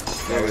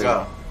 There we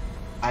go.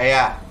 Oh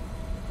yeah.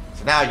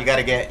 So now you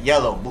gotta get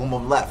yellow. Boom,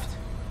 boom, left.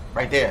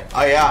 Right there.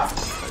 Oh yeah.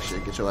 That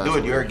shit, get your ass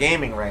Dude, you're over.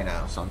 gaming right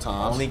now.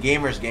 Sometimes. Only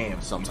gamers game.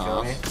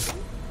 Sometimes. You feel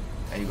me?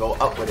 And you go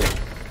up with it.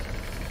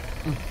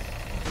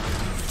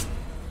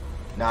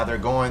 Now they're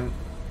going.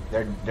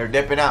 They're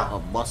dipping out. A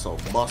bustle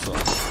left.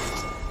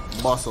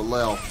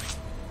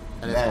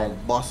 And it's gonna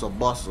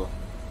bustle.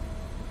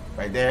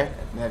 Right there.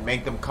 And then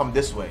make them come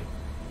this way.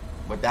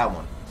 With that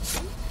one.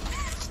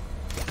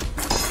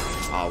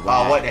 All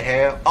right. Oh, what the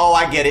hell? Oh,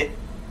 I get it.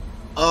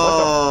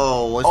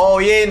 Oh. Oh,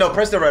 yeah, no,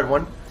 press the red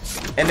one.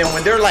 And then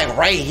when they're like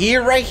right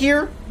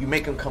here, you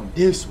make them come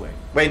this way.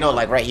 Wait, no,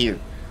 like right here.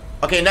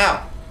 Okay,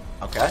 now.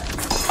 Okay.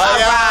 All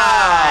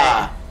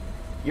right.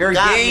 You're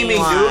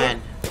gaming,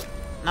 dude.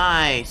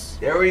 Nice.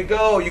 There we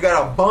go. You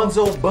got a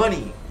Bunzo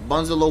Bunny.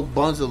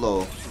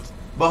 Bunzalo.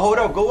 But hold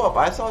up, go up.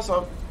 I saw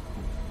some.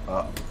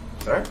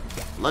 Sir?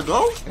 Let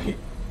go?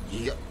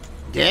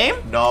 Game?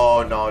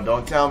 No,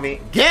 don't tell me.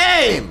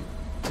 Game!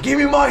 Give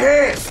me my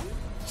hand!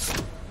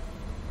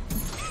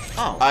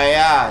 Oh. Oh,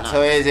 yeah, Nice.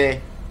 so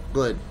easy.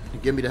 Good.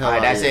 Give me the hell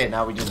Alright, out that's of here. it.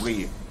 Now we just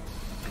leave.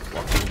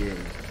 Fucking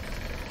game.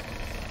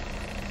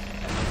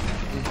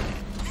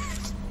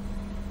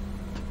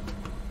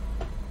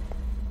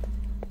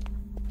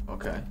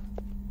 Okay.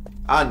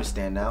 I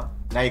understand now.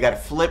 Now you gotta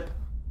flip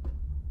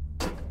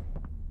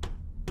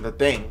the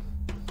thing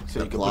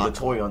so you can put the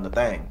toy on the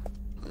thing.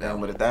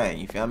 Down with the thing,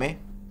 you feel me?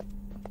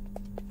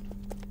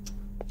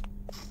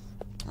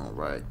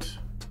 Alright.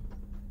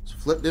 So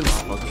flip them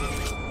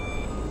motherfuckers.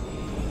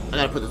 I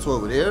gotta put the toy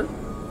over there.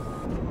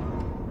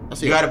 I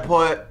see. You gotta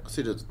put. I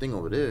see the thing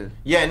over there.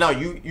 Yeah, no,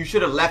 you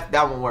should have left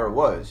that one where it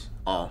was.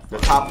 Oh. The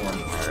top one.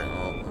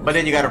 Alright, but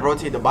then you gotta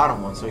rotate the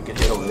bottom one so it can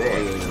hit over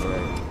there.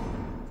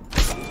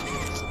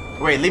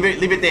 Wait, leave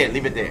it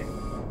there.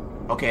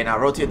 Okay, now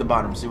rotate the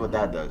bottom, see what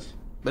that does.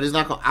 But it's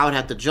not gonna. I would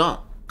have to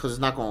jump because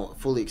it's not gonna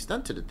fully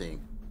extend to the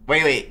thing.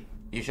 Wait,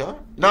 you sure?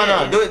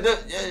 No, do it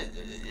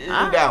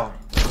down.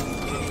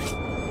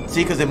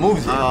 See, because it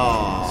moves it.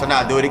 Oh, so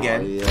now do it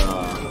again.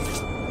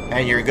 Yeah.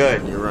 And you're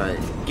good. You're right.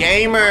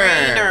 Gamer.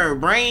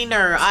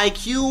 Brainer,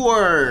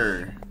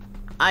 IQer,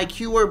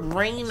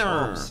 brainer. That's what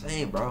I'm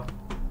saying, bro.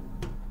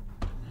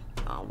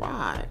 All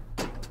right.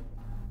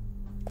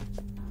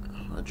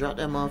 I drop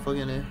that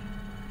motherfucker in there.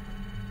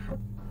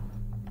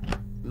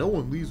 No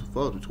one leaves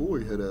without a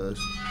toy, head ass.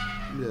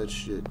 Look at that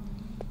shit.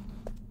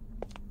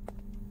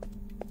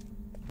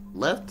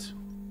 Left?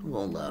 I'm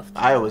going left.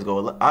 I always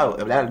go. I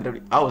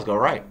always go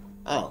right.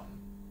 Oh.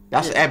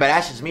 But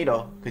that's just me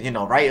though, because you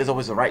know, right is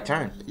always the right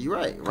turn. You're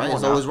right. Right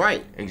is always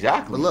right.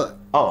 Exactly. But look.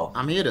 Oh.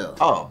 I'm here though.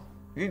 Oh.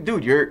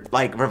 Dude, you're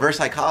like reverse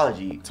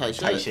psychology type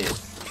shit. Type shit.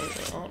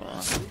 Hold on.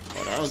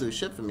 That don't do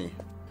shit for me.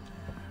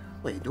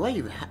 Wait, do I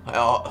even have...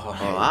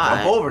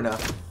 Jump over now.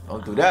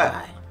 Don't do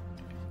that.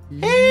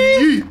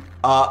 Hey.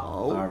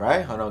 All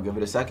right. Hold on. Give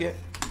it a second.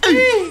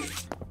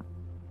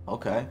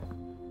 Okay.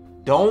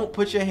 Don't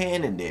put your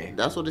hand in there.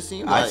 That's what it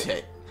seems like. I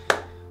said.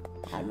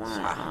 I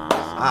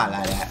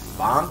like that.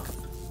 Bonk.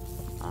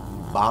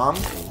 Bonk.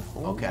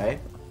 Okay.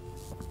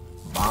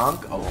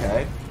 Bonk.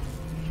 Okay.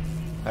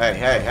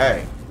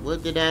 Hey.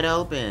 What did that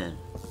open?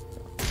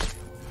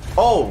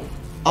 Oh,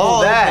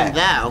 that.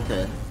 That.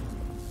 Okay.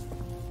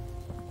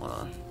 Hold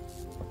on.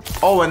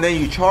 Oh, and then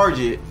you charge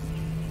it,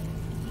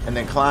 and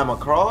then climb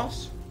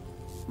across.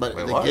 But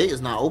the gate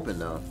is not open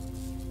though.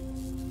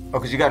 Oh,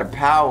 because you got to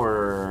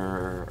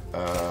power.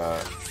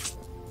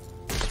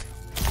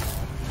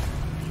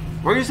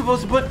 Where are you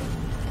supposed to put?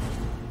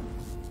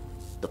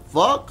 The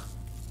fuck?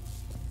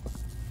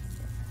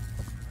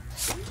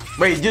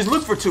 Wait, just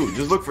look for 2.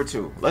 Just look for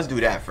 2. Let's do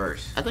that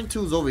first. I think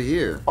 2's over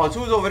here. Oh,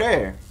 2's over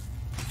there.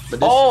 But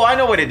this... Oh, I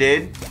know what it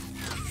did.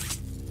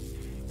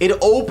 It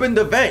opened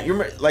the vent. You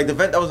remember, like the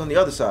vent that was on the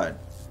other side.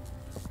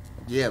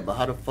 Yeah, but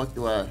how the fuck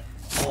do I?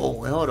 Oh,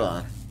 wait, hold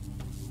on.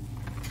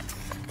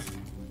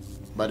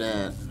 But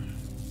then.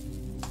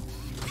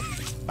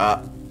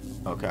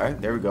 Okay,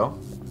 there we go.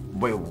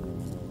 Wait,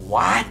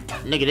 what?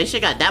 Nigga, this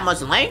shit got that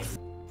much length?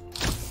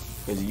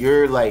 Cause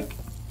you're like,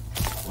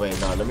 wait,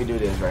 no, let me do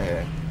this right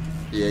here.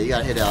 Yeah, you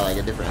gotta hit it out like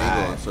a different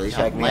angle, so you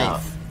check have me out.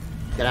 length.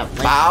 You gotta have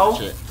length. Bow,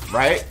 shit.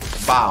 right?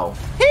 Bow.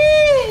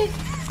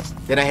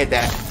 Then I hit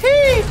that.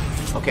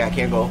 Okay, I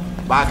can't go.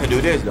 But I can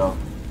do this though.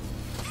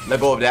 Let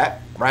go of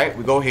that, right?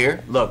 We go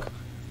here. Look,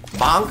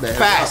 bonk,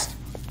 fast,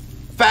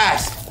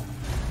 fast.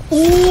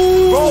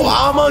 Ooh, bro,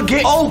 I'ma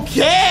get.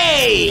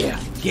 Okay.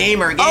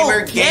 Gamer.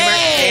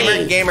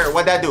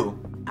 What'd that do?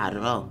 I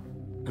don't know.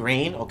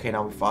 Green. Okay,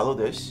 now we follow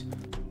this.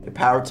 It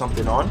powered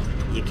something on.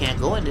 You can't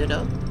go in there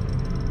though.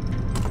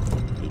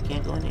 You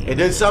can't go in there. It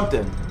did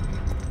something.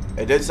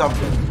 It did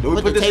something. Do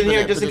we put this in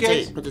here just in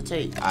case? Put the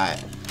tape.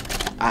 Alright.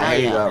 Here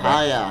you go, bro.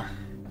 Hell yeah.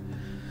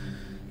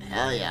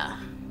 Hell yeah.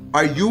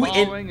 Are you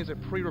in? Following is a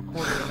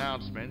pre-recorded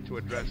announcement to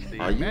address the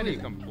many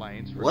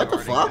complaints. What the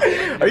fuck?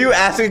 Are you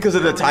asking because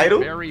of the title?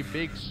 Very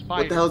big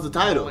what the hell's the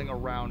title?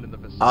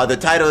 The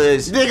title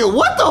is. Nigga,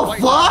 what the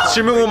fuck?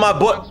 Streaming with my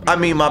book. I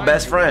mean, my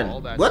best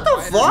friend. What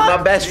the fuck? My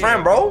best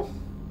friend, bro.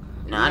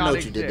 Nah, I know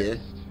what you did there.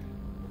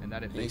 And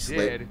that if they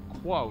did,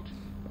 quote,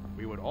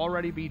 we would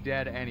already be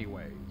dead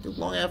anyways. The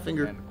long ass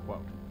finger. End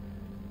quote.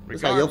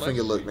 This how your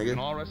finger look, nigga.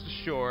 All rest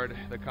assured,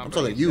 the I'm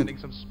talking you.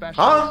 some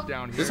specialists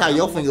down here. This how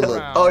your finger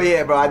look. Oh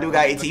yeah, bro. I do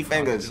got 18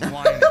 fingers.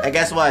 And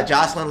guess what?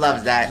 Jocelyn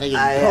loves that.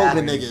 Nigga,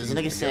 probing niggas.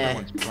 Nigga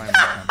said.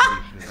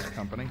 This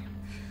company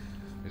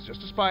is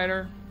just a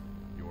spider.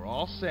 You are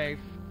all safe.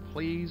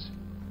 Please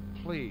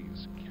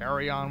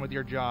carry on with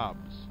your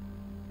jobs.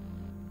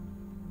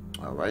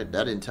 All right,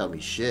 that didn't tell me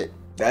shit.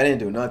 That didn't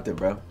do nothing,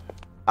 bro.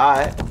 All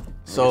right.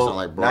 So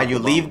like now you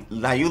leave.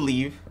 Now you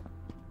leave.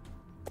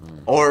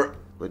 Or.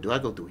 Wait, do I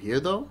go through here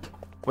though?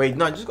 Wait,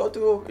 no, just go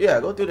through. Yeah,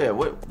 go through there.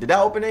 What? Did that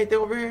open anything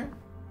over here?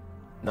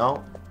 No.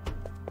 All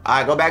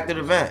right, go back to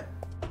the vent.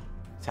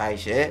 Tight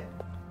shit.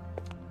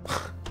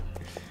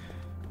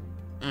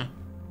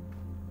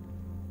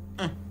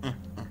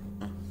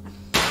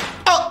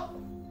 Oh.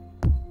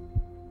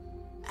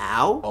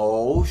 Ow.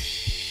 Oh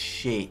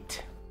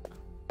shit.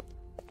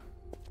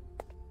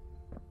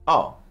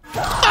 Oh.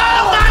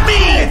 Oh,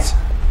 mommy!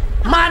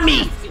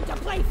 Mommy! To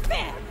play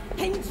fair,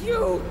 and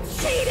you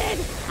cheated!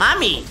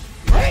 Mommy!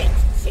 Great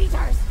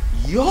cheaters!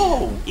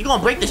 Yo! You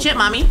gonna break the shit,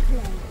 mommy?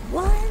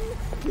 One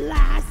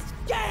last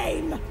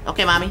game!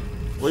 Okay, mommy.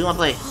 What do you wanna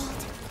play?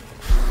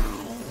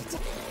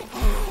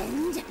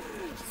 And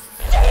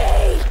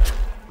seek!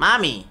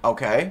 Mommy!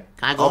 Okay.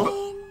 Can I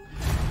go?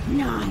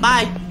 9.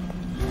 Bye!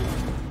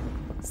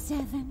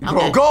 7. Okay.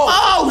 Bro, go!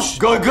 Oh!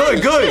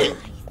 Good.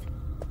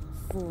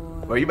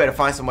 Well, you better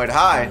find somewhere to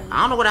hide.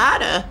 I don't know where to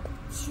hide at.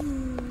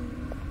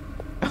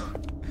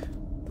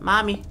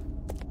 Mommy.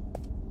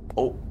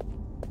 Oh.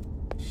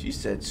 She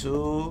said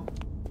 2.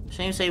 She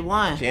didn't say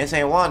 1. She didn't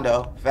say 1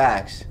 though.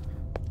 Facts.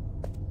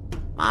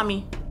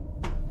 Mommy.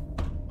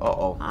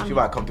 Uh-oh. Mommy. She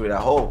about to come through that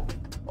hole.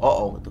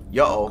 Uh-oh.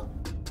 Yo-oh.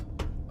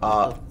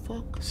 What the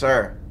fuck?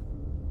 Sir.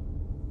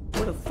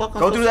 Where the fuck?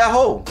 Go through that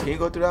hole. Can you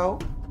go through that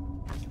hole?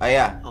 Oh,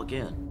 yeah.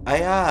 Again. Oh,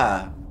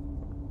 yeah.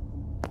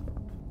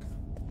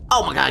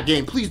 Oh my god,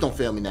 game, please don't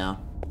fail me now.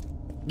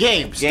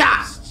 Game,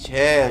 stop!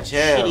 Chill.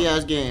 Shitty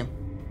ass game.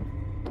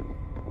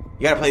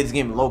 You gotta play this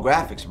game in low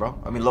graphics,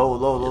 bro. I mean,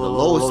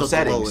 low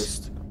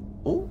settings.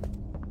 Ooh.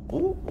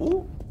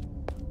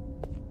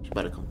 She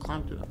better come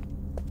climb through.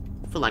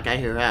 I feel like I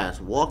hear her ass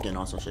walking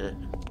on some shit.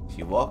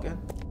 She walking?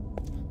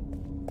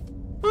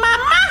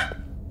 Mama!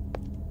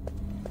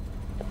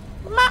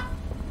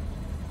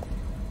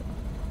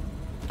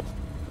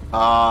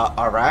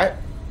 Alright.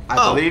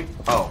 I believe.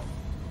 Oh.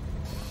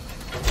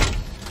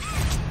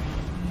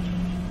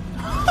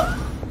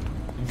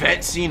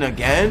 Vet scene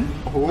again?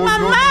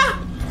 Mama!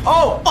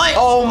 Oh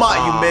my,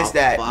 you missed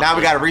that. Now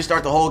we gotta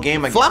restart the whole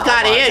game again. Fuck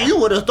out of here, you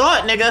would have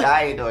thought, nigga.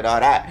 I ain't doing all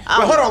that. Wait,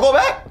 hold on, go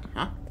back.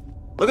 Huh?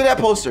 Look at that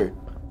poster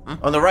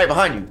on the right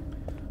behind you.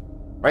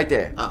 Right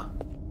there. Oh.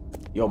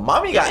 Yo,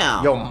 mommy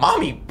got. Yo,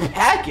 mommy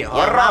packing.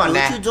 Hold on, mommy,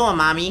 now. what you doing,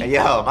 mommy?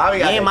 Yo, mommy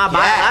got. You ain't my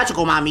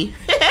biological mommy.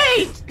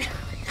 Hey.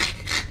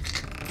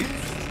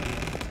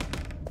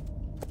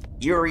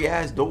 Eerie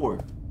ass door.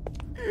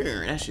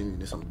 Yeah, that shit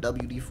need some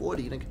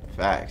WD-40, nigga.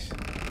 Facts.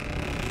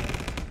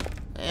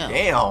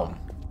 Damn.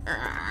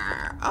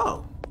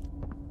 Oh.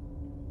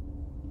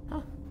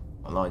 Huh.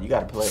 Hold on, you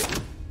gotta play it.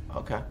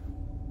 Okay.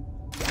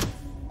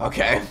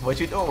 Okay, what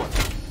you doing?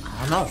 I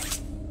don't know.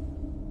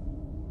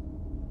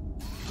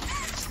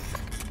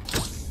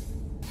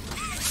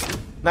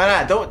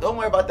 Nah, don't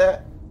worry about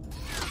that.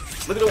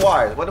 Look at the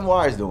wires. What are the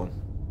wires doing?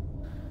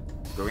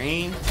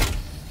 Green.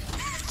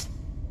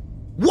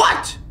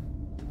 What?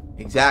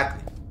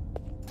 Exactly.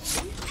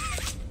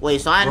 Wait,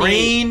 so I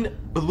green,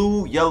 need...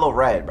 blue, yellow,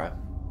 red, bro.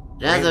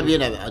 It has to be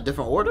in a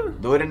different order?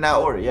 Do it in that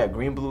order. Yeah,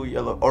 green, blue,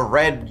 yellow, or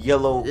red,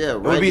 yellow. Yeah, red,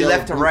 it would be yellow,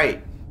 left to blue.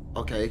 right.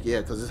 Okay, yeah,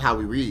 because this is how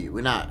we read.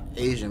 We're not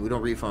Asian. We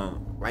don't read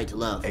from right to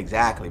left.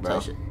 Exactly,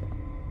 bro.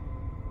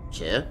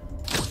 Chair.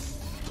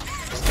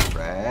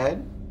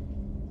 Red.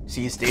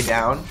 See, stay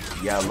down.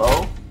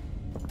 Yellow.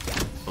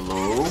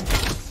 Blue.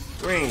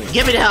 Green.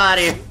 Get me the hell out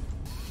of here.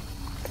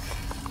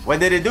 What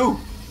did it do?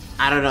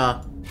 I don't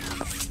know.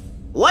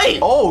 Wait.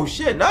 Oh,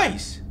 shit.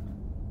 Nice.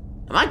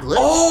 Am I glitched?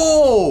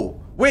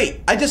 Oh.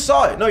 Wait. I just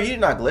saw it. No, you're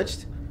not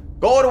glitched.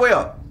 Go all the way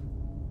up.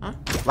 Huh?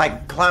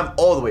 Like, climb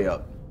all the way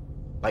up.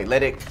 Like,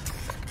 let it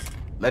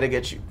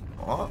get you.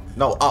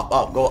 No,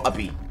 up. Go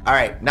uppy. All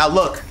right. Now,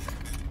 look.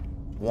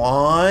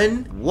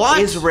 One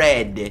is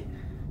red.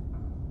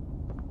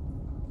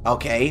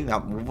 Okay, now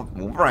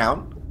move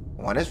around.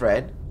 One is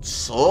red.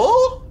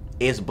 Two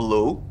is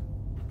blue.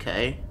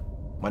 Okay.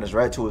 One is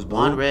red, two is blue.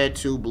 One red,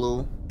 two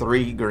blue.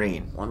 Three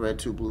green. One red,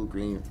 two blue,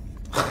 green.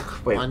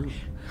 Wait.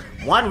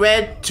 One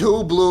red,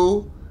 two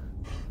blue.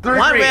 Three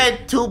one green.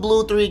 Red, two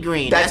blue, three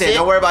green. That's it.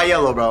 Don't worry about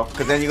yellow, bro.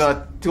 Because then you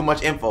got too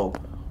much info.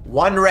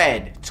 One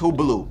red, two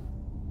blue.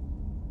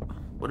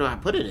 Where do I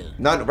put it in?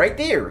 No, right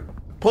there.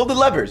 Pull the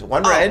levers.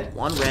 One red.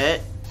 One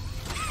red.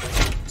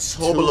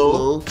 Two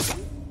blue.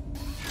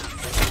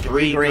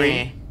 Three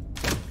green.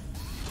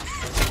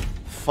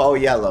 Four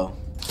yellow.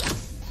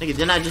 Nigga,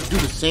 didn't I just do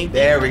the same thing?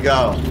 There we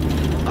go.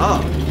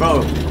 Oh.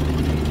 Bro,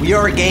 we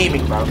are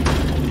gaming, bro.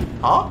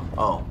 Huh?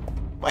 Oh.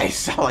 Wait,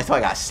 so I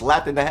got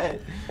slapped in the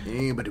head.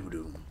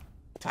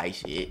 Tight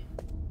shit.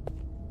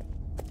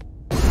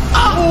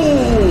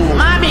 Oh!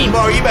 Mommy!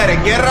 Bro, you better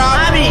get it off.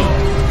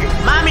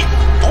 Mommy!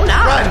 Oh,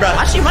 nah. Run, bro.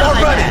 Why she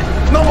running like that?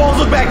 No balls,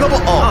 look back. No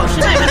balls. Oh,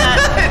 she not even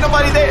that. Ain't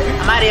nobody there.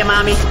 I'm out of here,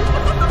 mommy.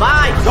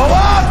 Bye. Go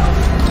up!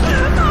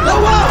 Go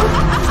up!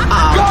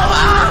 Go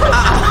up!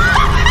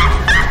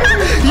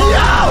 Yo!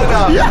 Oh,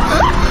 no.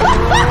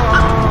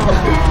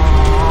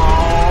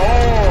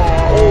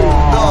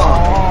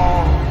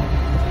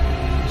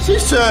 She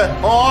said,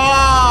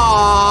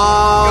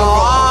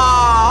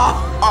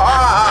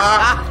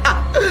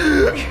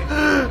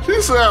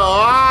 She said,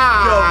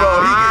 Yo, bro,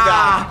 he can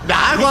die.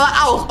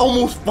 I was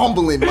almost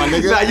fumbling, my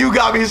nigga. Nah, you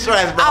got me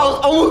stressed, bro. I was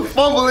almost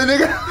fumbling,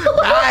 nigga.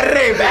 Bad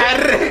aim.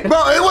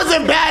 Bro, it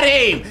wasn't bad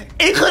aim.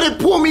 It couldn't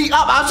pull me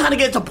up. I was trying to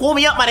get it to pull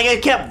me up, my nigga.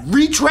 It kept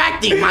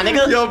retracting, my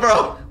nigga. Yo,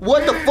 bro.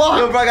 What the fuck?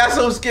 Yo, bro, I got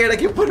so scared I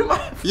can't put it in my...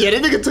 Yeah,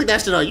 this nigga took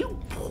that shit on. You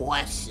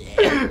pussy.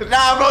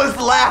 Nah, bro, it's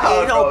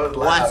loud. No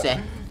pussy.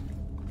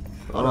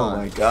 Oh,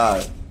 my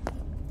God.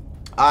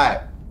 All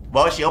right.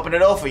 Well, she opened the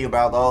door for you,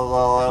 bro.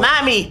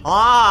 Mommy.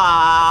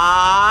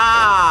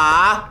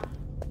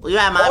 Where you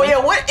at, mommy? Oh, yeah,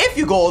 what if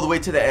you go all the way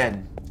to the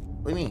end?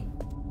 What do you mean?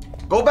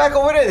 Go back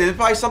over there. There's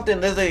probably something.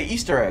 There's an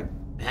Easter egg.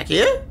 Back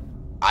here?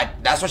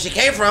 That's where she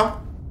came from.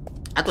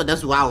 I thought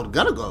that's where I was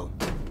gonna go.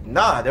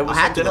 Nah, there was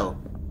I had to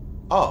something.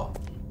 go. Oh.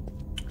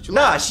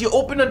 Nah, she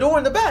opened the door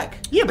in the back.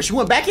 Yeah, but she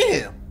went back in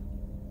here.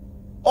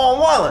 Oh,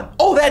 I'm wildin'.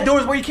 Oh, that door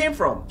is where you came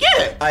from.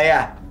 Yeah. Oh,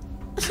 yeah.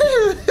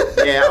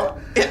 Yeah.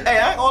 Hey,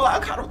 I ain't gonna lie. I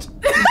kind of...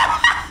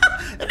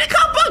 And they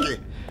come bugging.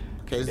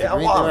 Okay, it's the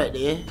green thing right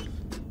there.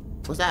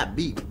 What's that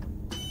beep?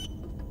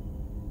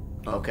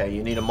 Okay,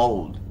 you need a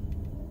mold.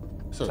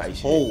 So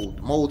it's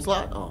mold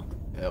slot? Oh.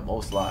 Yeah,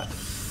 mold slot.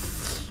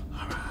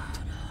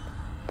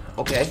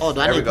 Okay. Oh,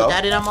 do I need to put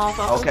that in that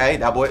motherfucker? Okay,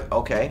 that boy.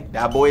 Okay,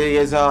 that boy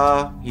is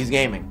he's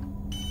gaming.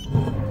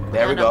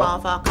 There we go.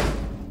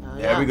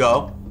 There we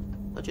go.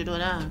 What you doing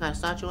now? I gotta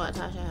start you up,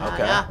 Tasha.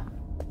 Okay. Yeah.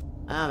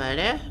 Right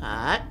there. All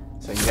right.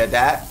 So you get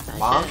that.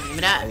 Bonk. Give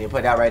me that. And you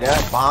put that right there.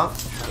 Bonk.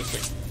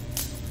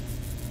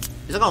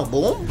 Is it gonna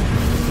boom?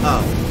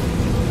 Oh.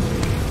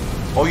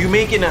 Oh, you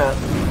making a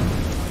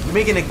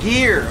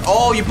gear.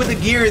 Oh, you put the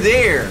gear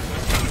there.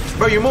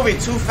 Bro, you're moving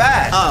too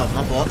fast. Oh,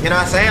 my fault. You know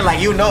what I'm saying? Like,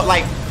 you know,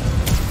 like,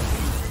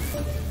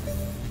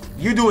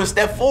 you doing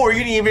step 4, you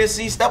didn't even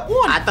see step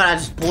 1. I thought I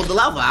just pulled the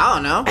lever. I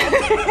don't know.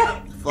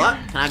 Fuck,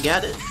 can I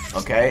get it?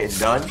 Okay, it's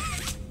done.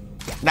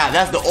 Nah,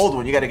 that's the old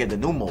one. You gotta get the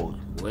new mold.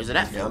 Where's it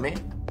at? You know what I mean?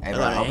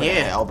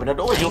 And open the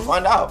door, you'll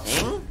find out.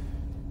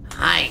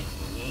 Hi.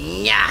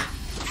 Yeah.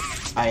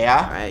 Oh,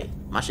 yeah? Alright.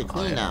 My shit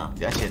clean now.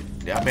 That shit,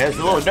 I mean, it's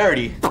a little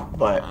dirty,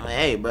 but...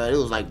 Hey, bro, it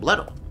was like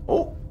blood.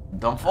 Oh.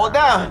 Don't fall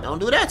down. Don't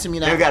do that to me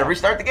now. You gotta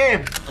restart the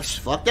game.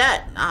 Fuck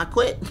that. Nah, I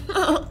quit.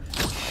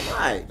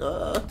 Alright,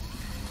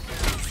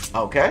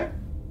 Okay.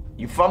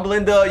 You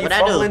fumbling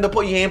to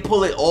pull, you ain't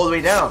pull it all the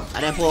way down.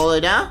 I didn't pull all the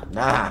way down?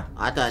 Nah.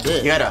 I thought I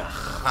did. You gotta,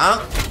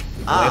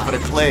 wait for the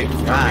click. You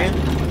know what I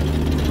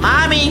mean?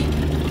 Mommy!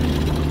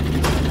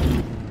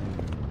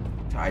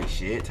 Tight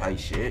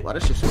shit. Why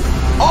this shit so...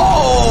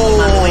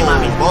 Oh! Wait,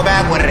 mommy. Go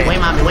back with it.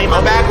 Wait, mommy.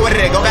 Go back with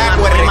it. Go back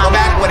with it. Go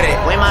back with it.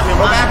 Wait, mommy.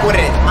 Go back with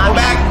it. Go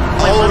back.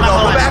 Oh, no.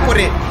 Go back with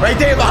it. Right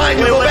there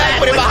behind you. Go back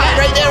with it. Behind.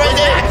 Right there.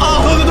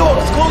 Oh. Close the door.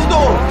 Close the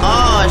door.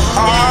 Oh, shit.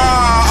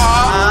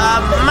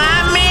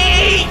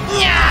 Mommy!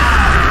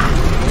 Yeah!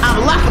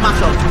 I'm locking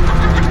myself.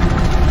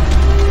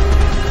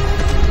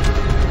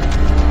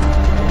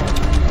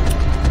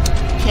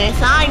 Can't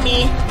sign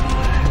me.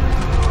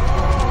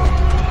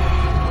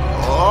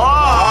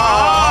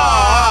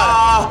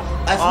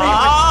 That's me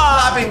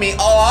slapping me.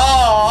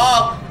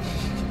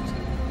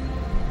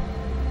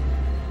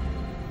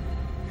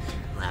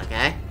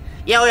 Okay.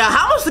 Yo,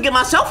 how much to get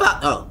myself out?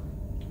 Oh.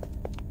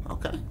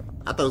 Okay.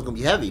 I thought it was gonna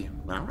be heavy,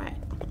 but alright.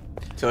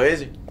 So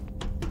easy.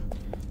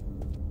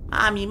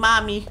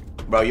 Mommy.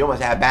 Bro, you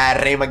almost had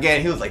bad aim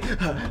again. He was like,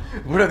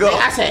 where'd I go?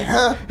 I said,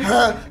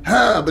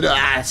 but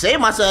I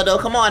saved myself though.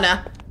 Come on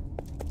now.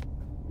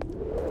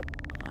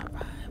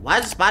 Why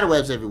is the spider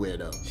webs everywhere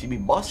though? She be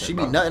busting. She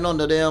be nutting on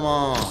the damn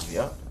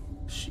Yep.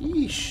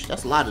 Sheesh,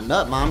 that's a lot of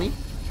nut, mommy.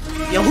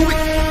 Yo, who we?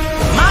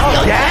 Mommy,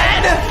 oh,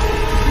 Dad?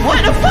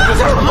 What the fuck?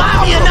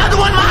 Mommy, another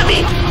one,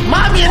 mommy.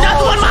 Mommy,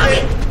 another one, mommy.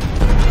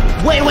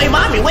 Wait,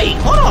 mommy, wait,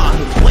 hold on.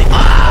 Wait,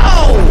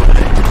 oh!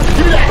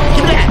 Give me that.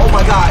 Oh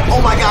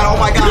my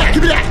god.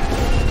 Give me that.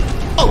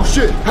 Oh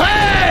shit.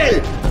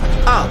 Hey!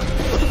 Oh,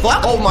 what the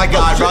fuck? Oh my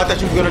god, bro, I thought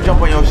you was gonna jump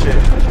on your shit.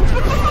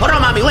 Hold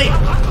on, mommy, wait.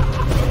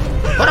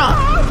 Hold on.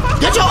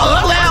 Get your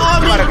ugly ass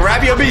on me. You gotta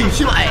grab your beef.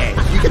 She like, hey,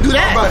 you can do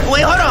that.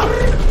 Wait, hold on.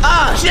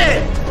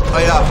 Shit. Oh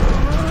yeah.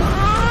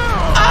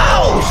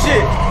 Oh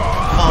shit.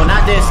 Oh,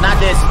 not this.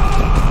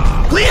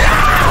 Please.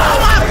 Oh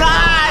my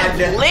god.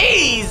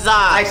 Please.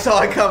 I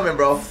saw it coming,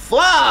 bro.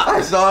 Fuck.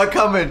 I saw it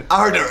coming.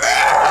 I heard it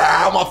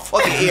on my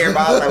fucking ear,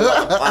 bro. I was like,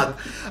 what the fuck?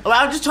 Well,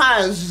 I'm just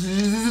trying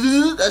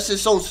to. That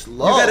shit's so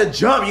slow. You gotta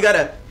jump.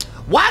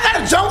 Why I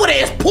gotta jump with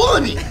it? It's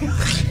pulling me.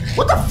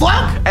 What the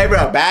fuck? Hey,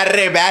 bro, bad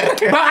aim.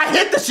 Bro, I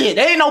hit the shit.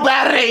 There ain't no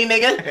bad aim,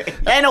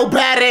 nigga. There ain't no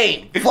bad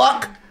aim.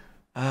 Fuck.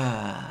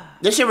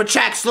 This shit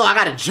retracts slow. I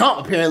gotta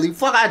jump, apparently.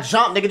 Fuck, I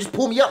jump, nigga. Just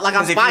pull me up like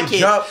I'm Spy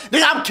Kid.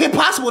 Nigga, I'm Kim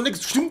Possible, nigga.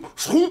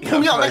 Pull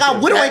me up like I'm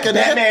Widow Waker, nigga.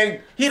 That man,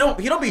 he don't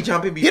be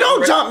jumping. He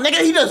don't jump,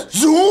 nigga. He just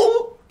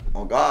zoom.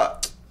 Oh,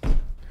 God.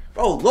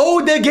 Bro,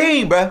 load the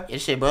game, bro.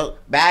 This shit, bro.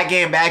 Bad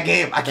game. I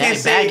can't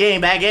say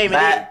bad game.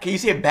 Can you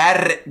say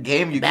bad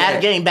game?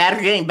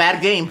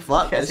 Bad game.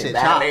 Fuck. This shit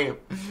bad game.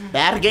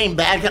 Bad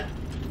game.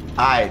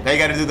 Alright, now you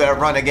gotta do that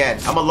run again.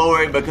 I'm gonna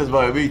lower it because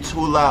it'll be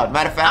too loud.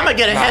 Matter of fact, I'm gonna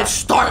get a head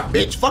start,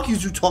 bitch. Fuck you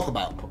talk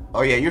about.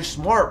 Oh yeah, you're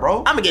smart, bro.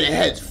 I'm gonna get a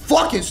head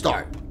fucking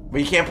start.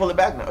 But you can't pull it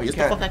back now. You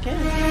can't. The fuck I can.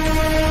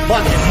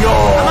 Fuck it. Yo.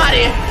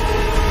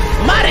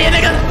 I'm out of here,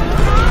 nigga.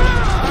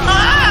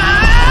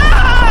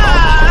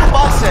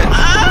 Bussin'.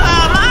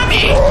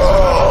 Mommy.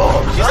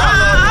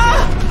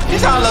 You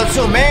sound a little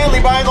too manly,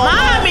 but I ain't gonna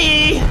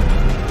Mommy.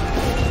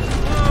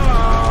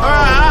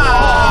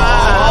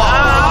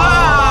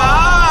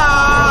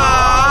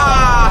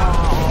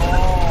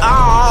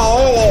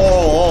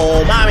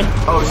 Mommy.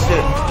 Oh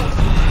shit.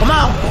 Come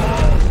on.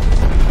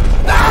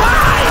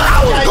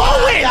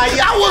 I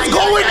was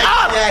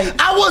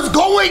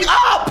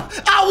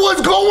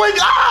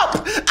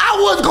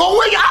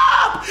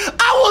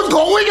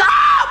going up.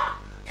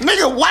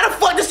 Nigga, why the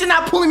fuck this shit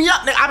not pulling me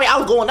up? Nigga, I mean, I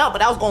was going up,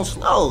 but I was going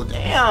slow.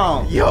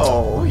 Damn.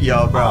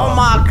 Yo, bro. Oh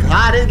my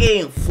god, this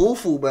game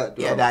foo-foo, bro.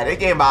 Yeah, nah, this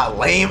game about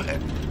lame.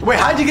 Wait,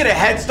 how'd you get a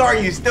head start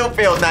and you still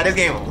failed? Nah, this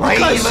game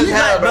lame as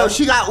hell, bro.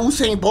 She got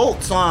Usain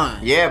Bolt's on.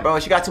 Yeah, bro,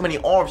 she got too many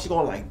arms. She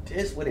going like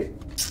this with it.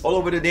 All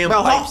over the damn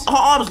pipes. Her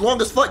arms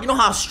long as fuck. You know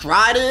how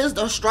stride is?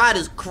 The stride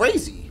is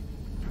crazy.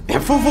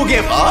 And Fufu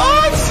give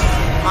us?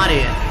 Out of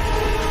here.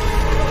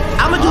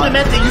 I'm gonna do the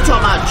method you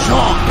talking about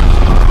jump.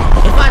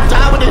 If I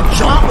die with a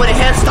jump with a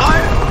head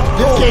start,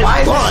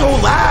 why is it so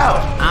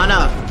loud? I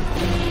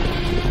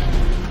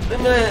don't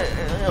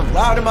know.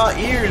 Loud in my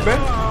ears, man.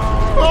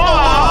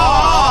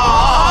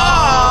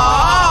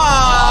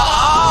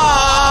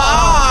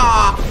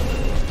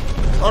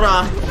 Hold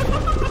on.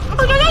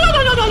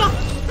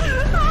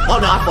 Oh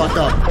no, I fucked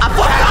up. That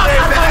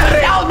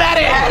was bad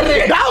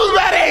aim. That was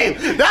bad aim.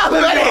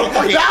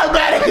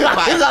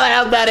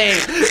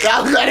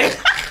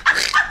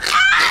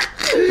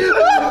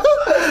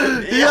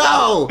 Yo.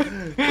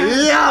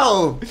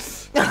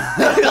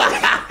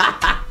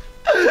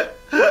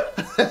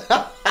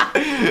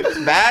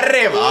 Bad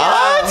aim.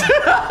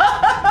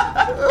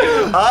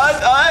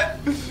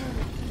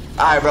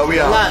 Alright, bro, we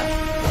up.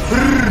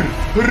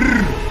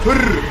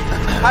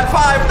 High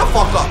five the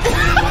fuck up.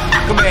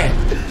 Come here.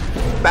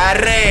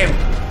 Bad aim.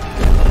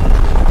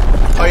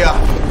 Oh yeah.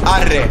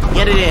 Arre.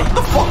 Get it in.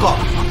 The fuck up.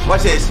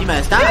 Watch this. You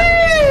man, stop.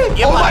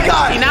 Oh my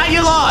god! See, now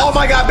you lost. Oh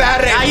my god,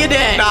 bad aim. Now you're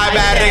dead. Nah, now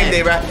bad aim,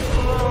 day, bro.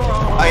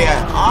 Oh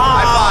yeah.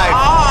 High five.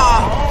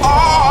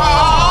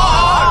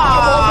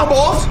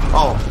 Balls.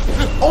 Oh.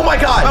 Oh my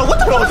god. Bro, what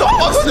the fuck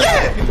was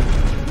that?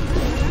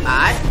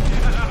 Alright.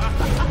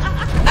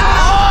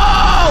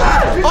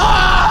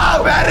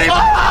 Oh! Bad aim.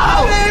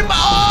 Bad aim.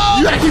 Oh!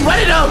 You gotta keep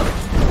running though.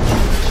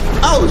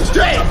 Oh,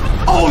 straight.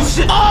 Oh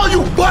shit. Oh,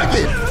 you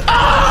bucket.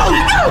 Oh,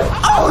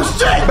 oh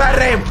shit.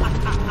 Bad aim.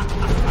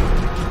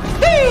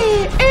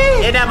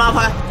 In that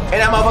motherfucker.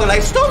 And that motherfucker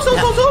like, stop.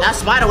 That's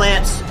spider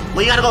webs.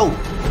 Where you gotta go?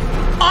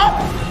 Oh!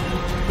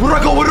 Where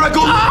do I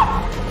go?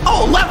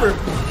 Oh, lever.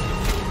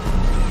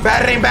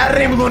 Bad aim,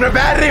 Lunar.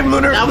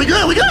 Now we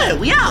good.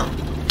 We out.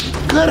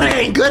 Good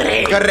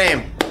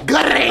aim.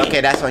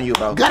 Okay, that's on you,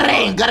 bro. Good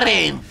aim.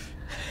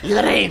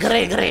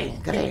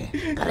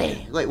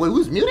 Wait,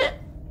 who's muted?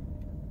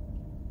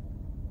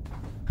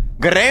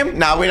 Good aim?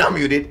 Nah, we're not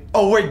muted.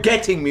 Oh, we're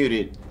getting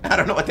muted. I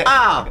don't know what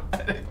that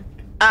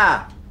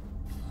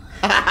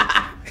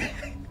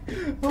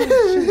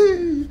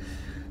is.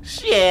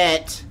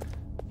 Shit.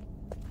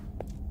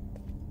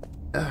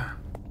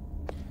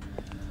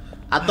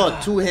 I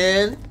thought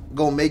two-hand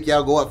gonna make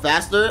y'all go up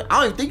faster. I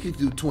don't even think you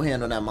can do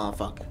two-hand on that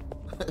motherfucker.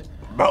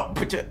 Bro,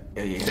 put your...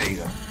 Yeah, there you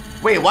go.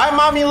 Wait, why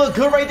mommy look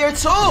good right there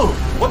too?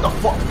 What the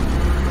fuck?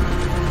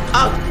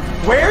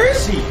 Where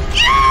is she?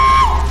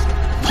 Yeah!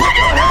 Put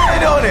your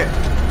hand on it!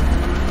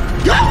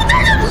 Yo,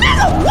 nigga,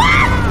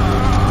 what?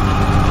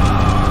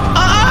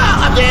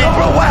 I'm dead. Yo,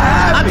 bro, what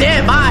happened? I'm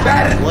dead, bye.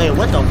 Wait,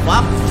 what the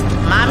fuck?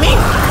 Mommy?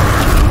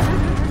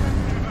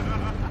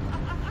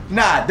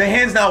 Nah, the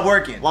hand's not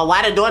working. Well,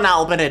 why the door not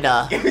opening,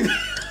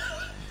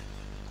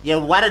 Yeah,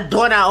 why the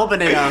door not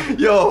opening,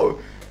 Yo,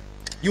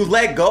 you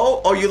let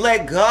go or you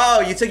let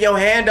go? You took your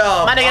hand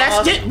off. My nigga,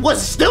 that shit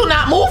was still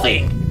not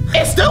moving.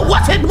 It still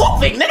wasn't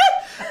moving, nigga.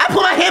 I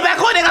put my hand back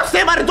on, nigga. I'm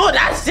standing by the door.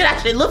 That shit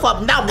actually lift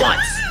up not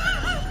once.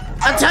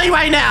 I'll tell you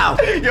right now.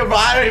 Yo, bro,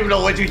 I don't even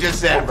know what you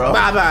just said, bro.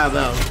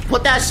 Bro.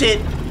 Put that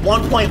shit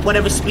 1 point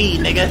whatever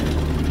speed, nigga.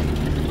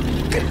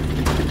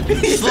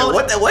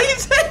 What you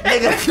said?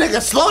 Nigga,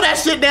 slow that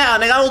shit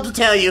down, nigga. I don't know what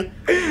to tell you.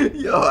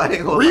 Yo, I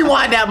ain't gonna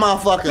rewind that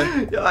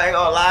motherfucker. Yo, I ain't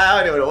gonna lie. I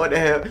don't even know what the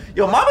hell.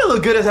 Yo, mama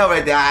look good as hell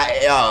right there.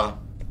 Yo,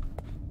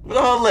 look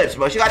at her lips,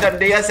 bro. She got them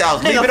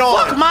DSLs. Leave it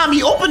on. Fuck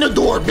mommy. Open the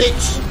door,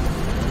 bitch.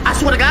 I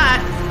swear to God.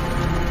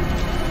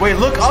 Wait,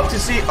 look up to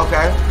see.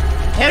 Okay.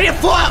 Hurry the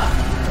fuck.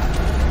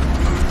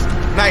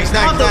 Nice.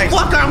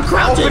 Motherfucker, I'm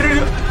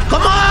crouching.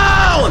 Come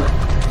on.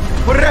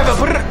 Put it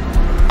over.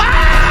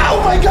 Oh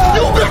my god!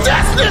 You bitch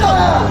ass nigga!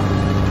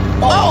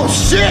 Oh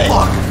shit!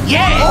 Fuck.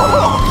 Yeah!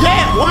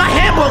 Well, my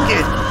hand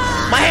broken!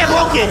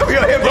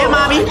 Yeah,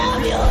 mommy!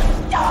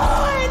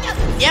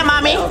 Yeah,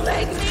 mommy!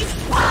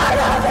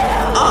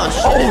 Oh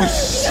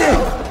shit!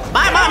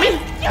 Bye, mommy!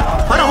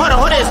 Hold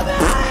on, this!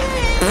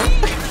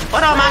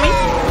 Hold on, mommy!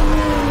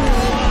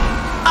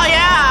 Oh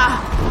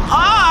yeah!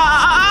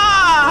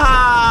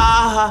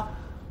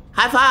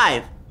 High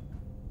five!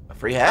 A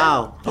free hat?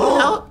 Oh,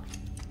 help!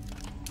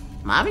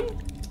 Mommy?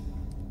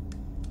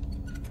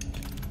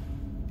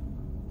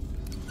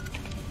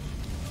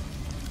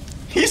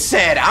 He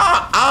said,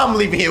 I'm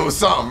leaving here with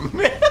something.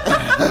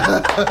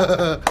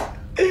 Yeah.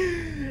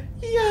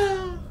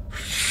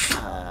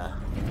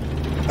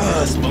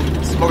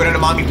 Smoking on the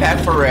mommy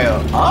pack for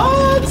real.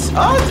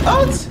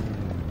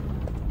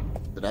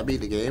 Did I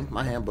beat the game?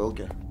 My hand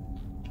broken.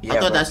 Yeah, I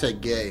thought that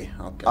said gay.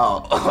 Okay.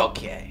 Oh,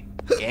 okay.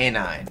 Gay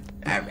 9.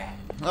 Alright.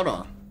 Hold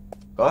on.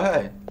 Go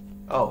ahead.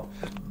 Oh.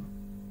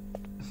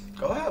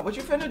 Go ahead. What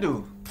you finna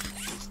do?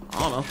 I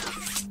don't know.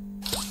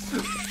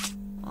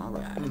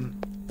 Alright.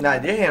 Nah,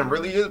 your hand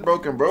really is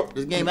broken, bro.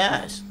 This game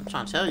ass. I'm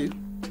trying to tell you.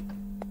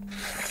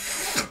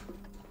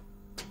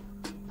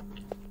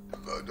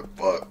 What the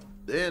fuck?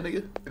 Yeah,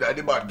 nigga. I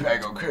did my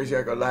bag go crazy. I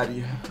ain't gonna lie to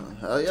you.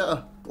 Hell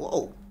yeah.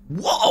 Whoa.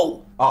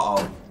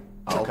 Uh-oh.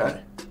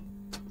 Okay.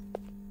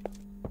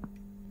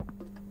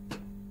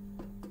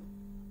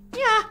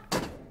 Yeah.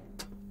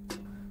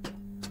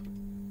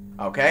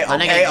 Okay.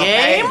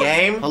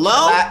 Game?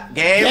 Hello?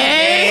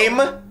 Game.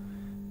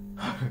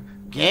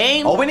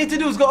 Game? All we need to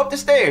do is go up the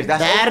stairs.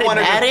 That's all we want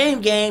to do. Bad aim,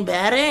 game.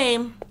 Bad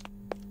aim.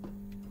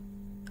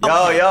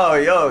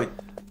 Yo.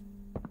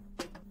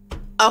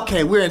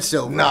 Okay, we're in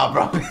silver. Nah,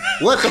 bro.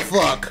 What the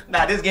fuck?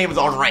 Nah, this game is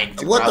on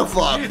ranked. What bro. the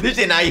fuck? This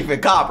shit not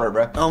even copper,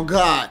 bro. Oh,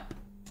 God.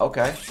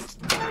 Okay.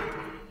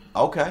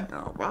 All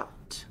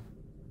right.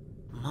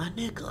 My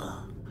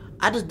nigga.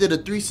 I just did a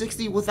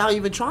 360 without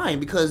even trying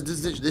because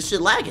this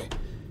shit lagging.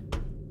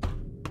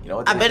 You know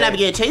what? I better not be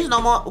getting chased no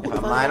more. If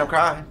I'm lying, I'm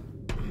crying.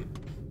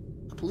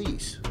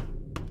 Please.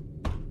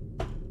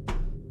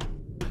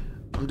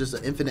 I'm just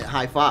an infinite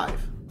high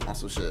five on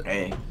some shit.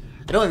 Hey.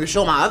 It don't even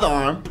show my other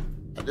arm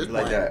at this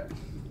like point. that.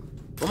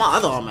 Where my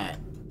other arm at?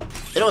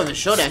 It don't even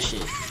show that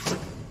shit.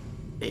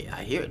 Hey,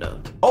 I hear it though.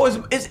 Oh, it's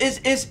oh,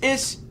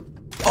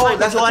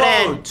 that's the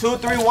code.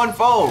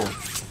 2314.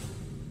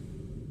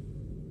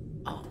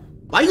 Oh.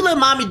 Why you let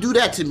mommy do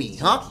that to me,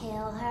 huh?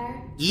 Kill her?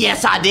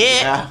 Yes, I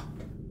did. Yeah.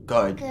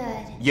 Good.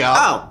 Good. Yup.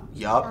 Oh.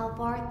 Yup. I'll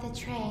board the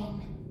train.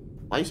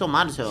 Why you so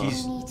monotone? I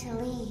need to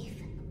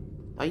leave.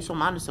 Why you so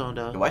monotone,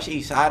 though? Why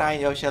she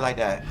side-eyeing your shit like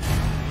that?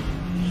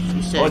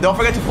 You said, Oh, don't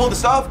forget to pull the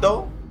stuff,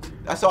 though.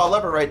 That's all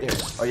lever right there.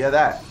 Oh, yeah,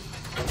 that.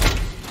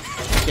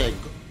 Okay.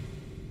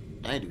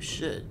 I ain't do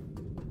shit.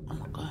 Oh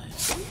my god.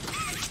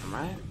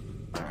 Alright.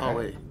 Oh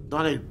wait.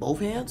 Don't I need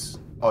both hands?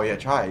 Oh yeah,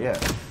 try it, yeah.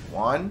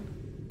 1.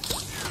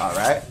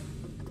 Alright.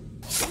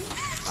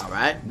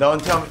 Alright.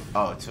 Don't tell me.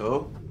 Oh,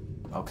 2.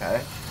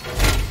 Okay.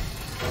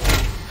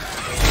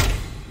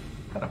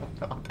 I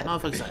don't know.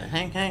 Motherfucker said,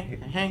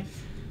 hang.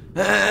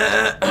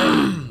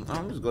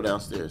 I'm just go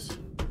downstairs.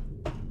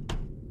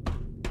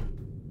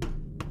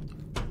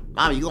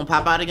 Mommy, you gonna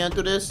pop out again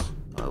through this?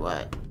 Or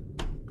what?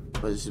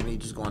 Or is it me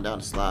just going down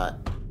the slide?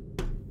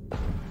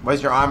 Why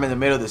is your arm in the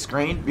middle of the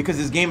screen? Because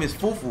this game is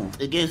foo-foo.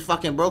 The game's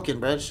fucking broken,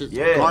 bro. It's just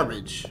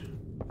garbage.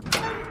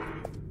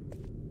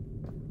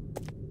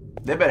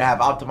 They better have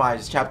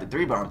optimized chapter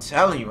 3, but I'm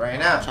telling you right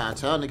now. I'm trying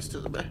to tell niggas to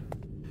the bro.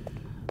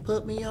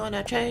 Put me on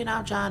that train,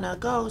 I'm trying to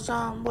go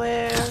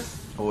somewhere.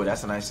 Oh,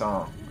 that's a nice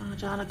song. I'm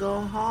trying to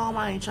go home,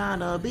 I ain't trying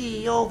to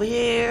be over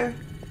here.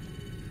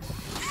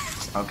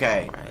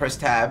 Okay, press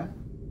tab.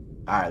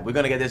 Alright, we're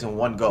gonna get this in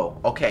one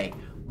go. Okay,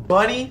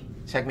 Bunny,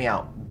 check me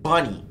out.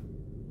 Bunny,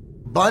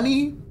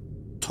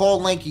 tall,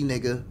 lanky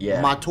nigga.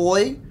 Yeah. My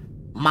toy,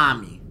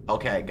 mommy.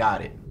 Okay,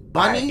 got it.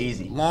 Bunny, right,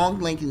 easy.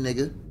 Long, lanky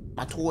nigga.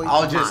 My toy,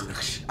 I'll mommy.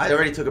 just, I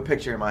already took a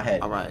picture in my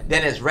head. Alright.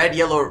 Then it's red,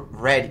 yellow,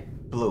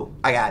 red, blue.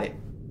 I got it.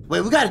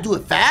 Wait, we gotta do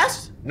it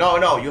fast?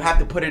 No, you have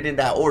to put it in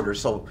that order.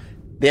 So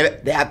they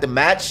have to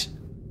match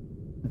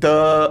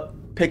the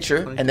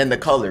picture and then the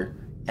color.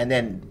 And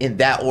then in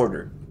that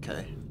order.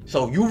 Okay.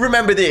 So you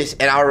remember this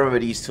and I'll remember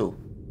these two.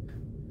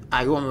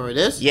 I remember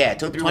this? Yeah,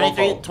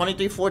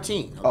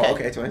 2314. Okay. Oh,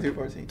 okay,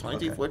 2314.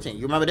 2314.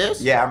 You remember this?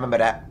 Yeah, I remember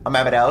that. I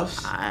remember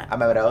those. Alright. I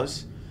remember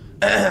those.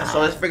 So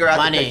let's figure out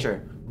Bunny. the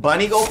picture.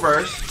 Bunny go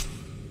first.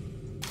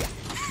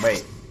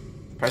 Wait.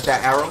 Press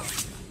that arrow.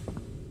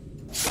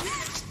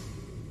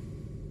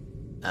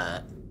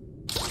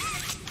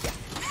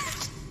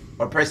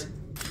 Or press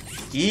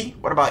E?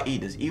 What about E?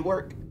 Does E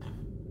work?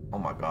 Oh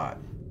my god.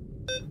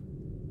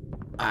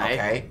 Alright.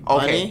 Okay.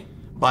 Bunny.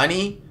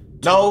 Bunny.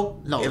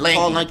 No. No, Lanky.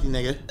 tall, lanky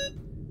nigga.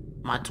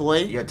 My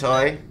toy. Your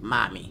toy.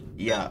 Mommy.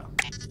 Yeah.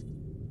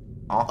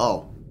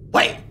 Oh.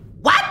 Wait.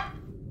 What?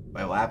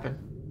 Wait, what happened?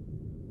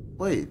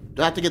 Wait.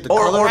 Do I have to get the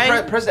color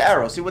right? Press the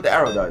arrow. See what the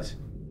arrow does.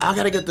 I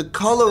gotta get the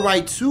color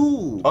right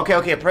too.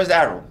 Okay. Press the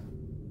arrow.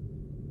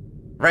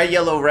 Red,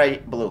 yellow,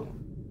 red, blue.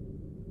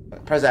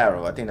 Press the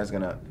arrow. I think that's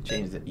gonna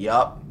change it.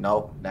 Yup.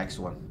 Nope. Next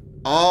one.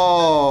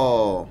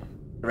 Oh.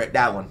 Right,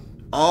 that one.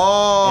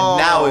 Oh.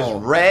 And now it's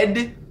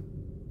red.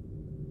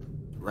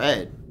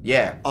 Red.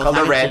 Yeah. Oh,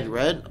 color red.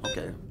 Red.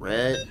 Okay.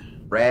 Red.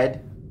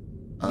 Red.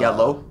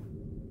 Yellow.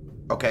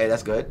 Okay,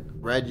 that's good.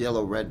 Red,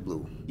 yellow, red,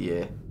 blue.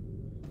 Yeah.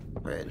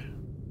 Red,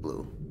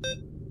 blue.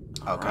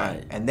 Okay.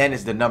 Right. And then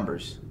it's the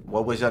numbers.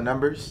 What was your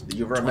numbers? Do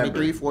you remember?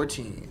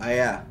 2314. Oh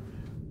yeah.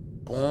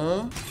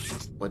 Boom.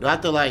 Wait, do I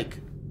have to like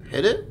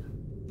hit it?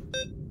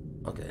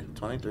 Okay,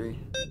 23.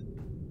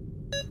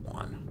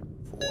 1,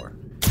 4.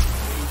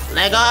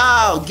 Let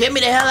go! Get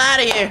me the hell out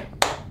of here!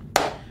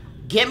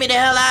 Get me the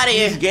hell out of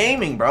here! He's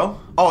gaming, bro.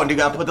 Oh, and you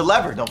gotta put the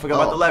lever. Don't forget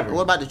about the lever.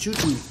 What about the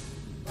choo-choo?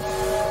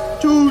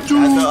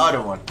 Choo-choo. That's the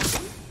other one.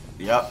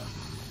 Yep.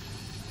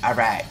 All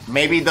right.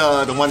 Maybe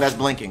the one that's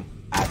blinking.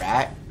 All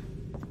right.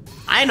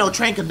 I ain't no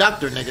train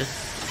conductor, nigga.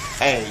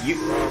 Hey,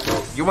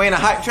 you ain't a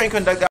hot train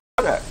conductor.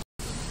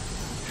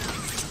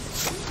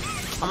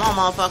 Come on,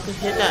 motherfucker.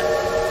 Hit that.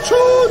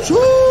 Choo-choo!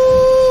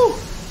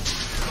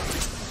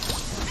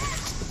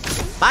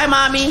 Bye,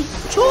 mommy.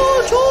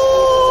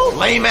 Choo-choo!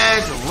 Lame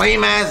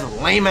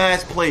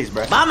ass plays,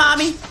 bro. Bye,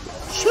 mommy.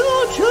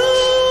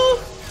 Choo-choo!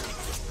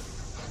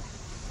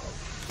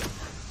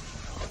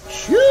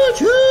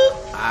 Choo-choo!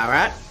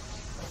 Alright.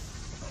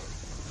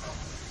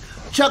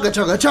 Chugga,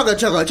 chugga, chugga,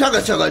 chugga,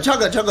 chugga, chugga,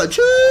 chugga, chugga,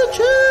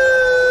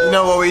 choo-choo! You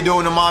know what we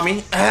doing to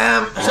mommy?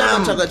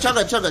 Chugga, chugga,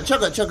 chugga, chugga,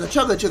 chugga, chugga,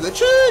 chugga, chugga,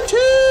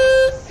 choo-choo!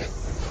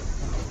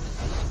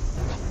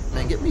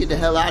 Man, get me the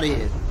hell out of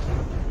here.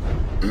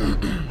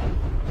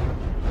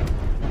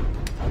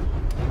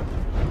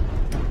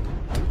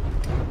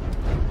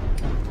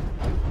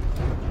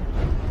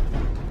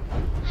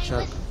 I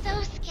was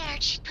so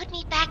scared she'd put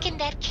me back in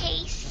that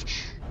case.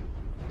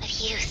 But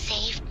you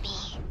saved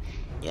me.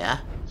 Yeah?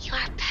 You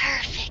are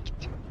perfect.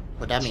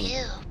 What that mean?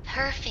 Too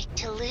perfect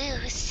to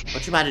lose.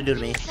 What you about to do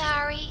to me? I'm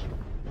sorry.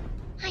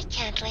 I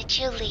can't let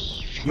you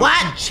leave.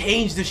 What?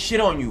 Changed the shit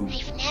on you.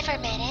 I've never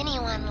met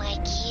anyone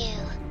like you.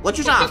 What,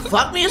 you trying to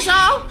fuck me or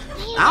something?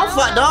 I don't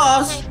fuck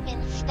dogs. I've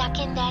been stuck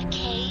in that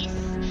case.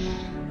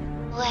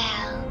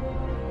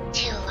 Well,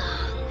 too long.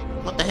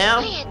 What the hell?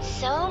 I had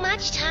so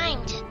much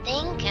time to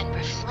think and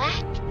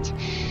reflect.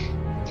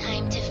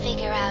 Time to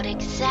figure out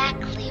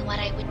exactly what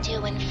I would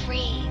do when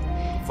free.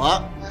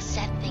 Fuck. We'll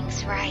set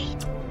things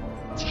right.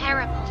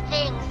 Terrible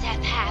things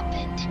have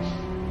happened.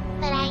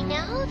 But I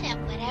know that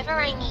whatever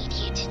I need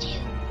you to do,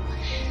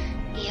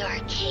 you're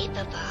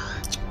capable.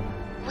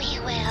 We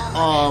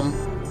will.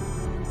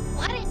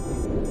 What?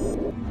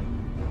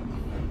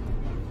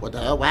 What the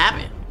hell? What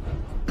happened?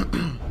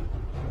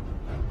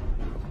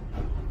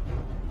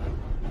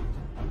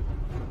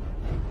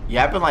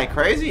 Yapping like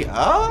crazy?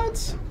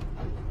 What?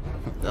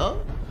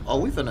 Oh,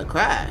 we finna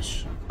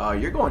crash. Oh,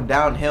 you're going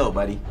downhill,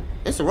 buddy.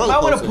 It's a roller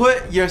coaster. I want to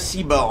put your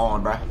seatbelt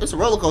on, bro. It's a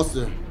roller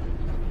coaster.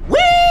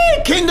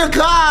 Whee! King the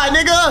car,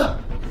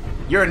 nigga!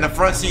 You're in the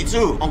front seat,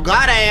 too. Oh,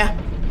 God, I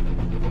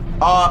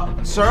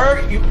am.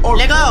 Sir, you...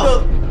 Let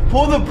go.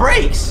 Pull the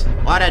brakes.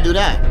 Why'd I do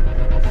that?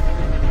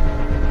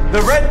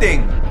 The red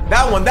thing.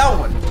 That one.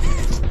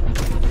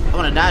 I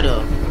wanna die,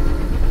 though.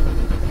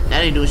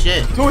 That ain't doing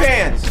shit. 2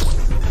 hands.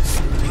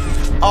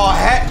 Oh,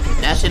 heck.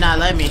 That shit not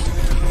let me.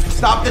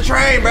 Stop the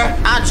train, bro.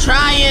 I'm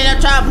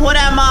trying to pull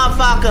that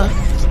motherfucker.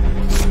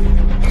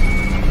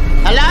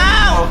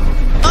 Hello?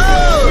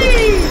 Oh!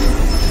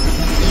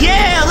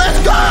 Yeah, let's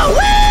go!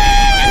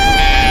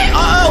 Whee!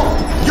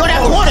 Uh-oh! Yo,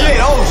 that water!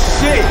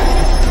 Shit.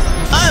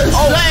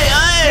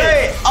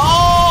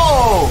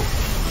 Oh!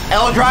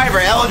 L driver.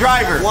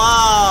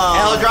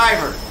 Wow. L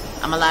driver.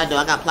 I'm alive, though.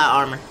 I got plot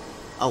armor.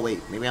 Oh,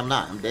 wait. Maybe I'm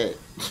not. I'm dead.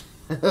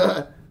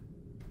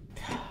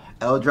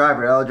 L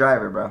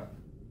driver, bro.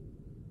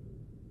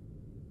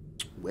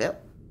 Well,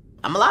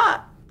 I'm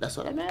alive. That's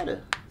what I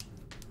matter.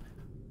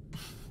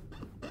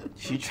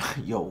 She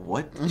tried. Yo,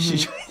 what?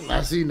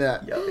 I seen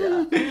that. Yo,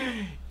 yeah.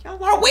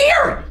 Y'all are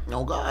weird.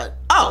 Oh God.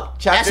 Oh,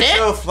 Chapter that's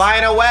 2, it?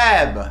 Flying a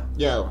Web.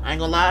 Yo, I ain't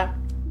gonna lie.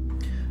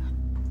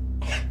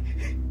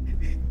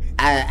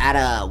 At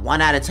a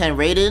 1 out of 10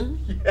 rating,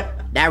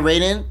 that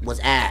rating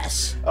was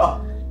ass.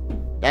 Oh.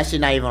 That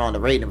shit not even on the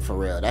rating for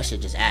real. That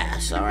shit just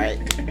ass, alright?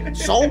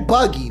 So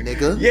buggy,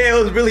 nigga. Yeah,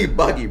 it was really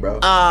buggy, bro.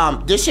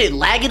 This shit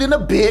lagging in a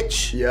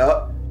bitch.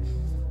 Yep.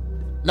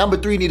 Number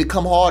 3 need to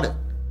come harder.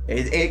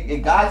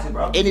 It got you,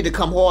 bro. It need to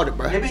come harder,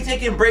 bro. They be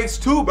taking breaks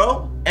too,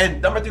 bro.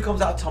 And number 3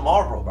 comes out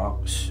tomorrow,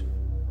 bro.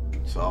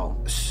 So,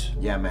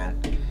 yeah, man.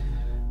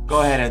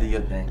 Go ahead and do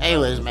your thing.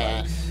 Anyways,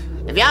 man.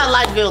 If y'all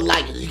like the video,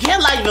 like it. If you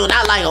can't like the video,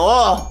 not like it.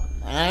 Oh.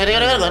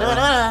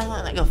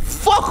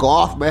 Fuck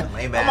off, man.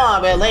 Come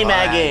on, man. Lame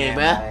ass game,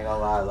 man. I ain't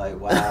gonna lie, like,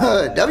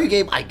 wow. W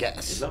game, I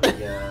guess.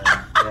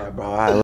 Yeah, bro.